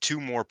still has 2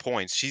 more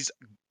points. She's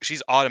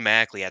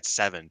automatically at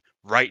 7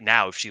 right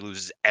now if she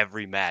loses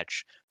every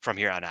match from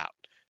here on out.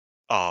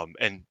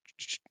 And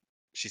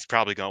she's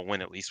probably going to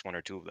win at least 1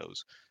 or 2 of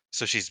those.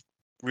 So she's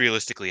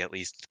realistically at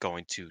least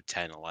going to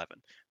 10,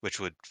 11, which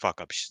would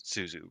fuck up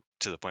Suzu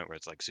to the point where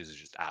it's like Suzu's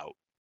just out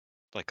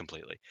like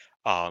completely.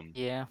 Um,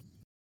 yeah,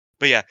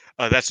 but yeah,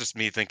 that's just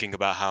me thinking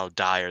about how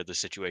dire the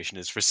situation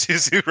is for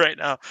Suzu right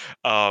now.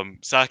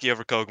 Saki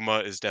over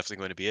Koguma is definitely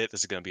going to be it.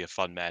 This is going to be a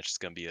fun match. It's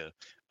going to be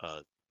uh,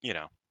 you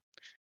know,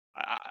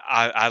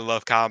 I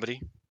love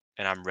comedy,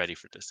 and I'm ready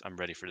for this. I'm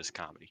ready for this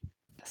comedy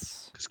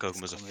yes,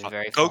 because it's gonna be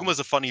very fun. Koguma's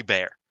a funny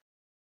bear.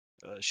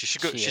 She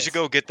should go. She She should is.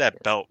 go get She that is.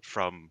 belt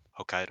from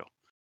Hokkaido.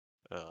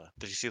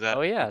 Did you see that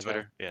Oh on yeah,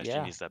 Twitter? Yeah, she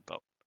yeah, needs that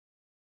belt.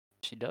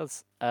 she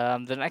does.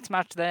 The next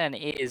match then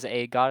is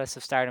a Goddess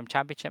of Stardom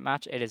Championship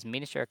match. It is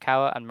Mina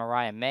Shirakawa and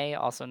Mariah May,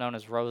 also known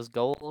as Rose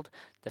Gold,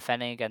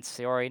 defending against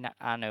Saori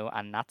Anu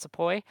and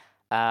Natsupoi.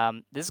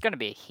 This is gonna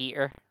be a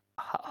heater.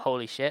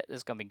 Holy shit, this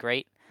is gonna be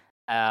great.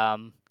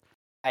 Um,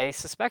 I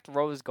suspect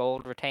Rose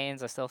Gold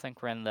retains. I still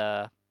think we're in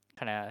the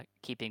kind of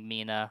keeping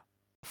Mina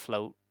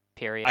afloat I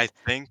period.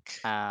 think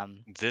Um,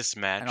 this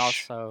and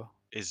match also,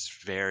 is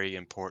very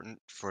important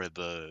for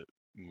the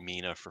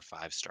Mina for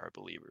 5-star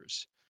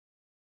believers.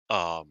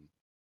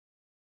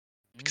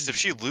 Because if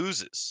she mm,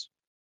 loses,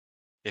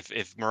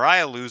 if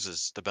Mariah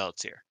loses the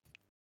belts here,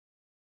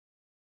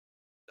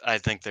 I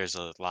think there's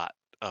a lot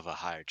of a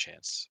higher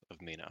chance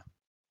of Mina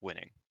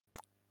winning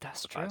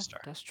that's the true.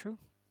 5-star. That's true.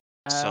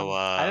 So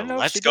I don't know if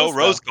let's she go does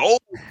Rose though.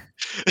 Gold.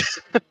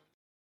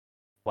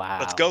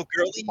 Let's go Wow.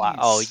 Wow.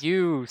 Oh, girlies.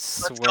 you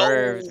Let's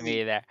swerved go.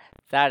 me there.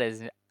 That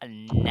is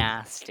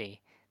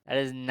nasty. That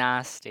is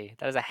nasty.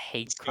 That is a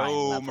hate Let's crime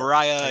go level.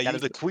 Mariah, Like that you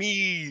is the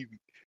queen.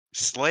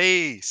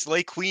 Slay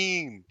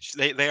queen.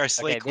 They are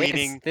slay okay. This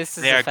queening. this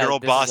is They are girl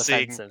This is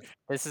bossing. offensive.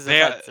 This is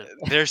They are offensive.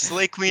 they're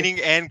slay queening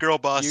and girl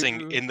bossing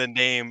You in the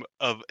name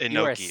of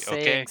you are Inoki, saying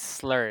okay?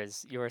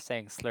 slurs. You are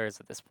saying slurs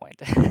at this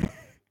point.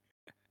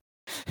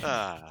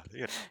 Yeah.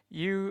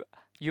 you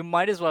you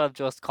might as well have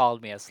just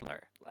called me a slur.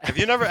 Have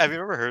you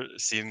ever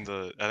seen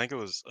the I think it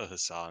was a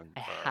Hassan I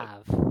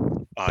have.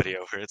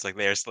 audio where it's like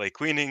they are slay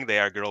queening, they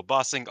are girl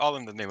bossing, all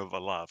in the name of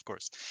Allah, of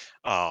course.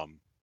 Um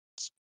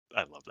s-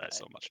 I love that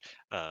so much.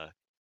 Uh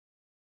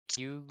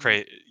You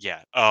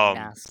yeah.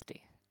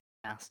 nasty,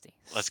 nasty.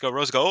 Let's go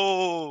Rose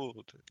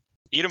Gold.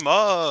 Eat 'em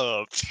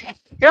up.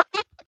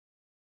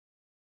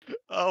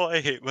 Oh,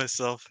 I hate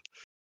myself.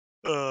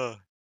 Uh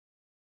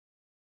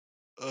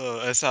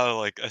I sound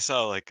like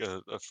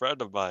a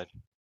friend of mine,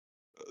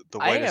 the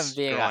I am whitest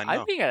being girl I I'm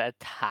know. being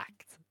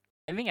attacked.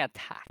 I'm being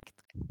attacked.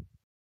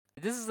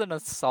 This is an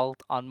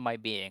assault on my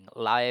being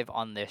live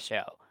on this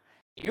show.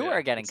 You Yeah,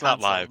 are getting it's not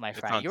live. cancelled, my It's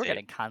friend. on You are tape.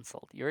 getting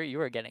cancelled. You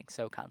are getting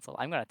so cancelled.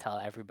 I'm gonna tell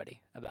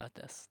everybody about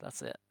this.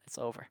 That's it. It's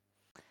over.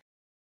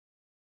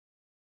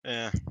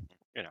 Yeah,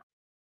 you know,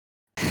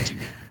 Okay.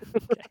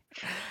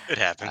 it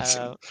happens.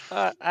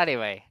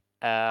 Anyway,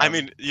 I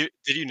mean,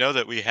 did you know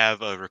that we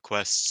have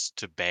requests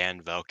to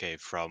ban Velke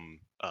from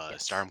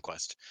yes, Stardom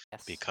Quest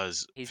yes.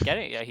 because He's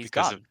getting. Yeah, he's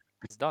because of gone.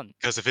 He's done.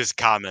 because of his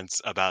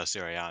comments about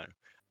Sirianni.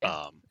 Yeah,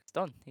 Um, it's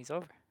done. He's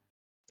over.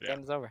 yeah,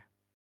 Game is over.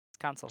 It's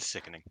cancelled.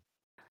 sickening.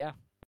 Yeah.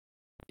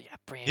 Yeah.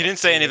 Bringing He up didn't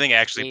say anything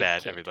actually Gabe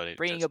bad. Kid. Everybody,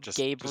 Bringing up just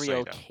so you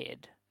Gabriel know.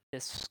 Kidd.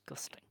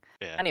 Disgusting.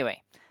 Yeah.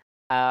 Anyway,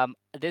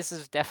 this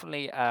is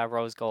definitely a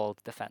rose gold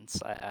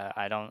defense.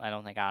 I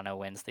don't think Anno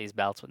wins these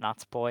belts with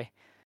Natsupoi.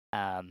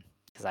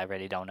 Because I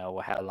really don't know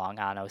how long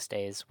Anno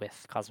stays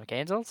with Cosmic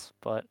Angels,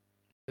 but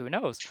who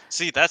knows?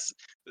 See,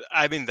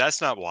 I mean,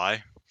 that's not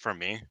why for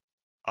me.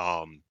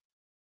 Um,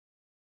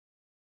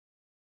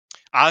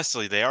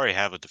 Honestly, they already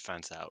have a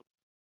defense out,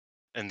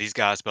 and these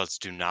guys belts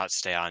do not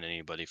stay on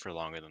anybody for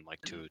longer than like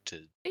Mm, 2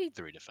 to They,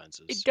 3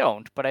 they defenses.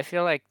 don't, but I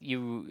feel like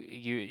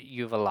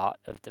you have a lot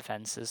of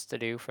defenses to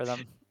do for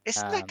them.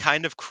 Isn't that Um,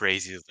 kind of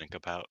crazy to think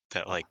about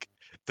that, well, like,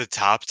 the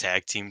top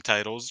tag team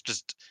titles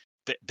just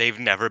they've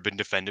never been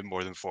defended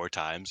more than 4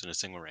 times in a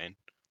single reign?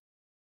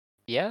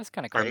 yeah, it's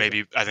kind of Or crazy.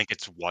 maybe I think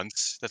it's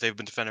once that they've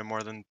been defended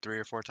more than 3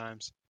 or 4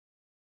 times?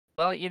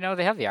 Well,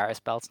 they have the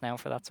artist belts now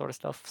for that sort of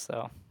stuff,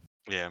 so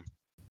Yeah,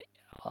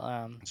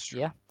 that's true.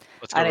 yeah.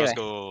 Let's go rose Anyway,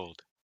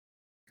 gold.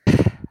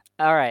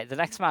 all right. The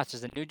next match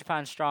is the New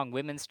Japan Strong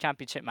Women's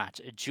Championship match.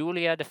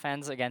 Julia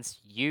defends against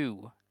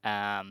you.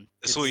 This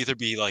This will is either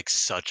be, like,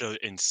 such a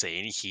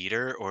insane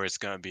heater or it's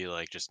gonna be,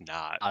 like, just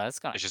not. oh, that's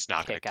gonna It's just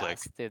not gonna kick click.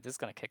 ass, dude. This is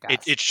gonna kick It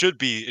ass. it should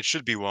be it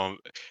should be one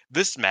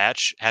this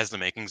match has the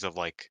makings of,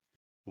 like,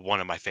 one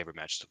of my favorite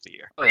matches of the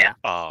year. Oh yeah.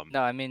 Um,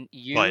 No, I mean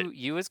but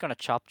you is gonna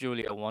chop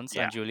Julia once,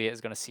 yeah. and Julia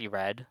is gonna see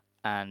red,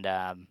 and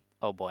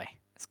oh boy,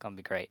 it's gonna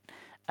be great.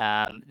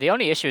 The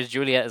only issue is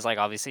Julia is like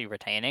obviously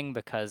retaining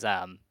because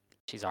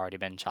she's already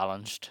been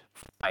challenged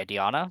by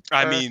Diana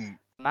I for mean,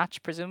 a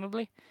match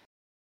presumably.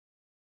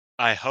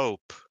 I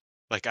hope.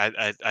 Like,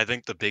 I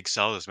think the big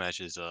sell of this match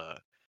is,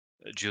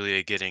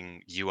 Julia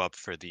getting you up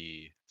for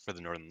the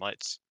Northern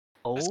Lights.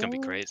 That's gonna be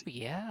Oh crazy.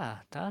 yeah,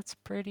 that's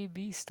pretty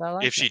beast. I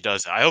If like she it.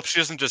 does that. I hope she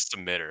doesn't just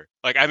submit her.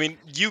 Like, I mean,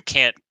 you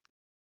can't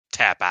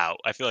tap out.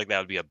 I feel like that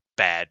would be a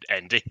bad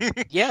ending.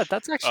 Yeah,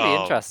 that's actually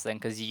Um, interesting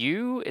because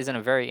Yu is in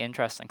a very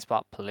interesting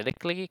spot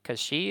politically because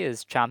she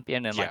is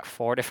champion in yeah. like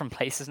 4 different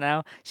places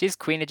now. She's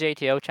Queen of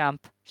JTO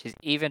champ. She's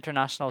Eve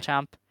International Mm,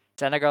 champ.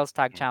 Senegals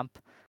tag mm, champ.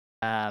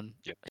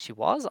 yep. She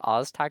was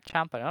Oz tag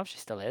champ. I don't know if she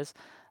still is.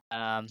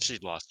 She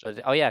lost it,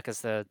 But oh yeah,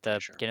 because pretty the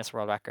sure. Guinness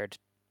World Record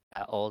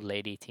old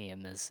lady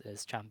team is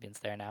champions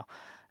there now.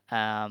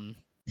 Um,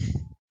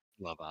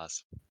 Love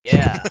Oz.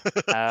 yeah.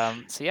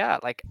 So yeah,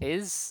 like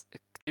does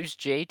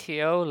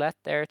JTO let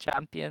their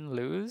champion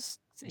lose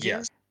here?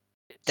 Yes.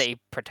 They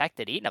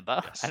protected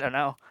Inaba. I Yes. don't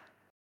know.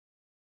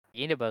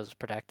 Inaba was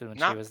protected when she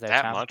Not was their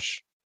that champ.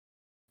 much.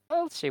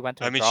 Well, she went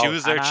to I a mean, draw she with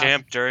was their Hanan.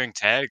 champ during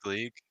Tag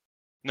League.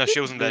 No, She she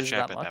didn't wasn't that lose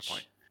champ that at that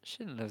point. much. She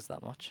didn't lose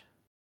that much.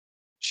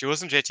 She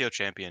wasn't JTO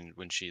champion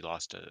when she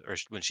lost to, or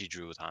when she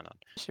drew with Hanan.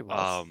 She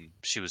was.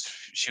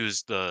 She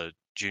was the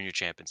junior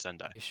champ in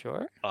Sendai. You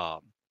sure?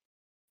 Um,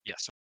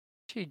 yes.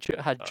 She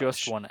had just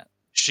She won it.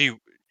 she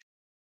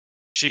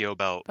she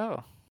about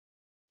Oh,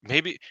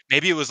 maybe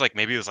it was like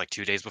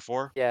 2 days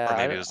before, or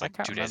maybe it yeah. was I like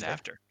can't 2 days remember.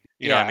 after.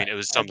 You know what I Yeah. mean? It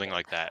was something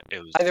like that. It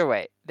was Either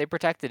way, they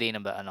protected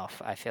Inaba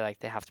enough. I feel like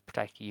they have to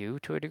protect you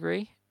to a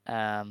degree.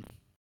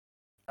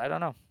 I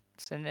don't know.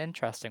 It's an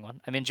interesting one.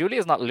 I mean,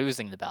 Julia's not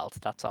losing the belt.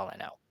 That's all I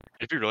know.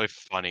 it'd be really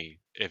funny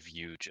if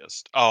you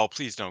just oh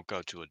please don't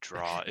go to a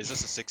draw. Is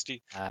this a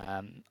 60? I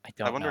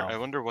don't know. I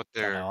wonder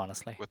Don't know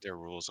honestly. what their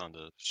rules on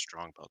the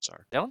strong belts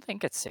are. I don't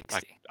think it's Like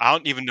 60. I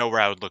don't even know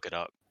where I would look it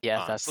up,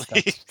 Yeah, that's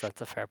honestly. that's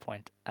that's a fair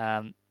point.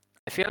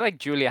 I feel like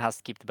Julia has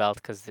to keep the belt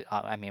because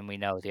I mean we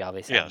know the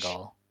obvious end Yes.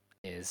 goal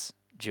is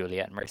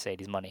Julia and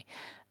Mercedes money.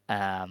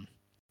 Um,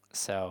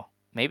 so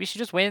maybe she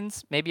just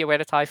wins. Maybe a way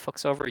to tie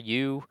fucks over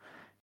you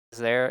is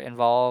there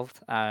involved,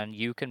 and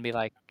you can be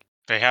like,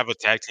 They have a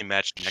tag team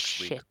match next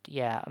week. shit,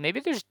 yeah. Maybe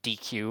there's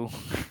DQ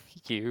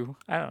you.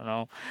 I don't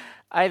know.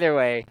 Either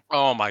way,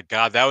 Oh my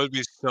god, that would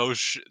be so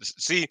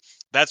see,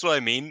 that's what I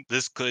mean.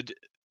 This could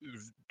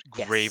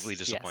gravely yes,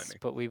 disappoint yes, me.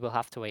 but we will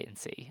have to wait and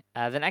see.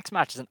 The next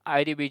match is an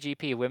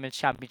IWGP Women's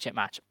Championship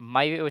match.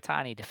 Mayu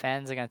Iwatani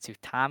defends against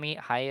Utami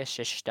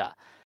Hayashishita.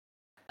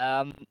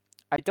 Um,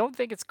 I don't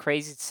think it's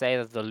crazy to say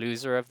that the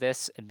loser of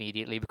this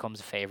immediately becomes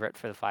a favorite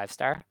for the 5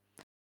 star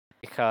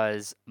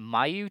because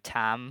Mayu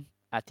Tam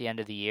at the end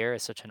of the year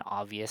is such an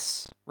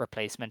obvious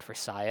replacement for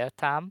Saya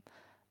Tam.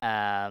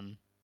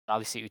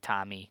 Obviously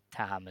Utami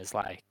Tam is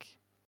like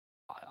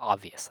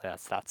obvious.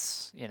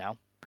 That's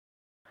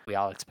we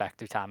all expect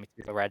Utami to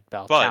be the red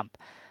belt But champ.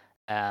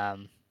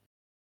 Um,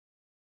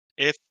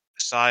 if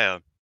Saya,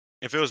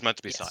 if it was meant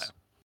to be Saya, yes.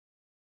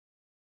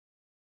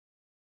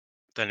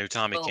 then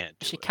Utami Well, can't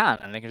do she it. can,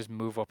 and they can just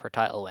move up her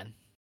title win.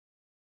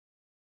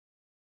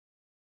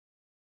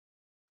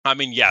 I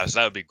mean, yes,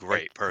 that would be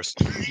great, Like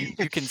personally.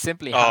 you can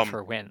simply have Um,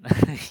 her win,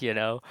 you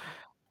know?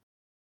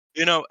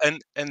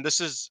 and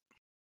this is,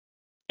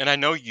 and I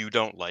know you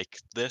don't like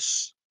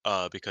this,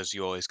 because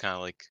you always kind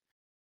of like,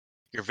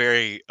 you're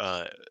very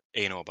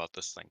anal about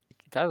this thing.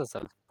 That was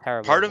a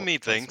Part of terrible me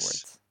choice of thinks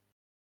words.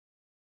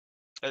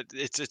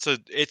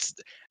 it's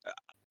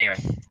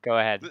Anyway, go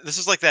ahead. this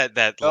is like that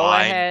Go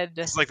line. ahead.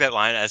 This is like that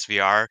line in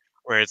SVR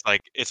where it's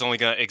like it's only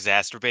gonna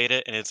exacerbate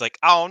it, and it's like,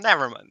 oh,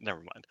 never mind,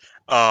 never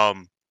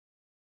mind.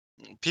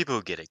 People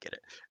who get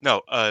it.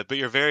 No, but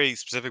you're very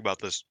specific about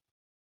this.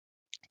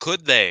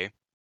 Could they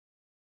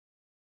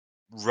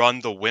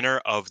run the winner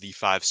of the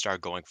 5-star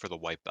going for the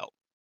white belt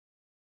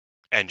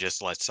and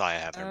just let Saya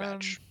have her Um,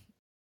 match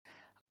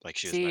like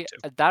she was See, meant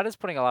to? that is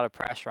putting a lot of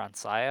pressure on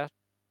Saya to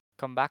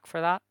come back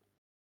for that.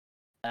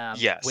 With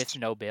Yes,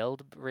 no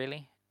build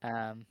really.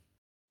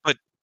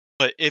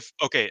 but if,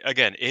 okay,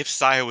 again, if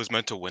Saya was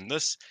meant to win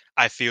this,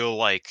 I feel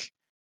like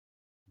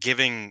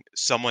giving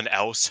someone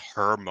else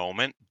her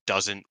moment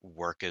doesn't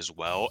work as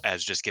well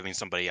as just giving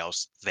somebody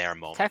else their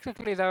moment.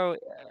 Technically though,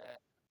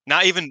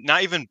 Not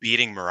even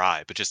beating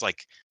Mirai, but just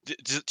like,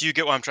 do you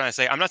get what I'm trying to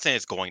say? I'm not saying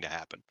it's going to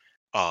happen,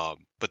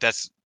 but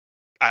that's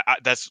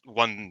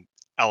one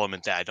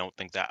element that I don't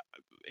think that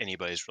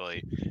anybody's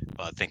really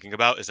thinking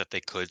about, is that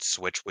they could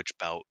switch which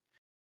belt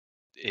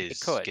they is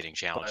could, getting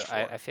challenged but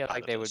for I feel out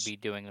like of they would this. be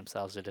doing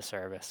themselves a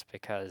disservice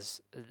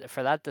because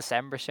for that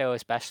December show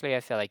especially, I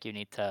feel like you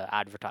need to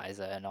advertise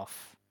it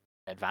enough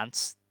in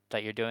advance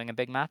that you're doing a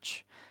big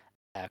match,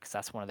 because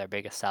that's one of their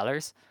biggest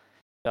sellers.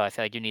 So I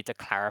feel like you need to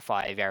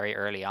clarify very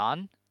early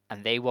on,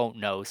 and they won't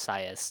know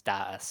Saya's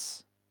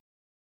status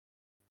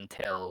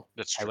until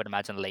That's I true. would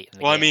imagine late in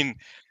the Well, I game. mean,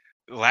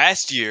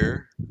 last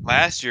year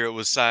it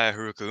was Saya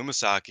Haruka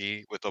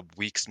Umasaki with a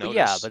week's But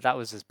yeah, notice. but that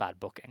was just bad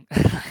booking.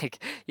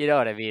 Like, you know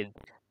what I mean?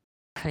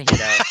 You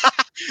know,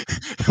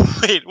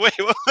 Wait, what?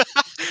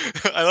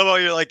 I love how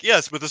you're like,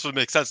 yes, but this would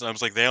make sense. And I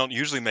was like, they don't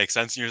usually make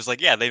sense. And you're just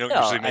like, yeah, they don't no,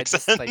 usually I make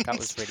just like that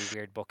was sense. really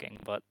weird booking,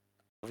 but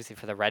obviously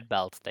for the red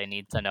belt, they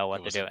need to know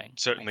It what they're was doing.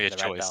 Like certainly for a the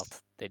red choice.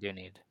 belt, they do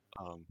need.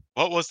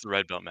 What was the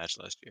red belt match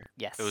last year?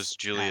 It was Yes.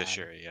 Julia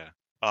Sherry, yeah.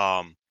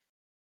 Um,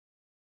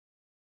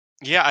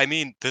 yeah, I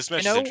mean, this You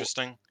match is know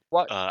interesting.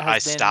 what I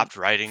has been stopped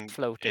writing an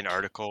floated?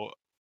 article.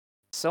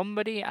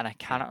 Somebody, and I Mm,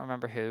 cannot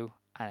remember who,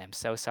 and I'm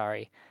so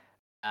sorry.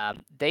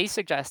 They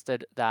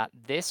suggested that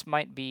this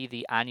might be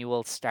the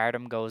annual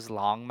Stardom Goes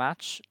Long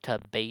match to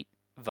bait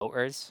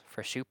voters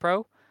for Shoe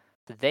Pro.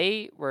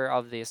 They were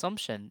of the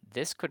assumption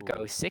this could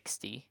go ooh.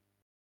 60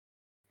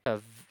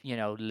 to,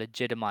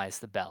 legitimize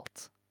the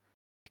belt.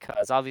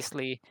 Because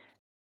obviously,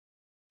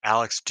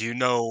 Alex, do you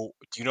know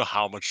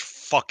how much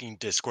fucking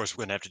discourse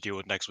we're gonna have to deal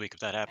with next week if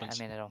that I happens?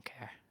 mean, I don't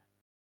care.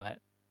 But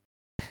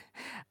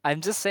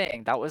I'm just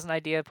saying that was an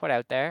idea put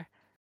out there.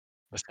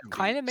 That's gonna be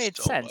Kind of made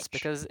so sense much.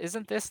 because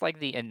isn't this like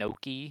the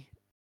Inoki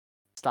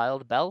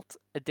styled belt?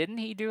 Didn't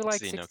he do It's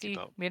like the Inoki 60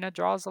 belt. minute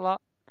draws a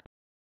lot?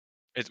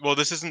 Well,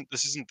 this isn't the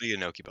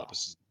Inoki belt. Well,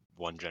 This is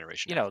one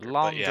generation after. But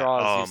long yeah,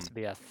 draws used to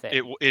be a thing.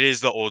 it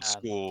is the old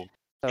Um, school.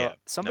 so Yeah, no,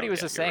 somebody was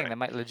yeah, just you're saying right. they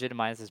might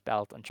legitimize this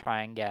belt and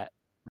try and get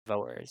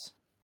voters.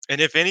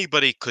 And if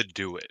anybody could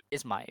do it,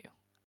 Is Mayu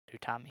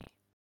Utami?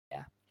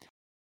 Yeah.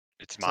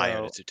 it's Maya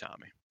and So it's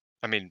Utami.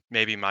 I mean,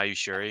 maybe Mayu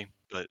Shuri,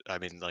 but I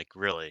mean, like,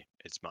 really,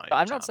 it's Maya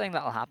I'm not Utami. saying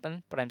that'll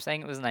happen, but I'm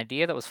saying it was an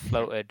idea that was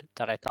floated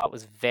that I thought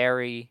was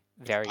very,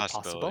 It's a very possible.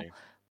 possibility.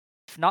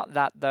 If not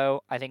that,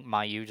 though, I think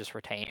Mayu just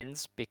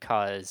retains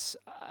because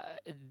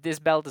this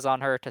belt is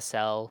on her to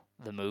sell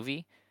the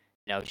movie.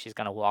 She's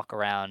going to walk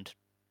around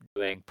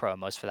doing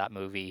promos for that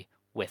movie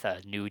with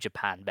a New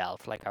Japan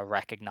belt, like a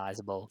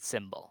recognizable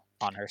symbol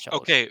on her shoulder.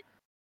 Okay,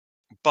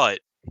 but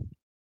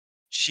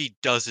she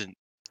doesn't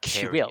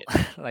She carry will.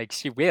 it. Like,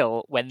 she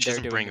will when She they're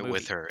doesn't doing bring the it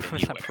with movie, her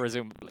anywhere.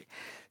 presumably.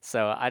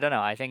 So I don't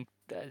know. I think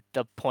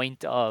the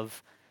point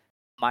of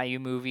Mayu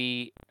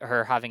movie,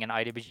 her having an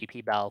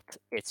IWGP belt,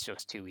 it's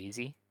just too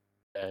easy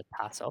to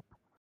pass up.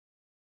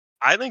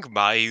 I think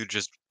Mayu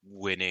just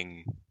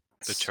winning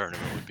the S-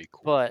 tournament would be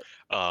cool. But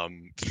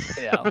Um,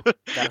 you know,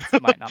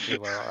 that might not be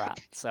where we're at.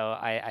 So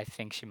I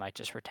think she might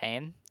just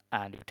retain,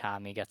 and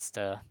Utami gets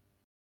to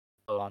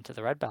go on to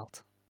the red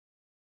belt.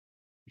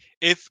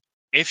 if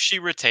if she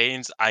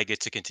retains, I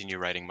get to continue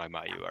writing my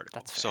Yeah, Mayu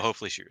article. that's So fair.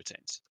 hopefully she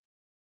retains,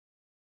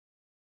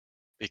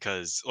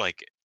 because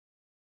like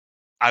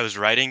I was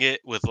writing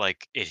it with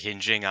like it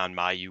hinging on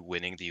Mayu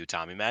winning the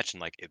Utami match and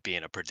like it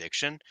being a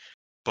prediction.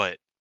 But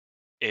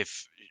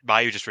if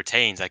Mayu just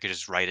retains, I could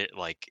just write it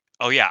like,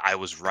 oh yeah, I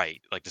was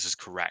right. Like this is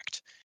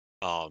correct.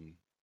 Um,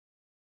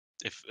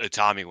 if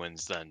Utami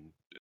wins, then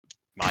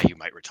Mayu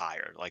might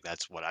retire. Like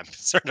that's what I'm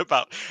concerned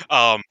about.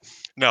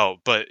 No,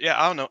 but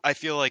yeah, I don't know. I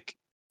feel like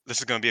this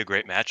is going to be a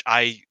great match.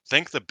 I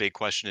think the big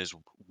question is,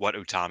 what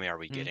Utami are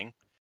we Mhm. getting?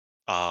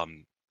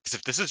 Because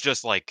if this is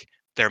just like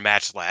their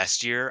match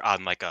last year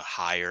on like a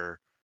higher,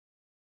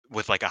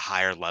 with like a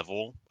higher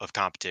level of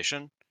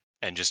competition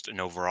and just an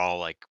overall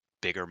like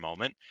bigger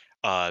moment,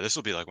 this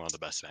will be like one of the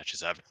best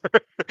matches ever.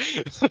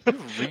 You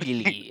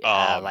really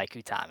um, like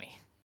Utami.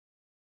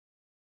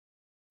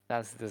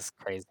 This is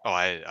crazy. Oh,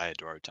 I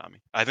adore Utami.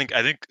 I think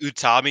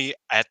Utami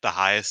at the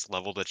highest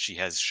level that she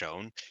has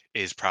shown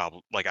is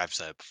probably, like I've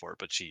said before,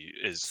 but she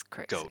is It's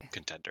crazy. GOAT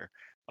contender.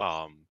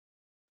 Um,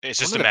 it's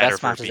One just of a the matter best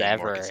of her matches being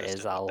more ever is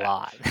consistent a with that.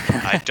 lot.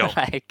 I don't.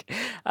 Like,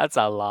 that's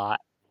a lot.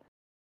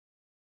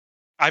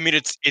 I mean,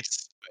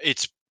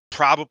 it's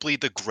probably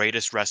the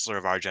greatest wrestler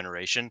of our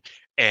generation,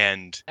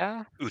 and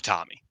Yeah,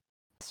 Utami,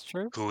 it's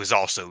true. who is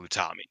also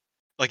Utami.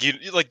 Like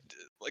like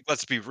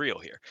let's be real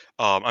here.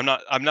 I'm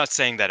not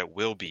saying that it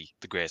will be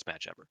the greatest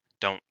match ever.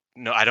 Don't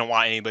no I don't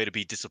want anybody to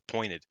be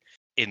disappointed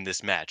in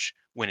this match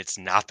when it's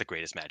not the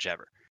greatest match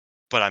ever.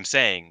 But I'm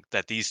saying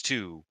that these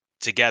two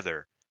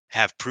together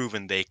have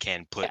proven they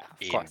can put Yeah, of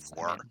in course.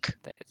 I mean, work.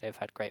 they've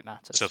had great So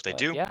matches, if they but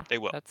do, yeah, they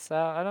will. that's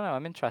I don't know.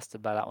 I'm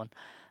interested by that one.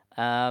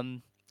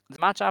 The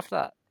match after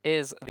that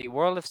is the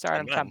World of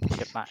Stardom Amen.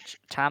 Championship match.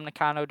 Tam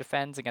Nakano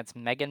defends against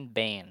Megan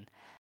Bayne.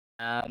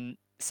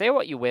 Say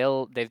what you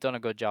will, they've done a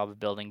good job of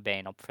building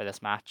Bayne up for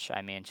this match.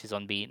 I mean, she's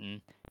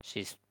unbeaten.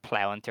 She's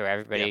plowing through Yeah.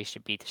 everybody. She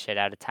beat the shit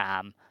out of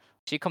Tam.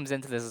 She comes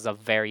into this as a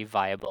very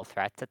viable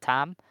threat to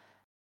Tam,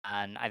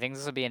 and I think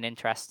this will be an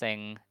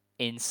interesting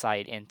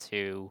insight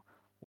into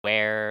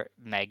where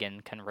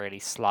Megan can really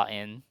slot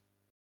in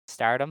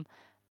Stardom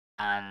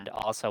and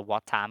also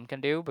what Tam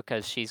can do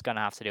because she's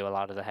gonna have to do a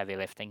lot of the heavy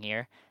lifting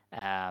here.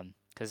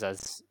 Because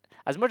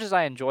as much as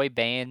I enjoy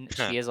Bane,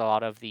 she is a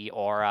lot of the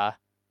aura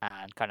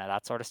and kind of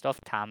that sort of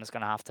stuff. Tam is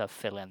gonna have to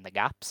fill in the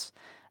gaps.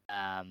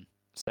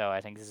 So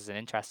I think this is an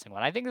interesting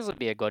one. I think this will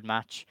be a good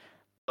match,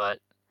 but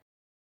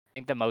I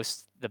think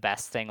the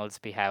best thing will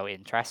just be how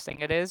interesting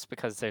it is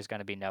because there's going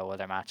to be no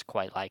other match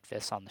quite like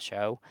this on the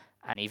show.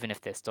 And even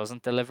if this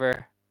doesn't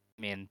deliver,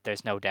 I mean,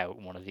 there's no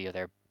doubt one of the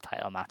other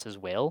title matches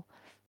will.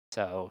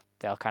 So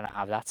they'll kind of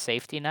have that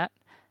safety net.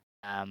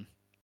 Um,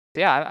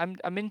 yeah,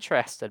 I'm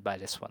interested by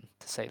this one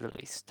to say the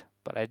least.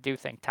 But I do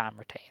think Tam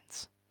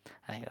retains.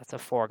 I think that's a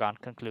foregone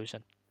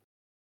conclusion.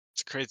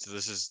 It's crazy.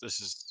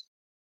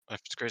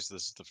 It's crazy.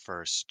 This is the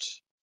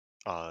first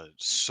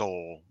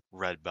sole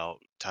red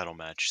belt title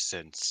match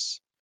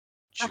since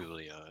Yeah,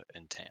 Julia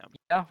and Tam.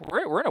 yeah,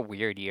 we're in a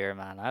weird year,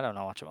 man. I don't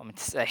know what you want me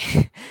to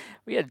say.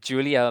 We had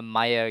Julia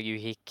Maya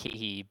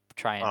Yuhikihi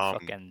try and Um,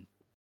 fucking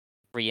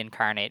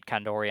reincarnate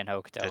Kandori and that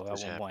Hokuto at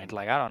just one point. happened.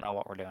 Like, I don't know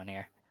what we're doing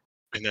here.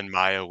 And then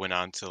Maya went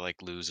on to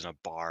like lose in a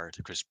bar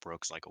to Chris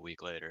Brooks like a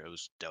week later. It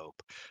was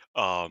dope.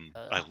 I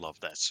Uh, love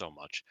that so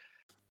much.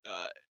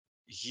 Uh,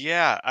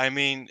 yeah, I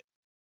mean,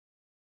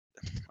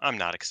 I'm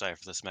not excited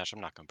for this match.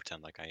 I'm not gonna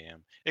pretend like I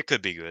am. It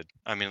could be good.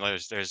 I mean,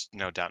 there's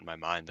no doubt in my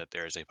mind that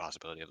there is a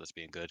possibility of this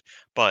being good.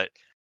 But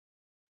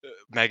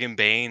Megan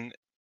Bain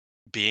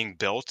being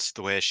built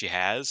the way that she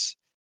has,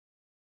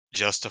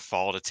 just to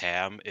fall to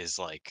Tam is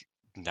like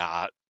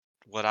not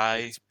what I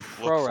it's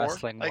look pro for,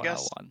 wrestling I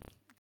guess. 101.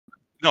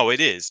 No, it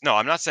is. No,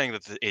 I'm not saying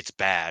that it's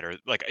bad or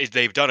like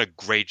they've done a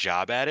great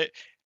job at it.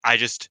 I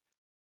just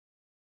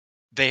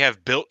they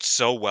have built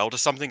so well to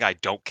something I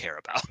don't care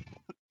about.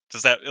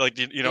 Does that like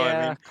you know what I Yeah,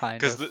 mean? kind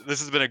Because of. this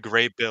has been a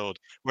great build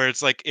where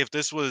it's like if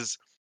this was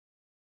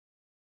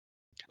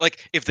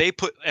like if they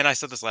put and I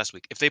said this last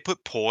week, if they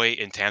put Poi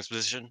in Tam's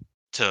position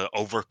to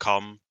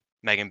overcome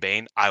Megan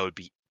Bain, I would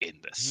be in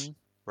this, Hmm.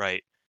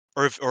 right?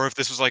 Or if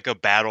this was like a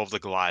battle of the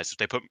Goliaths,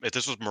 if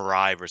this was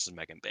Mirai versus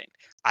Megan Bain,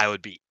 I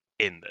would be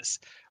in this.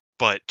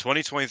 But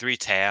 2023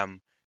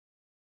 Tam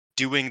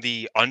doing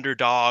the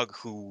underdog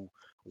who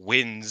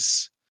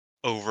wins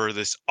over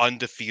this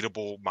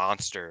undefeatable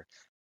monster,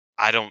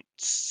 I don't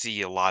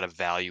see a lot of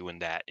value in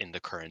that in the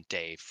current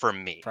day for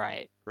me,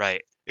 Right.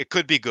 right? It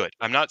could be good.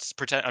 I'm not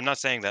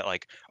saying that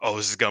like, oh,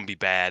 this is gonna be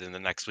bad, and the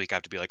next week I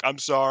have to be like, I'm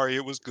sorry,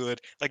 it was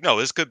good. Like, no,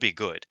 this could be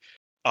good.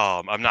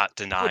 I'm not Would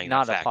denying that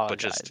not fact, but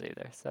just apologize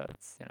either, so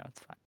it's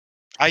fine.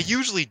 I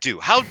usually do.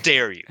 How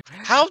dare you?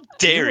 How You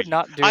dare would you?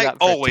 not do I that for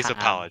always Tam.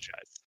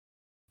 apologize.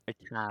 For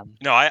Tam.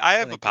 No, I I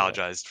have think you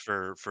would. apologized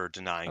for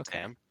denying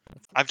Okay. Tam.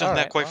 I've done All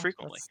that right. quite Well,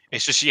 frequently.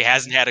 It's just that's she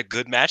hasn't fine. had a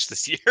good match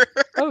this year.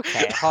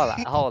 Okay. Hold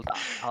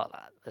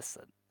on.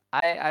 Listen,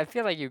 I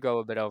feel like you go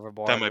a bit That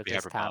overboard might with be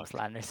this Tam hyperbolic.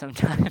 slander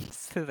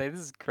sometimes. Like, this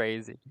is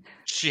crazy.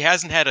 She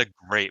hasn't had a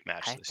great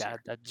match I this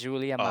year. that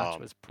Julia match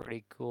Um, was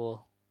pretty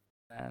cool,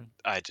 man.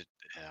 I did,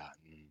 yeah.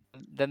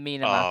 The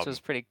Mina match was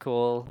Um, pretty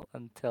cool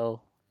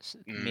until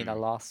Mina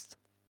mm, lost.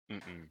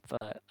 mm-mm.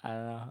 But I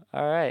don't know.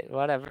 All right,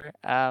 whatever.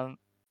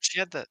 She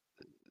had that.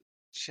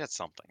 She had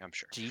something, I'm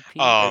sure. GP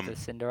or the Um,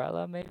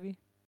 Cinderella maybe?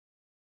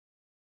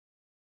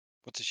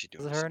 what did she do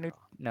Was in it the her new?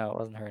 Cinderella? No, it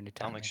wasn't her new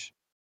I don't think Tammy.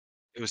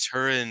 it was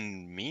her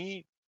and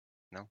me.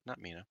 No, not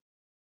Mina.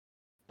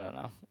 I don't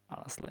know,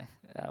 honestly.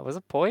 Was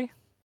it Poi?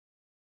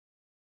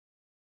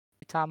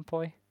 Tom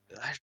Poi?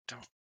 I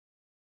don't.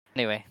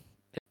 Anyway,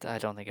 I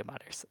don't think it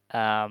matters.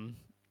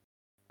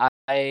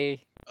 I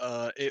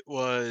It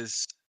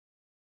was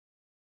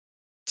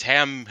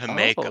Tam oh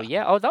Hameka.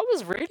 yeah, oh that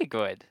was really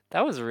good.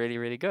 That was really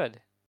really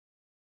good.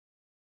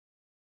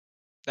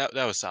 That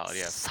was solid.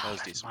 Yeah, that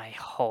was Solid decent. my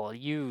hole,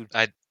 you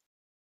I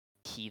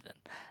heathen.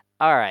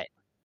 All right.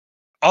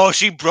 Oh,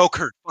 she broke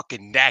her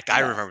fucking neck. I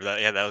Yeah. remember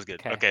that. Yeah, that was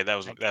good. Okay, that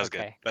was good.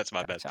 Okay. That's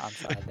my bad. Gotcha on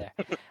side there.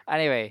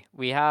 Anyway,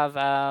 we have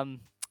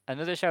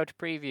another show to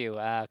preview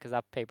because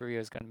that pay-per-view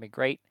is going to be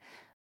great.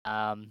 We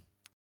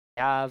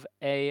have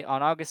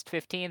on August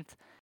 15th,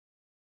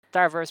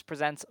 Starverse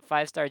presents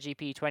 5-Star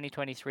GP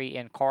 2023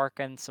 in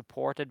Corkin,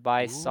 supported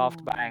by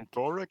SoftBank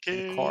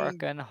in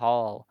Corkin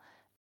Hall.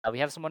 We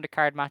have some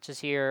undercard matches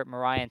here: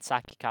 Mariah and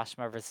Saki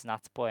Kashima versus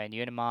Natsupoi and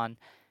Unimon.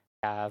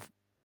 We have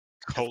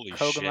Holy shit.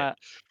 Koguma.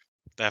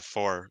 That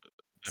four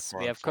We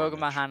on have four Koguma,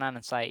 match. Hanan,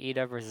 and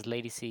Saida versus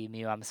Lady C,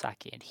 Miyu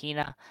Amasaki, and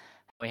Hina.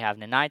 We have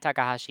Nanai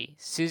Takahashi,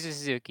 Suzu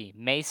Suzuki,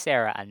 Mei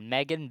Sarah, and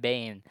Megan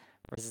Bain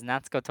versus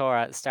Natsuko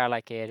Tora,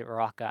 Starlight Kid,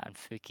 Raka, and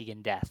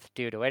Fukigen Death.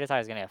 Dude, the way this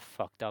is gonna get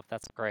fucked up.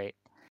 That's great.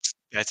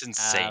 That's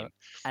insane.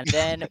 And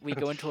then we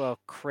go into a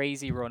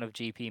crazy run of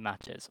GP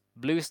matches.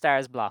 Blue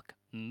Stars block: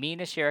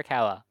 Mina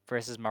Shirakawa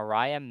versus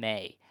Mariah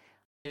May.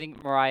 I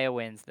think Mariah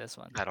wins this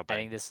one. Title I bang.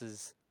 think this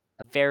is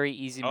a very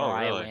easy Oh,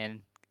 Mariah really?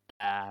 win.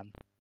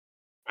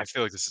 I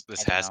feel like this I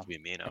don't has know. to be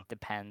Mina. It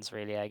depends,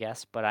 really, I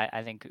guess. But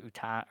I think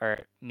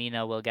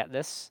Mina will get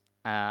this.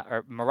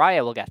 Or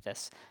Mariah will get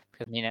this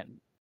because Mina.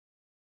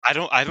 I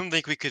don't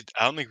think we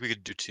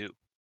could do two.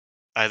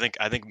 I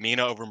think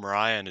Mina over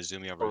Mariah and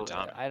Izumi over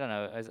Utami I don't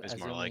know. is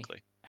more Azumi.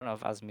 likely. I don't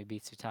know if Azumi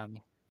beats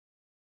Utami.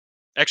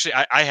 Actually,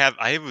 I have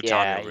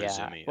Utami over Yeah.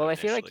 Izumi Well, I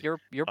feel like initially.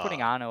 you're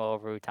putting Ano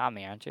over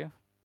Utami, aren't you?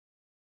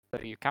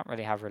 So you can't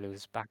really have her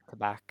lose back to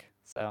back.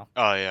 So.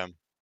 Oh yeah,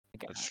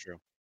 that's true.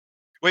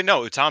 Wait,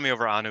 no, Utami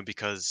over Anu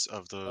because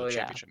of the Oh yeah.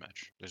 championship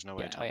match. There's no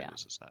way Yeah. Oh Utami yeah.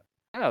 loses that.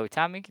 I don't know.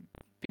 Utami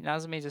beating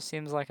Azumi just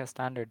seems like a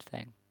standard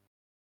thing.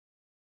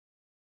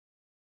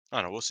 I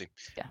don't know. We'll see.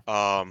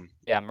 Yeah.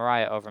 Yeah.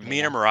 Mariah over Mina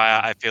Mina.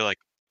 Mariah, I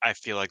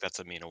feel like that's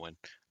a Mina win.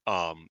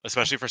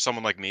 Especially for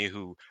someone like me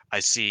who I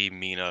see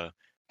Mina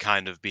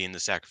kind of being the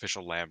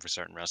sacrificial lamb for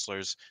certain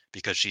wrestlers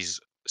because she's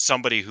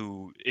somebody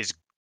who is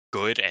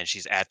good and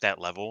she's at that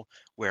level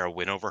where a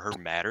win over her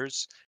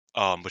matters.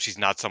 But she's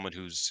not someone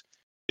who's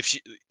if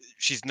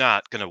she's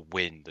not gonna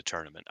win the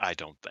tournament, I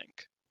don't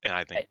think. And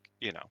I think,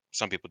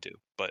 some people do.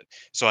 But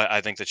so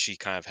I think that she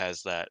kind of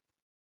has that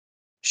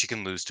she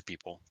can lose to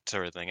people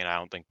sort of thing, and I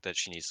don't think that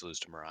she needs to lose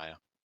to Mariah.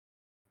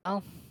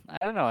 Well, I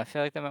don't know. I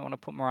feel like they might want to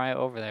put Mariah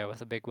over there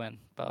with a big win,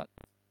 but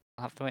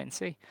I'll have to wait and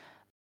see.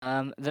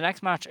 The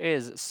next match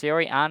is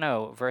Saori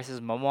Ano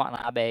versus Momo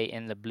Watanabe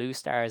in the Blue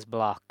Stars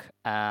block.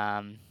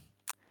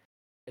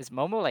 Is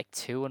Momo like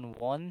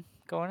 2-1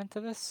 going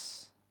into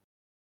this?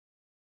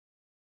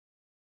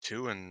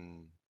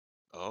 2-0?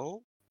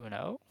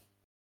 2-0?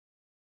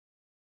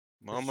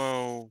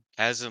 Momo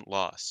hasn't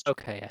lost.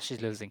 Okay, yeah,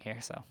 she's losing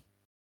here, so.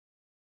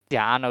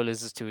 Yeah, Ano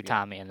loses to Yeah.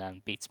 Utami and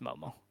then beats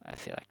Momo. I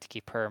feel like to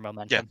keep her Yeah,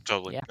 momentum.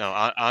 totally. Yeah. No,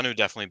 Anu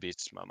definitely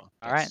beats Momo.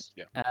 All right.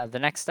 Yeah. The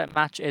next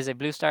match is a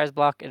Blue Stars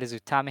block. It is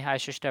Utami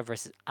Hayashishita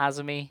versus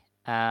Azumi.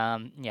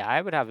 Yeah,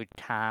 I would have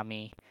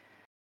Utami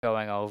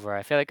going over.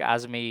 I feel like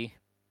Azumi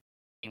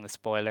being the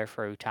spoiler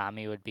for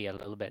Utami would be a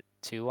little bit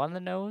too on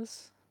the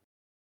nose.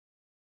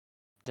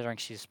 Considering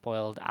she's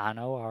spoiled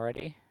Ano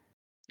already.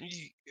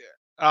 I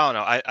don't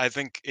know. I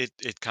think it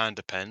kind of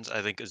depends.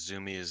 I think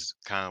Azumi is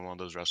kind of one of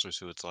those wrestlers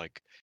who it's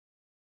like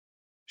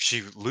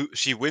she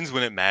wins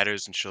when it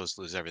matters and she'll just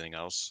lose everything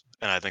else.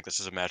 And I think this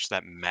is a match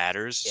that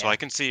matters. So Yeah. I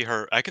can see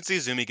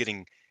Azumi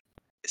getting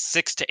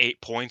 6 to 8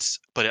 points,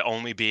 but it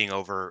only being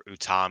over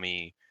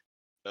Utami,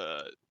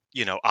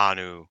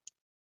 Anu,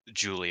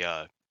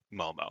 Julia,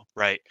 Momo,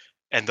 right?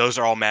 And those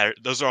are all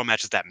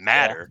matches that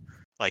matter.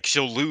 Like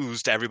she'll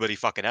lose to everybody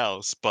fucking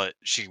else, but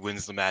she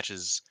wins the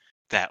matches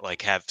that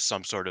like have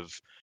some sort of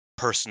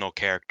personal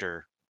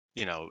character,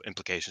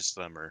 implications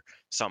to them or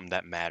something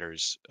that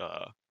matters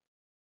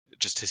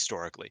just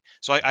historically.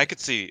 So I could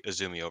see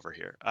Azumi over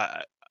here.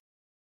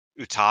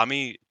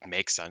 Utami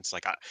makes sense.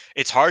 Like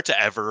it's hard to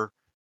ever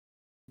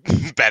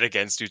bet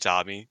against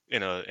Utami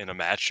in a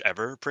match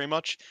ever, pretty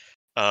much.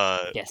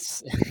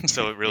 Yes.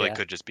 So it really Yeah.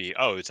 could just be,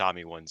 oh,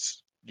 Utami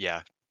wins.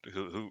 Yeah,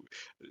 who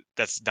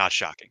that's not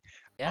shocking.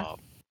 Yeah.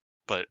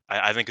 But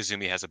I think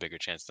Azumi has a bigger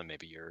chance than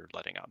maybe you're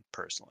letting on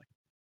personally.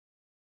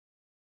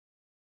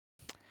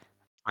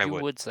 You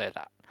would say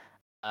that.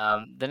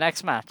 The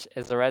next match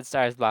is the Red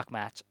Stars block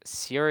match.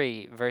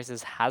 Syuri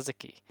versus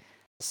Hazuki.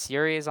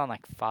 Syuri is on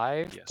like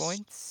 5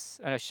 points.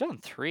 Oh, no, she's on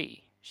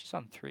 3. She's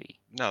on 3.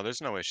 No,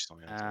 there's no way she's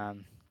only on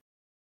 3.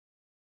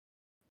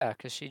 Yeah,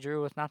 because she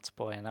drew with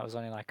Natsupoi, and that was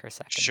only like her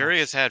second Shuri match.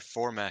 has had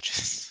 4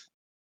 matches.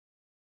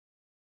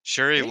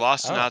 Shuri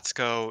lost to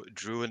Natsuko,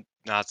 drew with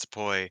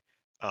Natsupoi,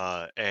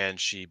 and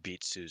she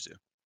beat Suzu.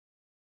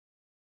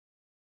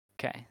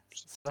 Okay,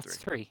 so that's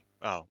 3.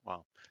 Oh,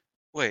 wow.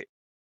 Wait.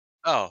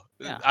 Oh,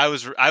 Yeah. I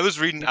was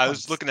reading. 3 I was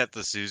points. looking at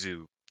the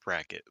Suzu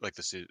bracket, like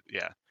the Suzu.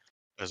 Yeah,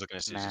 I was looking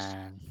at Suzu's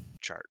Man.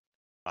 chart.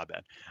 My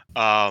bad.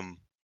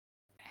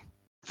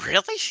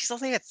 Really? She's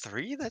only at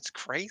 3? That's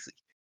crazy.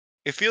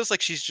 It feels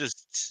like she's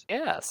just.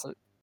 Yeah, so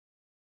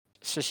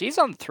she's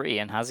on 3,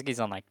 and Hazuki's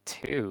on like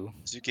 2.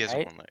 Suzuki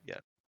hasn't won that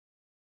yet.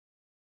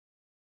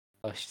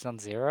 Oh, she's on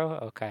 0?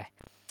 Okay.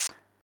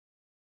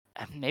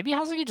 Maybe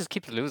Hazuki just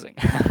keeps losing.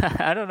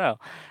 I don't know.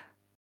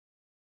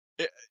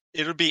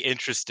 It'll be It's,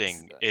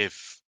 interesting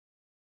if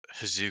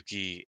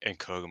Hazuki and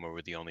Koguma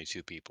were the only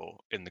two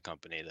people in the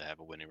company that have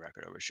a winning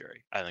record over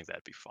Shuri. I think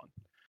that'd be fun.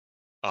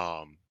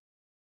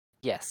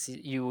 yes,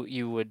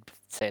 you would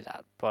say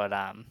that, but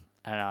I don't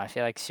know. I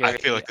feel like I feel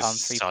Shuri like this on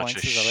is 3 such a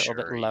points is a little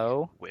bit Shuri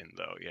low. win,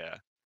 though. Yeah,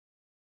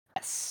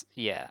 Yes,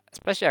 yeah,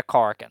 especially at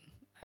Corkin.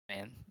 I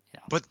mean,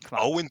 but come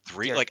on.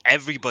 0-3, You're, like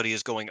everybody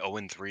is going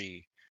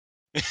 0-3.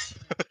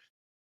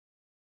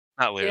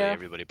 Not literally yeah,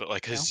 everybody, but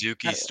like you know,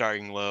 Hazuki's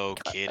starting low,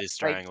 uh, Kid is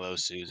like starting low,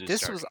 Suzu's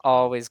this was starting low.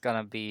 always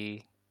gonna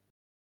be.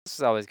 This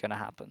was always gonna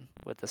happen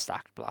with the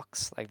stacked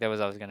blocks. Like there was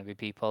always gonna be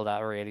people that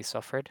really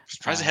suffered. I'm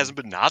surprised it hasn't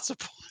been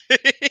Natsupoi.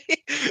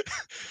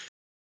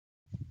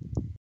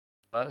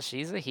 Well,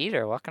 she's a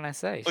heater. What can I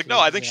say? Like, no,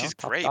 I She's think she's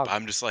top great, but dog.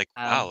 I'm just like,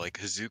 wow, like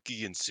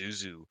Hazuki and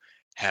Suzu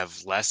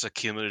have less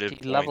accumulative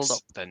She leveled points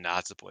up. than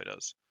Natsupoi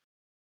does.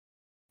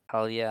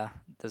 Hell yeah,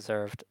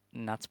 deserved.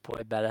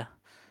 Natsupoi better.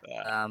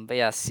 Uh, But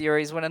yeah,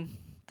 series winning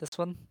this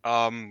one.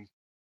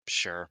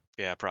 sure,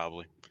 yeah,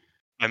 probably.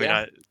 I mean,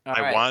 Yeah. I All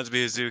I right. wanted to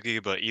be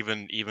Hazuki, but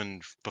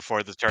even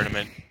before the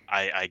tournament,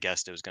 I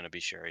guessed it was gonna be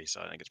Shuri,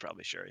 so I think it's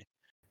probably Shuri.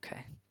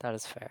 Okay, that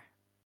is fair.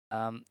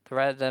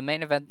 The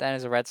main event then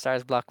is a Red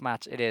Stars block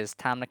match. It is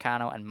Tam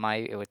Nakano and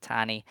Mayu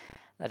Iwatani.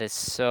 That is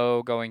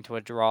so going to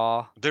a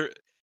draw. There's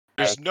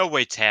Like no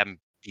way Tam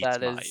beats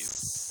that is Mayu.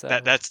 so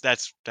That's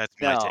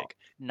my no, take.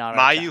 not a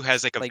Mayu chance.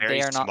 has like a Like very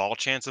they are not. small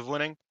chance of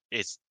winning.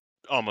 It's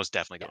almost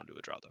definitely Yeah, going to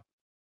a draw though.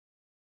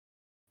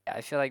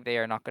 I feel like they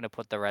are not going to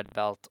put the red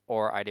belt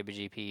or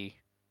IWGP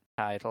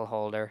title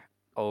holder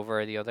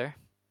over the other.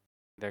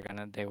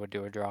 They would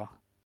do a draw.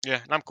 Yeah,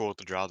 and I'm cool with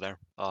the draw there.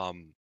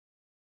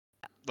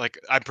 Like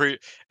I'm pretty,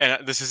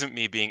 and this isn't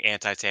me being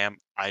anti-Tam.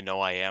 I know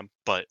I am,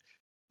 but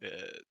uh,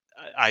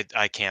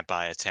 I can't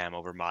buy a Tam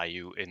over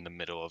Mayu in the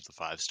middle of the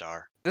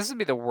 5-star. This would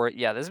be the worst.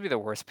 Yeah, this would be the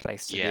worst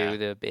place to Yeah, do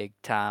the big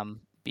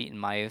Tam beating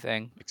Mayu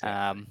thing.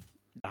 exactly.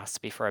 It has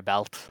to be for a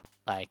belt,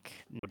 like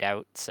no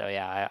doubt. So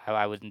yeah,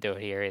 I wouldn't do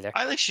it here either.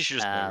 I think she should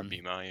just never Um,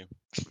 beat Mayu,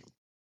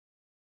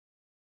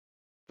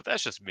 but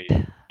that's just me.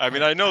 I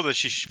mean, I know that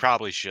she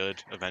probably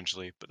should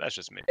eventually, but that's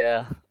just me.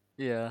 yeah,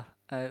 yeah.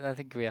 I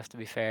think we have to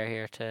be fair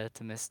here to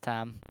Miss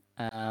Tam.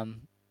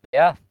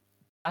 Yeah,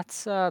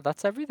 that's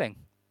everything.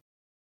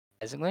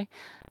 Basically,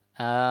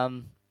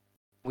 um,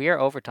 we are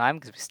over time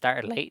because we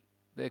started late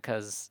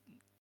because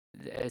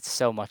it's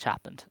so much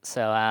happened.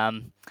 So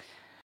I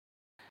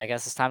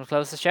guess it's time to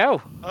close the show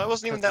It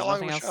wasn't even because that there's long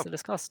of nothing a else show. to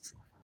discuss.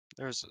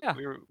 There's Yeah,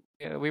 we were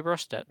yeah, we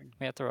rushed it.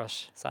 We had to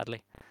rush,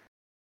 sadly.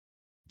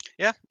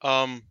 Yeah.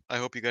 I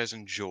hope you guys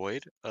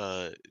enjoyed.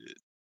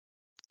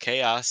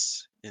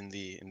 Chaos in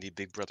the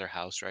Big Brother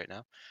house right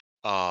now.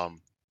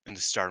 In the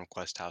Stardom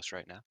Quest house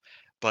right now.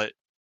 But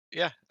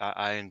yeah,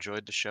 I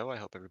enjoyed the show. I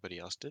hope everybody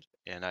else did,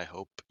 and I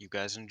hope you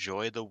guys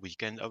enjoy the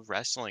weekend of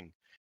wrestling,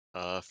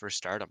 for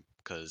Stardom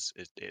because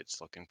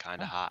it's looking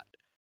kind of Oh, hot.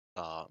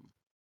 Um,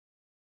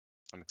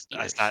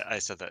 ears, I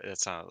said that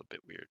sounded a little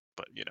bit weird,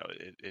 but you know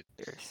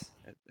ears,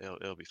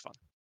 it'll be fun.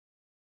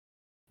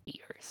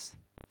 ears.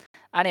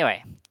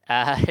 Anyway,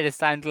 it is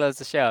time to close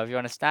the show. If you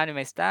want to stand, you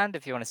may stand.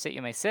 If you want to sit,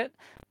 you may sit.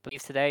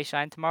 Believe today,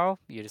 shine tomorrow.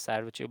 You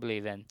decide what you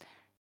believe in.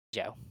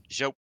 Joe.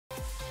 Show.